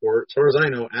to import, as far as I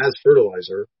know, as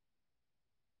fertilizer,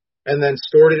 and then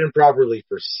stored it improperly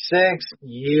for 6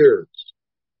 years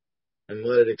and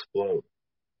let it explode.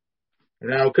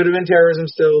 Now, it could have been terrorism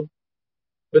still,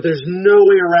 but there's no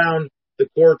way around the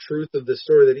core truth of the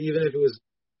story that even if it was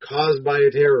caused by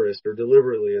a terrorist or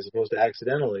deliberately as opposed to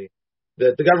accidentally,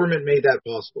 that the government made that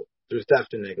possible through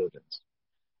theft and negligence.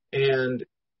 And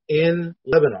in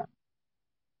Lebanon,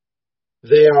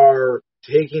 they are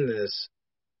taking this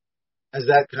as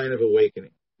that kind of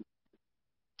awakening.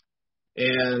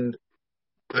 And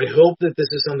I hope that this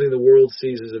is something the world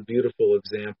sees as a beautiful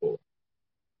example.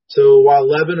 So while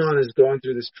Lebanon is going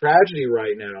through this tragedy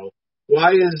right now,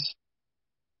 why is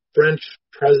French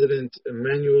President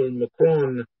Emmanuel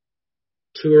Macron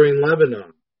touring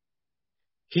Lebanon?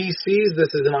 He sees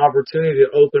this as an opportunity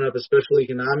to open up a special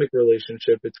economic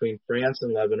relationship between France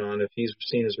and Lebanon if he's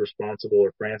seen as responsible,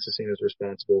 or France is seen as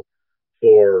responsible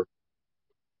for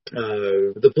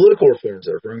the political reforms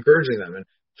there, for encouraging them. And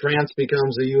France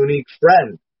becomes a unique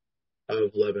friend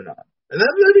of Lebanon. And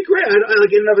that'd be great. I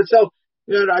like in and of itself,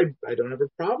 I don't have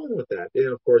a problem with that.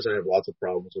 Of course, I have lots of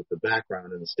problems with the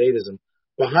background and the statism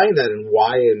behind that and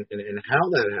why and how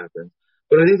that happened.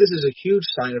 But I think this is a huge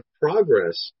sign of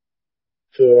progress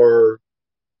for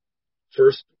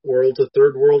first world to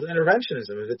third world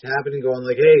interventionism. If it's happening going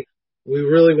like, hey, we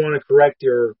really want to correct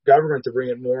your government to bring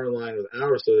it more in line with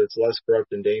ours so that it's less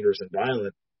corrupt and dangerous and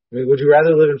violent. I mean, would you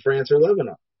rather live in France or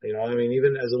Lebanon?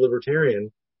 Even as a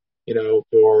libertarian,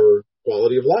 for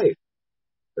quality of life,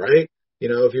 right?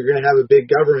 If you're going to have a big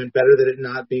government, better that it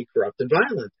not be corrupt and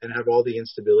violent and have all the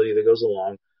instability that goes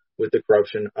along with the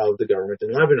corruption of the government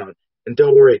in Lebanon. And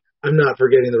don't worry, I'm not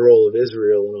forgetting the role of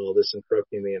Israel in all this and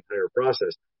corrupting the entire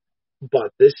process.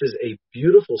 But this is a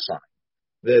beautiful sign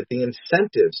that the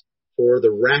incentives for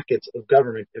the rackets of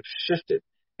government have shifted.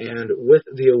 And with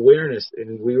the awareness,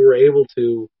 and we were able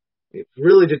to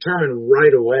really determine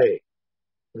right away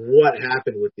what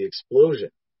happened with the explosion.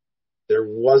 There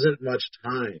wasn't much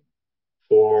time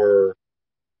for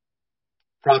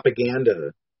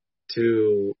propaganda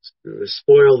to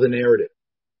spoil the narrative.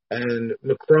 And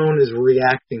Macron is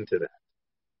reacting to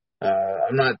that.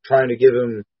 I'm not trying to give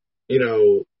him,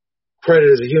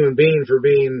 credit as a human being for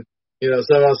being,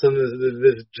 somehow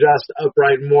this just,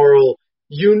 upright, moral,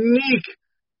 unique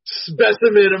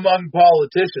specimen among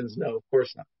politicians. No, of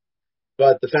course not.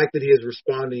 But the fact that he is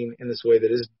responding in this way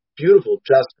that is beautiful,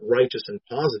 just, righteous, and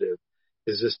positive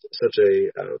is just such a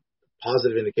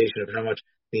positive indication of how much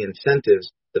the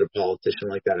incentives that a politician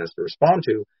like that has to respond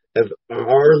to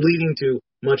are leading to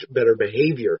much better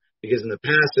behavior. Because in the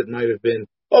past it might have been,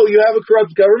 oh, you have a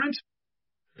corrupt government?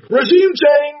 Regime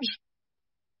change!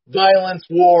 Violence,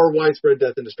 war, widespread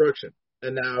death and destruction.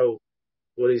 And now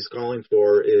what he's calling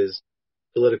for is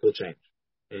political change.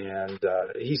 And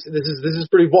this is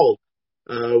pretty bold.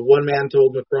 One man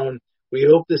told Macron, "We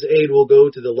hope this aid will go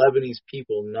to the Lebanese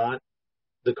people, not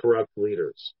the corrupt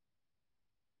leaders."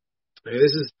 I mean,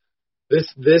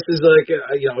 this is like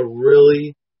a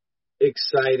really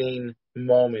exciting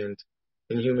moment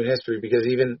in human history, because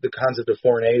even the concept of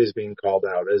foreign aid is being called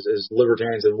out, as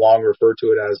libertarians have long referred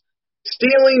to it as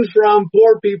stealing from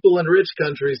poor people in rich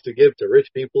countries to give to rich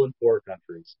people in poor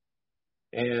countries.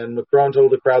 And Macron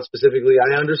told the crowd specifically,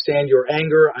 "I understand your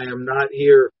anger. I am not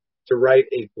here to write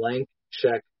a blank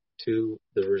check to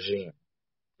the regime."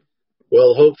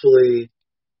 Well, hopefully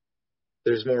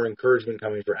there's more encouragement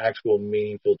coming for actual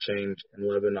meaningful change in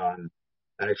Lebanon,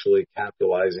 actually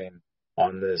capitalizing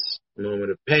on this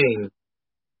moment of pain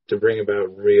to bring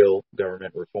about real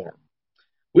government reform.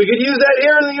 We could use that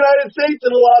here in the United States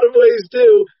in a lot of ways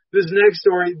too. This next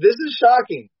story, this is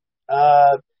shocking,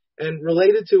 and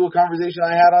related to a conversation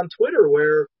I had on Twitter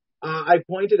where I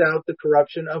pointed out the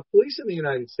corruption of police in the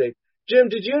United States. Jim,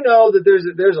 did you know that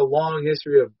there's a long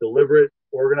history of deliberate,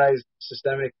 organized,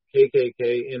 systemic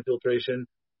KKK infiltration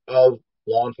of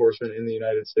law enforcement in the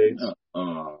United States?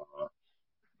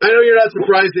 I know you're not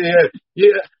surprised to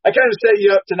hear. I kind of set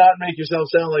you up to not make yourself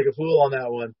sound like a fool on that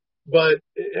one. But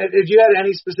if you had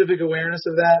any specific awareness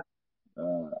of that?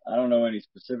 I don't know any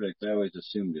specifics. I always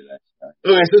assumed it.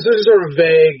 Okay, so this is sort of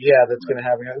vague. Yeah, that's going to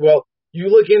happen. Well, you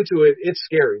look into it, it's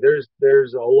scary.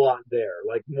 There's a lot there,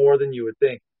 like more than you would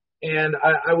think. And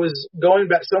I was going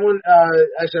back. Someone,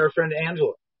 actually, our friend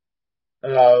Angela,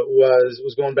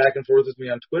 was going back and forth with me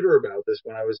on Twitter about this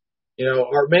when I was,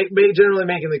 generally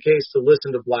making the case to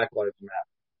listen to Black Lives Matter,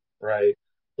 right?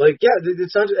 Like, yeah,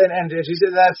 it's not, and she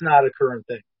said that's not a current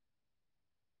thing.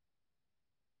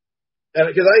 And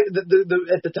because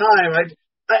at the time,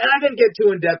 I didn't get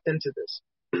too in depth into this.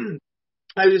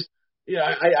 I just,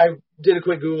 I did a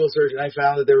quick Google search and I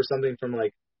found that there was something from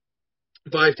like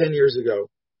 5-10 years ago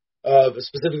of a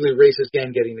specifically racist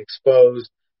gang getting exposed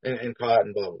and caught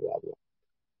and blah, blah, blah, blah.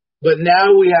 But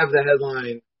now we have the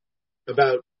headline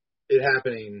about it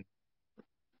happening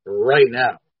right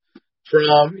now.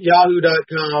 From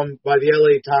Yahoo.com by the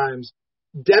LA Times,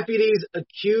 deputies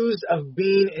accused of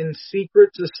being in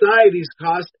secret societies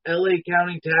cost LA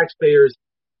County taxpayers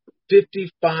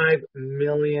 $55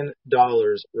 million,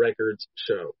 records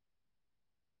show.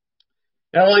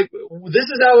 And I'm like, this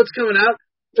is how it's coming out?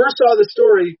 First saw the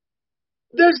story,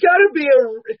 there's got to be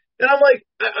and I'm like,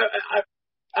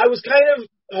 I was kind of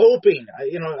hoping,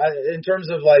 in terms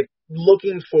of like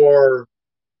looking for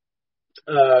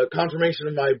confirmation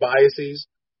of my biases.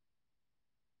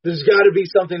 There's got to be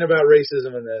something about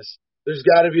racism in this. There's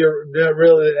got to be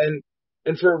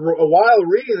and for a while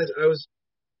reading this, I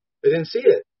didn't see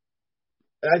it.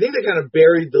 And I think they kind of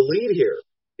buried the lead here.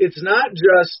 It's not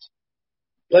just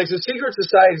like the secret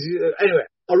societies. Anyway,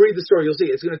 I'll read the story. You'll see.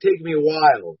 It's going to take me a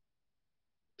while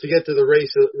to get to the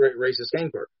racist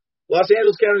gang part. Los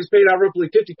Angeles County has paid out roughly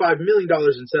 $55 million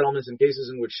in settlements in cases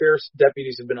in which sheriff's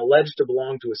deputies have been alleged to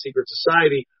belong to a secret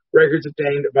society, records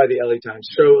obtained by the LA Times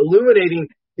show, illuminating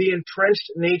the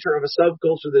entrenched nature of a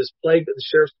subculture that has plagued the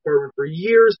sheriff's department for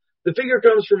years. The figure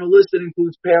comes from a list that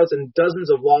includes payouts and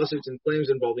dozens of lawsuits and claims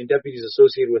involving deputies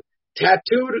associated with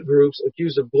tattooed groups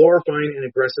accused of glorifying an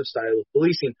aggressive style of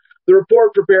policing. The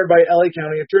report prepared by LA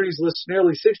County attorneys lists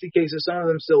nearly 60 cases, some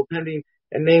of them still pending,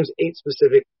 and names 8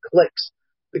 specific cliques.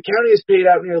 The county has paid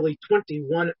out nearly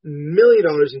 $21 million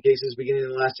in cases beginning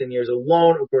in the last 10 years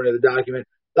alone, according to the document.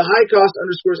 The high cost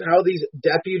underscores how these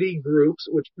deputy groups,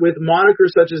 which with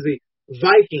monikers such as the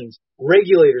Vikings,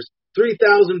 Regulators,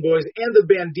 3,000 Boys, and the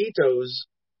Banditos,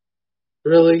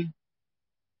 really,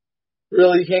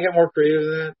 you can't get more creative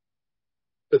than that?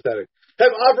 Pathetic.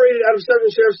 Have operated out of several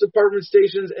sheriff's department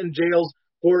stations and jails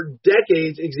for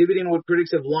decades, exhibiting what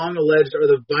critics have long alleged are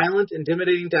the violent,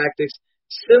 intimidating tactics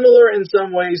similar in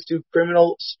some ways to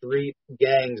criminal street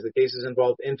gangs. The cases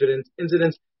involved incidents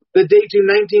that date to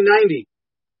 1990.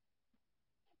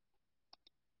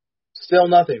 Still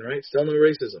nothing, right? Still no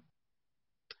racism.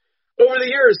 Over the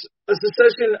years, a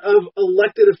succession of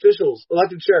elected sheriffs,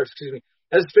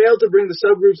 has failed to bring the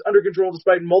subgroups under control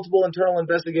despite multiple internal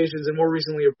investigations and more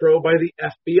recently a probe by the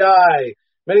FBI.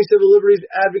 Many civil liberties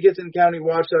advocates and county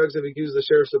watchdogs have accused the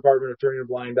sheriff's department of turning a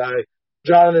blind eye.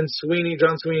 John Sweeney,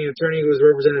 an attorney who has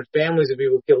represented families of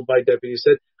people killed by deputies,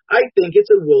 said, I think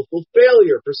it's a willful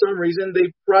failure. For some reason,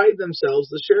 they pride themselves,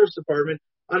 the sheriff's department,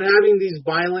 on having these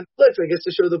violent cliques, I guess,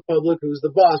 to show the public who's the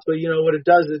boss. But you know what it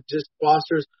does? It just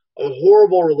fosters a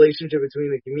horrible relationship between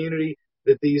the community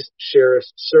that these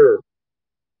sheriffs serve.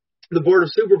 The Board of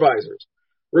Supervisors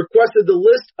requested the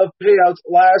list of payouts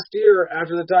last year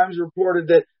after the Times reported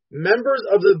that members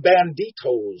of the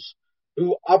Banditos,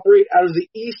 who operate out of the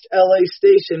East LA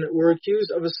station, were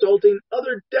accused of assaulting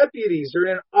other deputies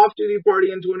during an off-duty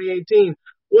party in 2018.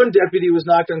 One deputy was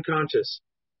knocked unconscious.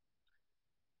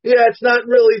 Yeah, it's not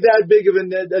really that big of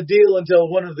a deal until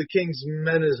one of the king's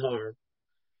men is harmed.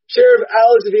 Sheriff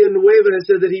Alex Villanueva has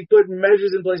said that he put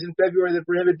measures in place in February that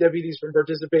prohibit deputies from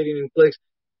participating in cliques.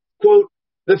 Quote,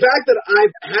 the fact that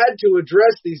I've had to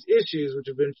address these issues,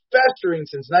 which have been festering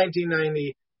since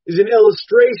 1990, is an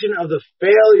illustration of the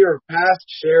failure of past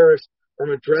sheriffs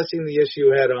from addressing the issue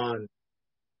head on.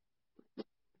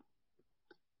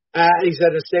 He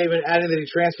said in a statement, adding that he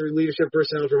transferred leadership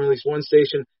personnel from at least one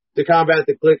station to combat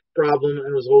the clique problem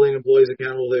and was holding employees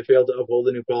accountable if they failed to uphold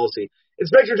the new policy.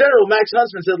 Inspector General Max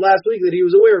Huntsman said last week that he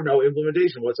was aware of no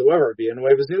implementation whatsoever of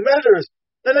Villanueva's new measures,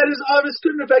 and that his office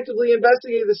couldn't effectively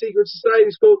investigate the secret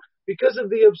societies, quote, because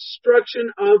of the obstruction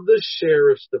of the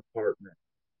sheriff's department.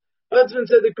 Huntsman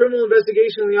said the criminal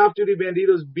investigation in the off-duty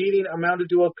Banditos beating amounted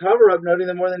to a cover-up, noting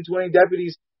that more than 20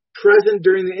 deputies present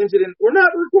during the incident were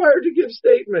not required to give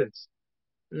statements.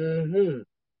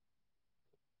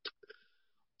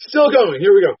 Still going.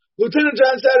 Here we go. Lieutenant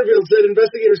John Satterfield said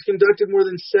investigators conducted more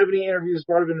than 70 interviews as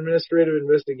part of an administrative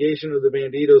investigation of the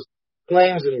Banditos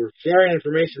claims and were sharing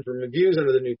information from reviews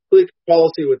under the new clique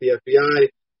policy with the FBI.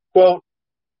 Quote,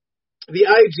 the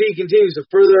IG continues to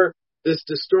further this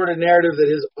distorted narrative that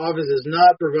his office has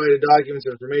not provided documents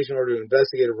or information in order to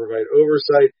investigate or provide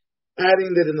oversight,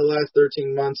 adding that in the last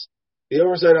 13 months, the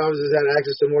oversight office has had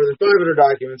access to more than 500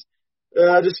 documents.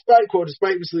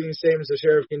 Despite misleading statements, the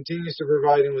sheriff continues to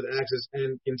provide him with access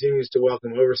and continues to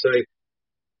welcome oversight.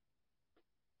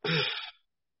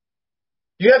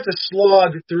 You have to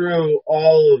slog through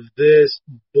all of this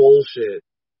bullshit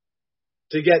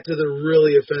to get to the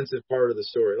really offensive part of the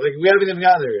story. Like, we haven't even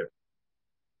gotten there yet.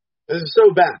 This is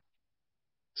so bad.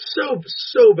 So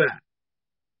bad.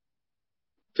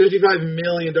 $55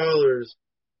 million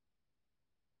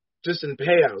just in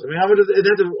payouts. I mean, how much of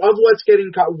what's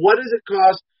getting caught? What does it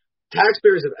cost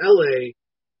taxpayers of LA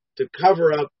to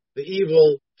cover up the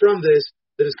evil from this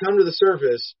that has come to the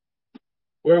surface,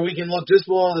 where we can look just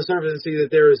below the surface and see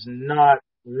that there is no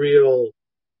real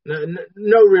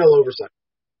oversight?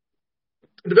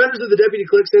 Defenders of the deputy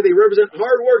clique say they represent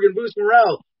hard work and boost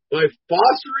morale by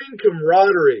fostering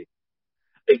camaraderie.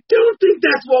 I don't think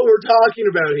that's what we're talking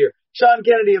about here. Sean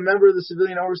Kennedy, a member of the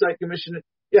Civilian Oversight Commission.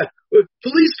 Yeah,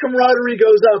 police camaraderie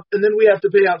goes up, and then we have to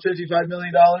pay out $55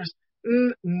 million?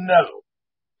 No.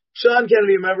 Sean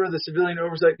Kennedy, a member of the Civilian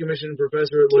Oversight Commission and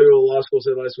professor at Loyola Law School,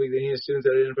 said last week that he and his students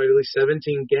had identified at least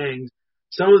 17 gangs,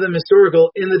 some of them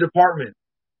historical, in the department.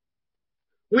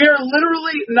 We are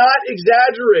literally not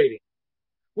exaggerating.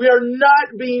 We are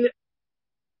not being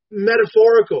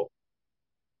metaphorical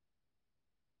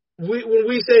when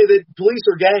we say that police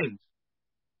are gangs.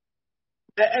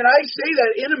 And I say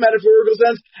that in a metaphorical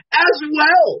sense as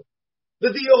well.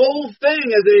 That the whole thing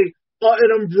as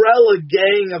an umbrella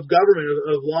gang of government,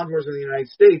 of law enforcement in the United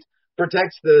States,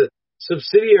 protects the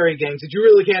subsidiary gangs that you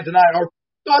really can't deny are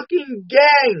fucking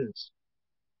gangs.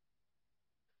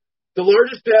 The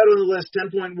largest payout on the list,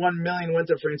 $10.1 million, went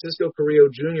to Francisco Carrillo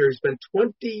Jr., who spent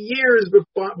 20 years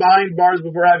behind bars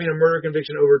before having a murder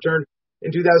conviction overturned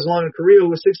in 2011. Carrillo,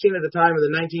 who was 16 at the time of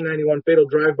the 1991 fatal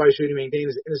drive-by shooting,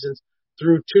 maintained his innocence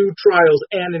through 2 trials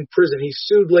and in prison. He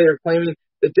sued later, claiming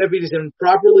that deputies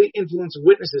improperly influenced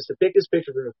witnesses to pick his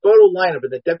picture from a photo lineup,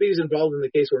 and that deputies involved in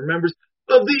the case were members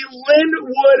of the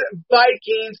Linwood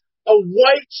Vikings, a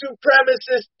white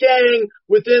supremacist gang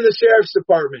within the sheriff's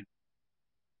department.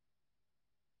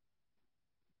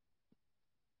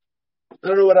 I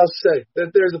don't know what else to say.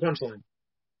 There's the punchline.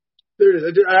 There it is.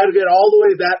 I had to get all the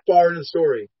way that far in the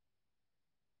story.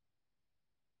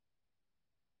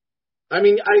 I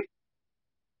mean,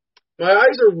 my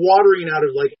eyes are watering out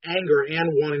of like anger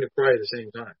and wanting to cry at the same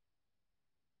time.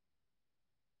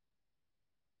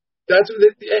 That's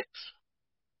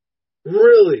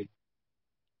really.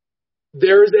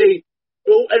 There's and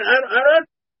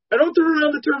I don't throw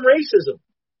around the term racism.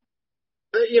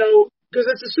 Because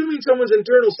that's assuming someone's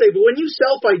internal state. But when you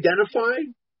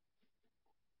self-identify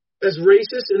as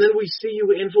racist, and then we see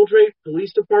you infiltrate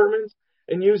police departments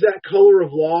and use that color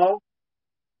of law,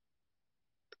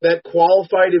 that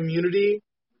qualified immunity,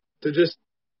 to just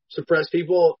suppress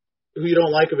people who you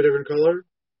don't like of a different color,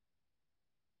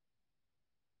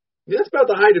 that's about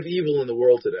the height of evil in the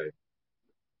world today.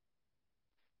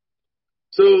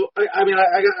 So,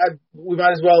 we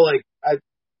might as well,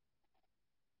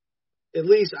 at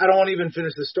least, I don't want to even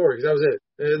finish the story, because that was it.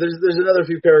 There's another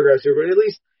few paragraphs here, but at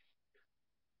least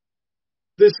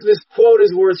this quote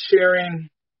is worth sharing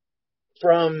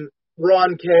from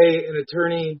Ron Kay, an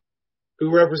attorney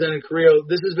who represented Carrillo.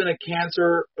 This has been a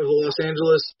cancer of the Los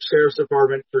Angeles Sheriff's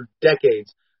Department for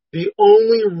decades. The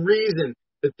only reason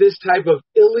that this type of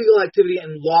illegal activity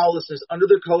and lawlessness under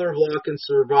the color of law can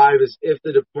survive is if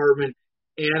the department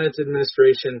and its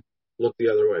administration look the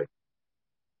other way.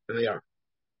 And they are.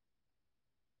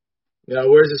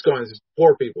 Where's this going? This is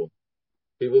poor people.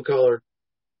 People of color.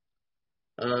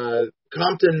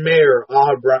 Compton Mayor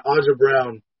Aja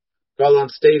Brown called on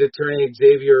State Attorney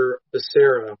Xavier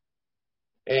Becerra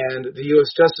and the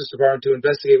U.S. Justice Department to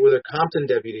investigate whether Compton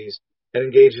deputies had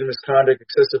engaged in misconduct,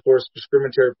 excessive force,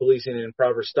 discriminatory policing, and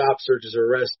improper stop, searches, or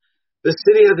arrests. The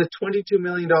city has a $22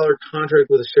 million contract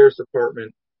with the Sheriff's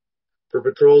Department for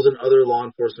patrols and other law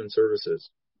enforcement services.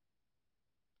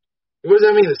 What does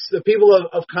that mean? The people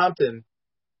of Compton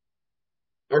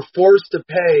are forced to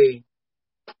pay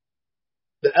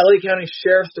the LA County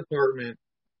Sheriff's Department,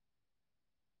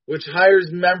 which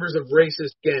hires members of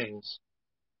racist gangs,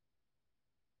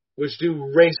 which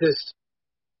do racist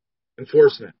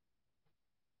enforcement.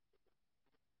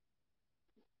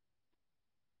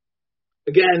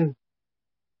 Again,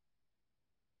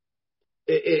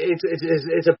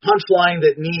 it's a punchline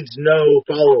that needs no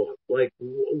follow-up. Like,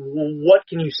 what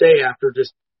can you say after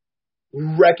just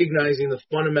recognizing the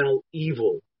fundamental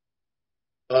evil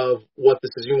of what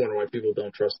this is? You wonder why people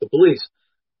don't trust the police.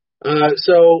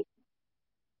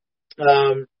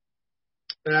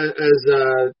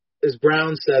 As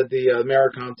Brown said, the Mayor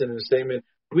of Compton, in a statement,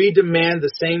 we demand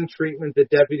the same treatment that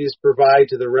deputies provide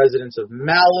to the residents of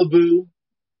Malibu,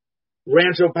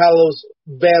 Rancho Palos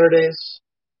Verdes,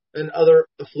 and other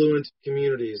affluent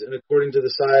communities. And according to the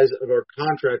size of our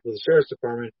contract with the Sheriff's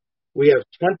Department, We have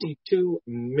 22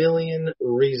 million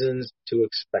reasons to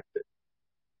expect it.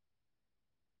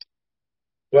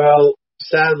 Well,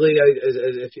 sadly,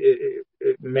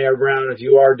 Mayor Brown, if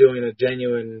you are doing a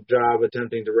genuine job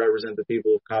attempting to represent the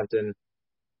people of Compton,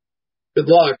 good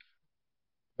luck.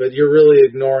 But you're really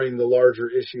ignoring the larger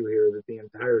issue here that the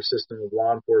entire system of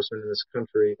law enforcement in this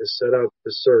country is set up to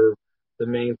serve the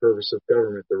main purpose of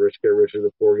government. The rich get richer,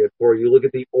 the poor get poor. You look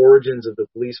at the origins of the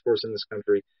police force in this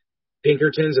country,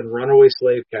 Pinkertons and runaway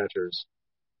slave catchers,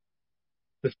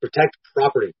 which protect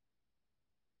property.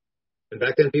 And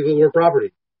back then, people were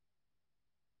property.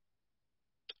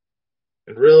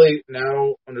 And really,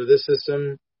 now, under this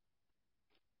system,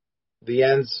 the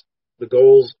ends, the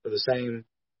goals are the same.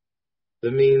 The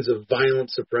means of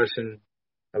violent suppression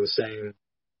are the same.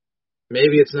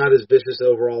 Maybe it's not as vicious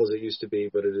overall as it used to be,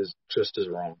 but it is just as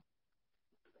wrong.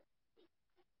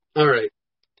 All right.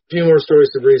 A few more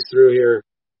stories to breeze through here.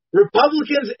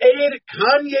 Republicans aid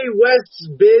Kanye West's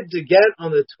bid to get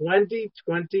on the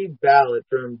 2020 ballot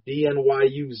from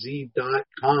DNYUZ.com.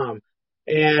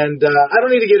 And I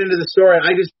don't need to get into the story.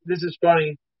 This is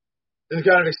funny. This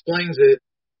kind of explains it.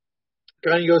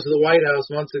 Kanye goes to the White House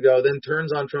months ago, then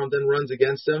turns on Trump, then runs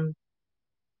against him.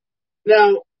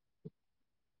 Now,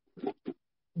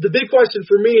 the big question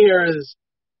for me here is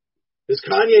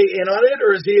Kanye in on it,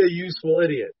 or is he a useful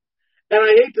idiot? And I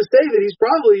hate to say that he's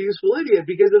probably a useful idiot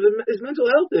because of his mental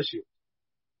health issues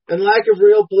and lack of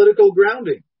real political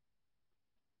grounding.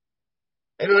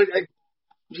 And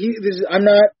I'm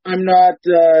not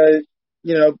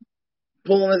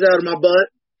pulling this out of my butt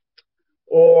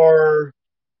or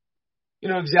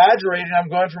exaggerating. I'm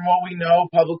going from what we know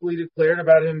publicly declared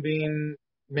about him being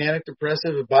manic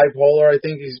depressive, bipolar. I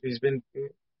think he's been.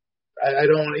 I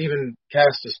don't want to even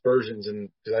cast aspersions,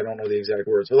 because I don't know the exact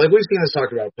words. But we've seen this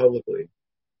talked about publicly.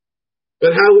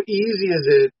 But how easy is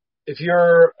it if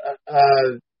you're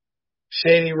a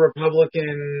shady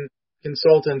Republican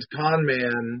consultant con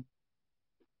man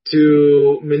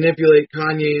to manipulate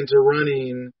Kanye into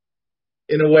running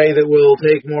in a way that will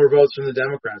take more votes from the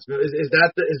Democrats? Is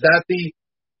that the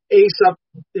ace up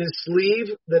his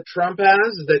sleeve that Trump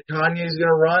has, that Kanye's going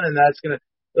to run, and that's going to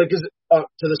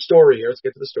to the story here. Let's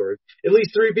get to the story. At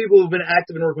least 3 people who've been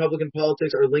active in Republican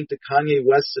politics are linked to Kanye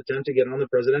West's attempt to get on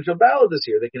the presidential ballot this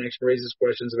year. The connection raises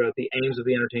questions about the aims of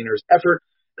the entertainer's effort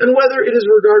and whether it is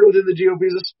regarded within the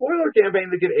GOP as a spoiler campaign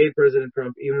that could aid President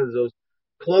Trump, even as those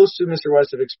close to Mr.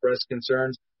 West have expressed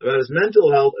concerns about his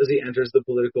mental health as he enters the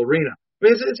political arena.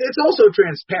 I mean, it's also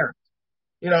transparent.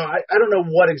 I don't know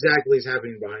what exactly is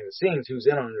happening behind the scenes, who's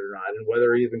in on it or not, and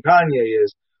whether even Kanye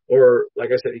is, or,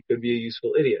 like I said, he could be a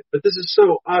useful idiot. But this is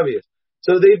so obvious.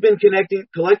 So they've been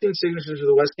collecting signatures for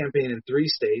the West campaign in 3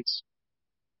 states.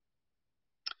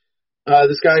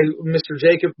 This guy,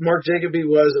 Mark Jacoby,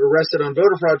 was arrested on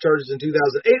voter fraud charges in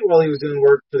 2008 while he was doing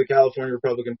work for the California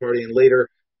Republican Party and later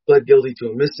pled guilty to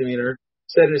a misdemeanor.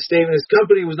 Said in a statement, his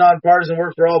company was nonpartisan,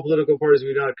 worked for all political parties.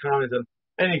 We do not comment on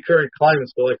any current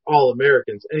climates, but like all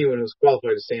Americans, anyone who's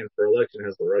qualified to stand for election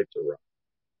has the right to run.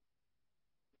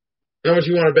 How much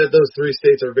you want to bet those 3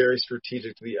 states are very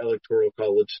strategic to the electoral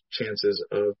college chances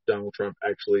of Donald Trump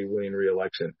actually winning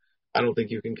re-election? I don't think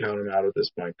you can count him out at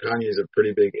this point. Kanye's a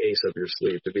pretty big ace up your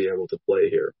sleeve to be able to play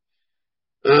here.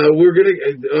 I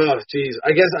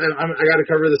guess I got to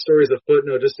cover the story as a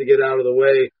footnote just to get out of the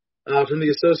way. From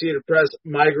the Associated Press,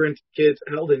 migrant kids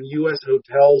held in U.S.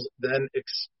 hotels then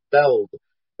expelled.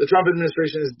 The Trump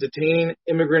administration is detaining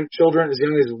immigrant children as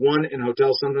young as 1 in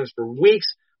hotels, sometimes for weeks,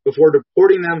 before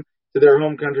deporting them to their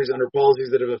home countries under policies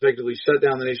that have effectively shut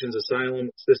down the nation's asylum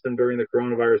system during the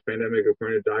coronavirus pandemic,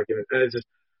 according to documents. And it's just,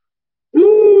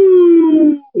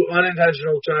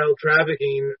 unintentional child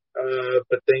trafficking,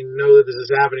 but they know that this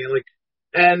is happening.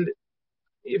 And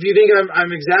if you think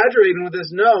I'm exaggerating with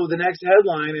this, no, the next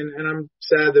headline, and I'm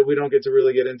sad that we don't get to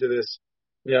really get into this,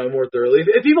 more thoroughly.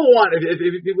 If people want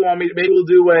me, maybe we'll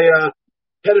do a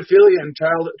pedophilia and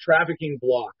child trafficking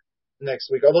block next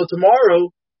week. Although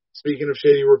tomorrow, speaking of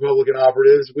shady Republican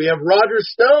operatives, we have Roger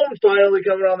Stone finally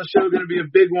coming on the show. Going to be a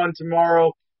big one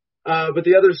tomorrow. But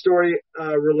the other story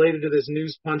related to this,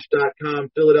 newspunch.com,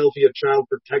 Philadelphia Child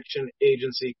Protection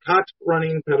Agency caught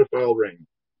running pedophile ring.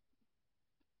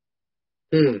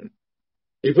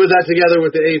 You put that together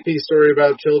with the AP story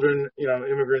about children,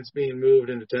 immigrants being moved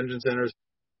in detention centers.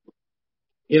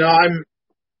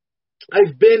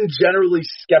 I've been generally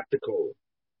skeptical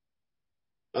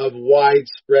of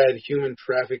widespread human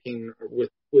trafficking with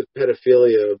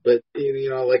pedophilia, but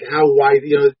how wide,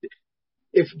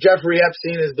 if Jeffrey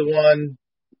Epstein is the one,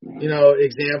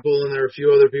 example, and there are a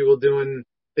few other people doing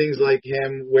things like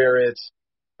him where it's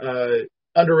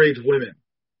underage women,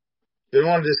 They don't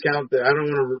want to discount that. I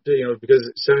don't want to,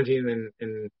 because 17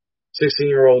 and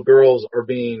 16-year-old girls are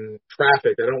being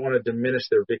trafficked. I don't want to diminish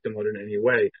their victimhood in any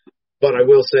way. But I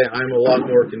will say I'm a lot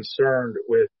more concerned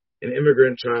with an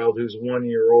immigrant child who's 1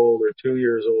 year old or 2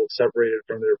 years old, separated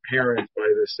from their parents by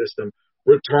this system,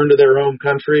 return to their home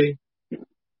country.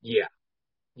 Yeah.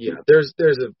 There's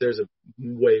a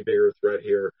way bigger threat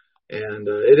here, and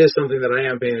it is something that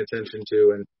I am paying attention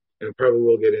to, and probably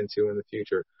will get into in the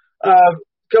future.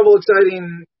 Couple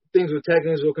exciting things with tech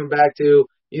news we'll come back to.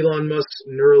 Elon Musk's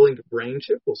Neuralink brain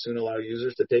chip will soon allow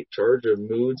users to take charge of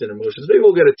moods and emotions. Maybe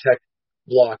we'll get a tech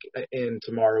block in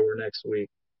tomorrow or next week.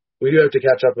 We do have to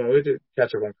catch up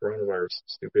on coronavirus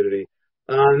stupidity.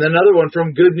 And then another one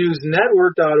from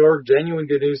goodnewsnetwork.org, genuine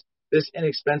good news. This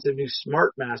inexpensive new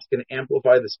smart mask can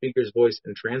amplify the speaker's voice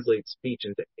and translate speech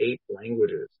into 8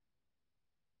 languages.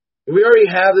 We already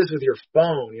have this with your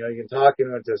phone. You can talk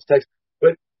and it says text,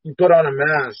 but you put on a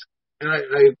mask, and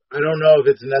I don't know if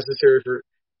it's necessary for.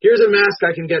 Here's a mask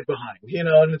I can get behind,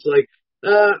 and it's like,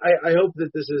 I hope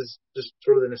that this is just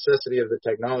sort of the necessity of the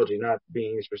technology, not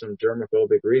being used for some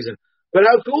germophobic reason. But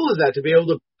how cool is that to be able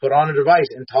to put on a device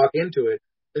and talk into it?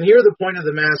 And here the point of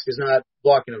the mask is not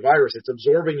blocking a virus. It's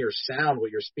absorbing your sound, what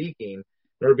you're speaking,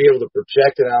 in order to be able to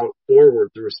project it out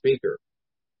forward through a speaker.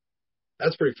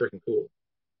 That's pretty freaking cool.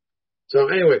 So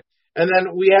anyway, and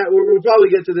then we'll probably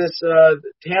get to this.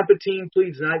 Tampa teen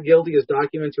pleads not guilty as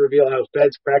documents reveal how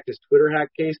feds cracked his Twitter hack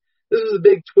case. This is a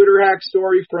big Twitter hack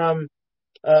story from,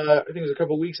 I think it was a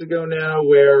couple weeks ago now,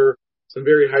 where some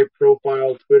very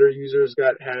high-profile Twitter users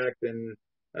got hacked, and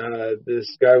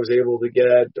this guy was able to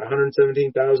get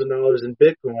 $117,000 in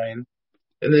Bitcoin,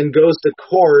 and then goes to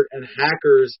court, and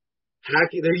hackers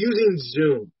they're using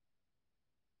Zoom,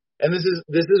 and this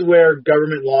is where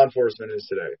government law enforcement is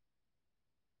today.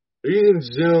 They're using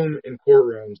Zoom in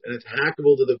courtrooms, and it's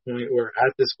hackable to the point where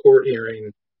at this court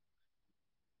hearing,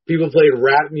 people played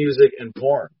rap music and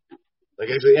porn, like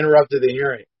actually interrupted the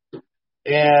hearing.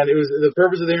 And the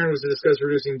purpose of the hearing was to discuss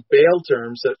reducing bail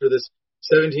terms set for this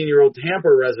 17-year-old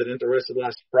Tampa resident arrested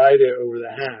last Friday over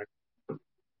the hack.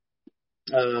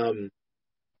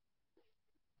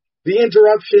 The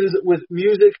interruptions with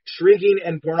music, shrieking,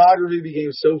 and pornography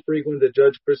became so frequent that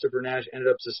Judge Christopher Nash ended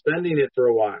up suspending it for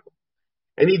a while.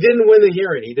 And he didn't win the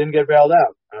hearing. He didn't get bailed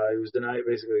out. He was denied,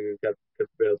 basically, he got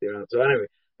bailed out. So anyway,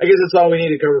 I guess that's all we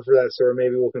need to cover for that story.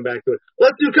 Maybe we'll come back to it.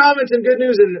 Let's do comments and good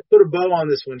news and put a bow on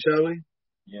this one, shall we?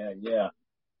 Yeah.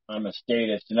 I'm a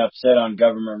statist and upset on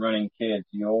government-running kids.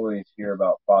 You always hear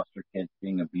about foster kids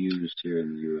being abused here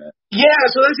in the U.S. Yeah,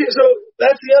 so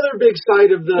that's the other big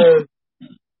side of the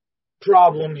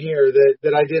problem here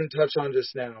that I didn't touch on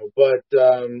just now. But,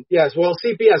 yes, well,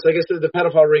 CPS, I guess the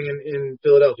pedophile ring in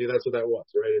Philadelphia, that's what that was,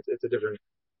 right? It's a different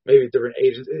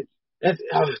agency. Just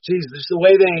the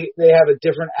way they have a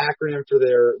different acronym for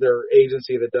their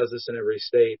agency that does this in every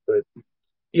state. But,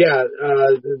 yeah,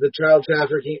 the child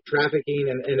trafficking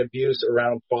and abuse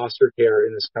around foster care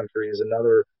in this country is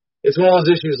another. It's one of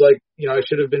those issues like, I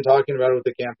should have been talking about it with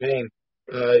the campaign.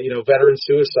 Veteran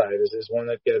suicide is one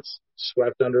that gets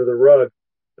swept under the rug.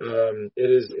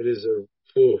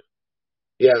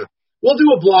 Yeah. We'll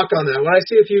do a block on that. When I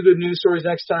see a few good news stories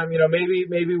next time,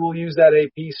 maybe we'll use that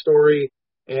AP story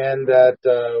and that,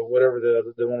 whatever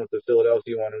the one with the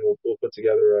Philadelphia one, and we'll put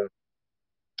together a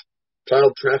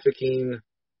child trafficking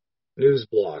news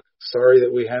block. Sorry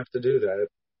that we have to do that.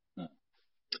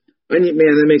 Man,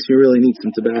 that makes me really need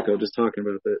some tobacco just talking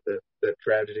about that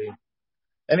tragedy.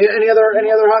 Any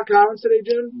other hot comments today,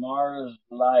 Jim? Mars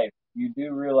Life. You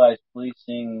do realize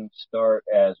policing start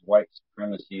as white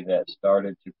supremacy that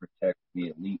started to protect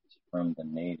the elites from the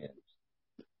natives.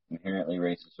 Inherently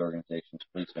racist organizations.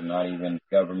 Police are not even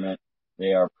government.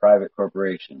 They are private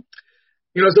corporations.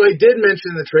 So I did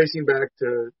mention the tracing back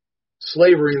to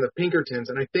slavery and the Pinkertons,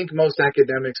 and I think most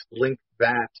academics link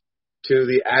that to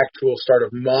the actual start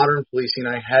of modern policing.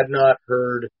 I had not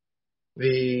heard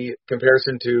the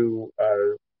comparison to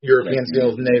Europeans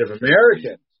dealing with Native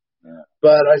Americans. Yeah.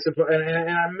 But I suppose,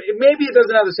 and maybe it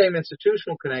doesn't have the same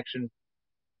institutional connection,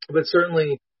 but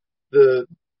certainly the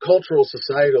cultural,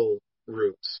 societal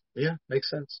roots. Yeah, makes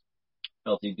sense.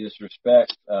 Healthy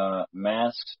disrespect.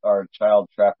 Masks are child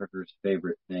traffickers'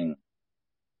 favorite thing.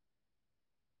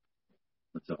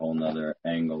 That's a whole nother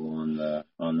angle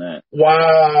on that.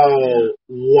 Wow. Yeah.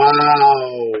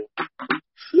 Wow.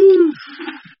 Whew.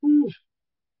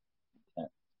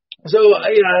 So,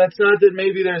 it's not that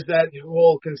maybe there's that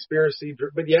whole conspiracy,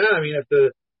 but yeah,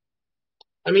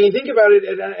 think about it,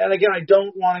 and again, I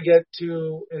don't want to get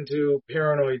too into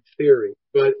paranoid theory,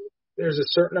 but there's a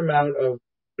certain amount of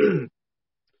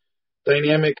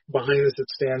dynamic behind this that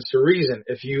stands to reason.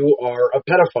 If you are a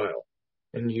pedophile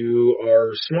and you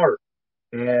are smart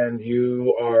and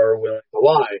you are willing to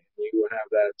lie, you have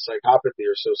that psychopathy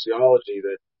or sociology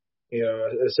that,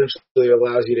 essentially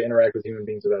allows you to interact with human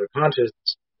beings without a conscience,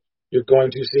 you're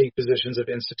going to seek positions of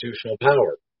institutional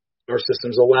power. Our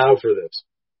systems allow for this.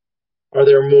 Are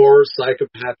there more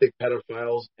psychopathic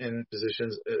pedophiles in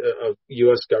positions of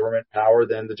U.S. government power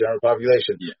than the general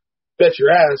population? Yeah. Bet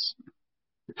your ass.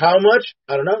 How much?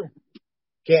 I don't know.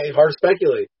 Hard to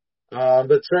speculate.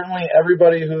 But certainly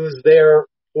everybody who's there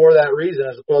for that reason,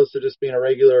 as opposed to just being a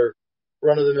regular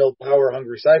run-of-the-mill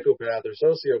power-hungry psychopath or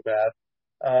sociopath,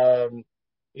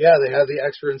 they have the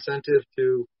extra incentive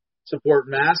to support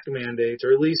mask mandates,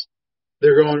 or at least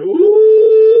they're going, ooh,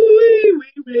 we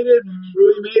made it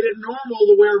normal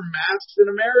to wear masks in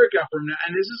America from now,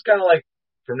 and this is kind of like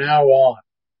from now on,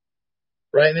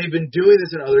 right? And they've been doing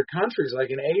this in other countries, like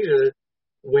in Asia,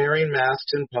 wearing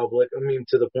masks in public. I mean,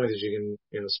 to the point that you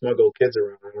can, smuggle kids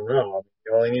around. I don't know.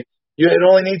 It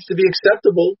only needs to be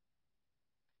acceptable.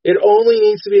 It only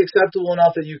needs to be acceptable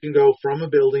enough that you can go from a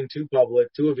building to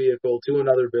public, to a vehicle, to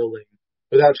another building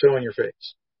without showing your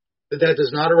face. That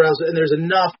does not arouse, and there's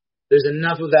enough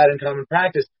of that in common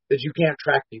practice that you can't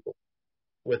track people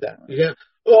with that. You can't,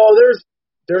 there's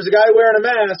a guy wearing a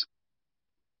mask.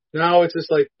 No, it's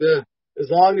just like, as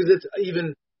long as it's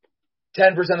even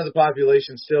 10% of the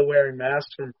population still wearing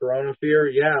masks from corona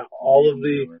fear, all of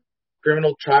the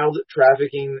criminal child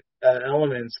trafficking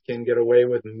elements can get away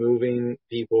with moving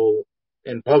people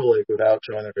in public without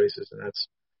showing their faces, and that's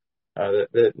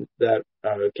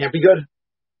can't be good.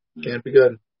 Can't be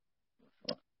good.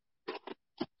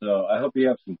 So I hope you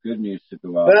have some good news to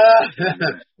go out.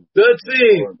 Let's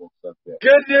see.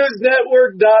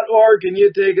 GoodNewsNetwork.org. Can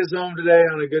you take us home today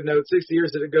on a good note? 60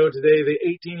 years ago today, the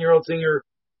 18-year-old singer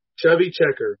Chubby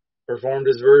Checker performed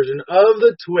his version of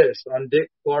The Twist on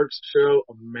Dick Clark's show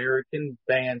American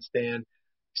Bandstand,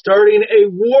 starting a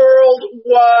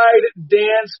worldwide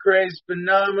dance craze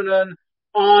phenomenon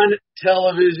on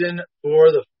television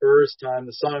for the first time.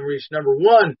 The song reached number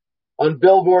one on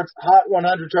Billboard's Hot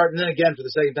 100 chart, and then again for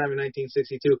the second time in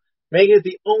 1962, making it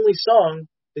the only song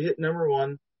to hit number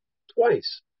one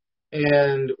twice.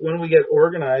 And when we get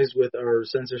organized with our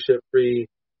censorship-free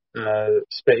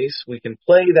space, we can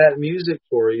play that music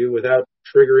for you without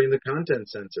triggering the content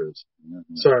censors.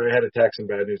 Mm-hmm. Sorry, I had to tack some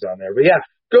bad news on there. But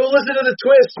go listen to The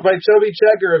Twist by Chubby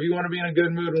Checker if you want to be in a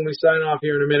good mood when we sign off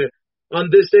here in a minute.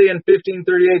 On this day in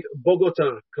 1538,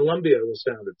 Bogota, Colombia was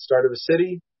founded. Start of a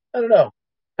city? I don't know.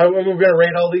 How are we going to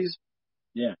rate all these?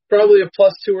 Yeah. Probably a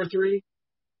 +2 or 3.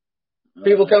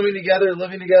 People coming together,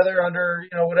 living together under,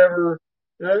 whatever.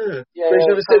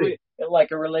 Creation of a city.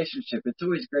 Like a relationship. It's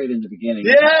always great in the beginning.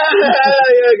 Yeah,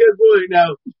 good point.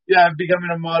 Now,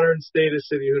 becoming a modern state of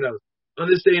city, who knows? On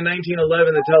this day in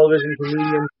 1911, the television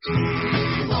comedian...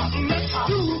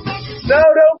 No,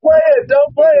 don't play it.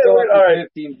 Don't play it. All right.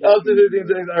 Up to 15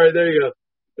 seconds. All right, there you go.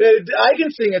 I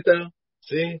can sing it, though.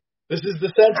 See? This is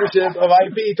the censorship of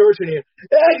IP torturing you.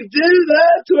 Hey, do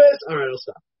that twist. All right, I'll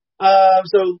stop.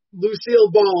 So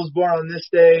Lucille Ball was born on this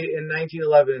day in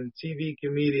 1911. TV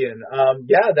comedian.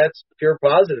 That's pure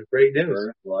positive. Great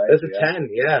news. That's a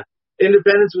 10. Yeah.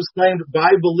 Independence was claimed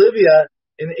by Bolivia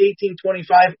in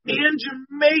 1825 and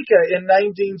Jamaica in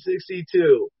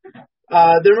 1962.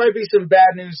 There might be some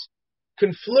bad news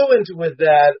confluent with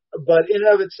that, but in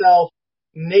and of itself,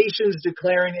 nations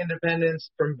declaring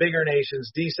independence from bigger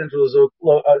nations,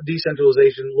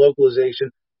 decentralization,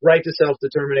 localization, right to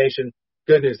self-determination.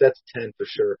 Good news. That's 10 for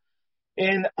sure.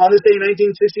 And on this day in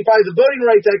 1965, the Voting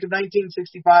Rights Act of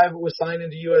 1965 was signed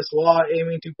into U.S. law,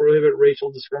 aiming to prohibit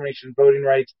racial discrimination. Voting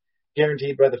rights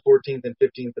guaranteed by the 14th and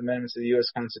 15th Amendments of the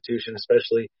U.S. Constitution,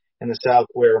 especially in the South,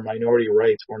 where minority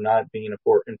rights were not being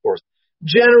enforced.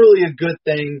 Generally a good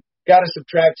thing. Got to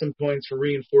subtract some points for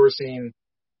reinforcing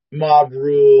mob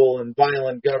rule and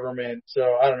violent government.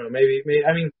 So I don't know. Maybe.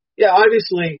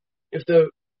 Obviously, if the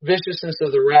viciousness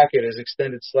of the racket is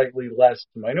extended slightly less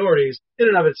to minorities, in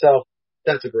and of itself,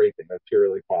 that's a great thing. That's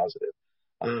purely positive.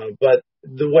 But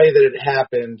the way that it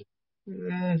happened,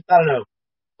 I don't know.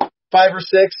 5 or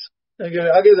 6. I'll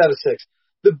give that a 6.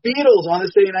 The Beatles, on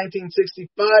this day in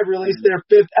 1965, released their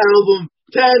 5th album,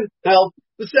 10 Help.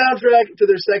 The soundtrack to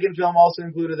their second film also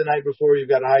included The Night Before, You've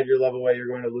Got to Hide Your Love Away, You're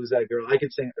Going to Lose That Girl. I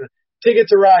could sing Ticket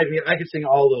to Ride. I could sing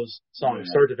all those songs,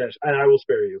 start to finish, and I will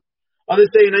spare you. On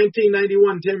this day in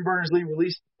 1991, Tim Berners-Lee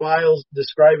released files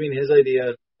describing his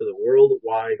idea for the World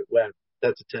Wide Web.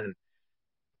 That's a 10.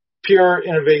 Pure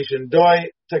innovation. Doi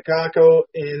Takako,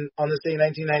 on this day in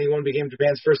 1991, became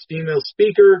Japan's first female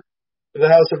speaker of the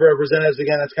House of Representatives.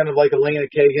 Again, that's kind of like Elena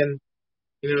Kagan.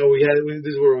 This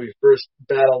is where we first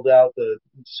battled out the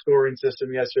scoring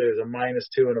system yesterday. It was a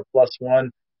 -2 and a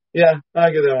 +1. Yeah,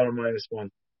 I'll give that one a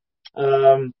 -1.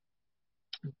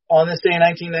 On this day in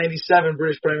 1997,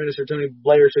 British Prime Minister Tony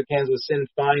Blair shook hands with Sinn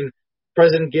Féin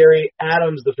President Gary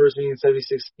Adams, the first meeting in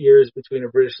 76 years between a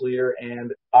British leader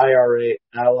and IRA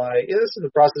ally. Yeah, this is the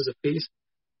process of peace.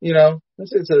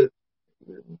 It's a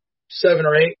 7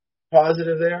 or 8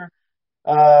 positive there.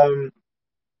 So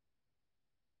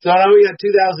now we got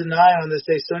 2009 on this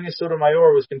day. Sonia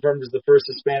Sotomayor was confirmed as the first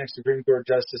Hispanic Supreme Court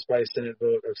justice by a Senate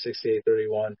vote of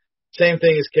 68-31. Same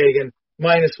thing as Kagan,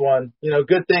 -1.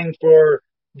 Good thing for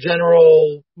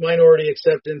general minority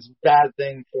acceptance, bad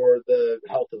thing for the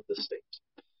health of the state.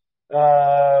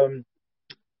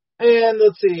 And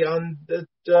let's see, on this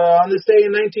day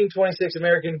in 1926,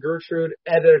 American Gertrude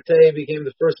Ederle became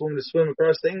the first woman to swim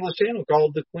across the English Channel,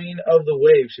 called the Queen of the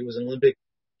Waves. She was an Olympic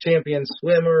champion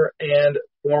swimmer and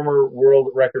former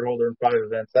world record holder in 5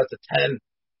 events. That's a 10.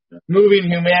 Moving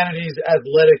humanity's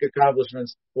athletic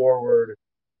accomplishments forward.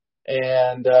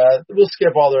 And we'll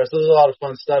skip all the rest. There's a lot of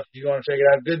fun stuff. If you want to check it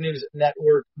out,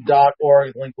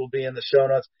 goodnewsnetwork.org. Link will be in the show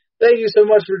notes. Thank you so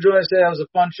much for joining us today. That was a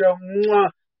fun show.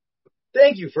 Mwah.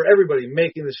 Thank you for everybody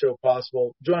making the show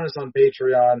possible. Join us on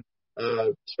Patreon,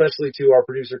 especially to our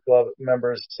producer club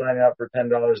members signing up for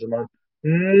 $10 a month.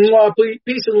 Mwah.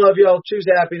 Peace and love, y'all. Choose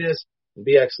happiness and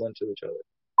be excellent to each other.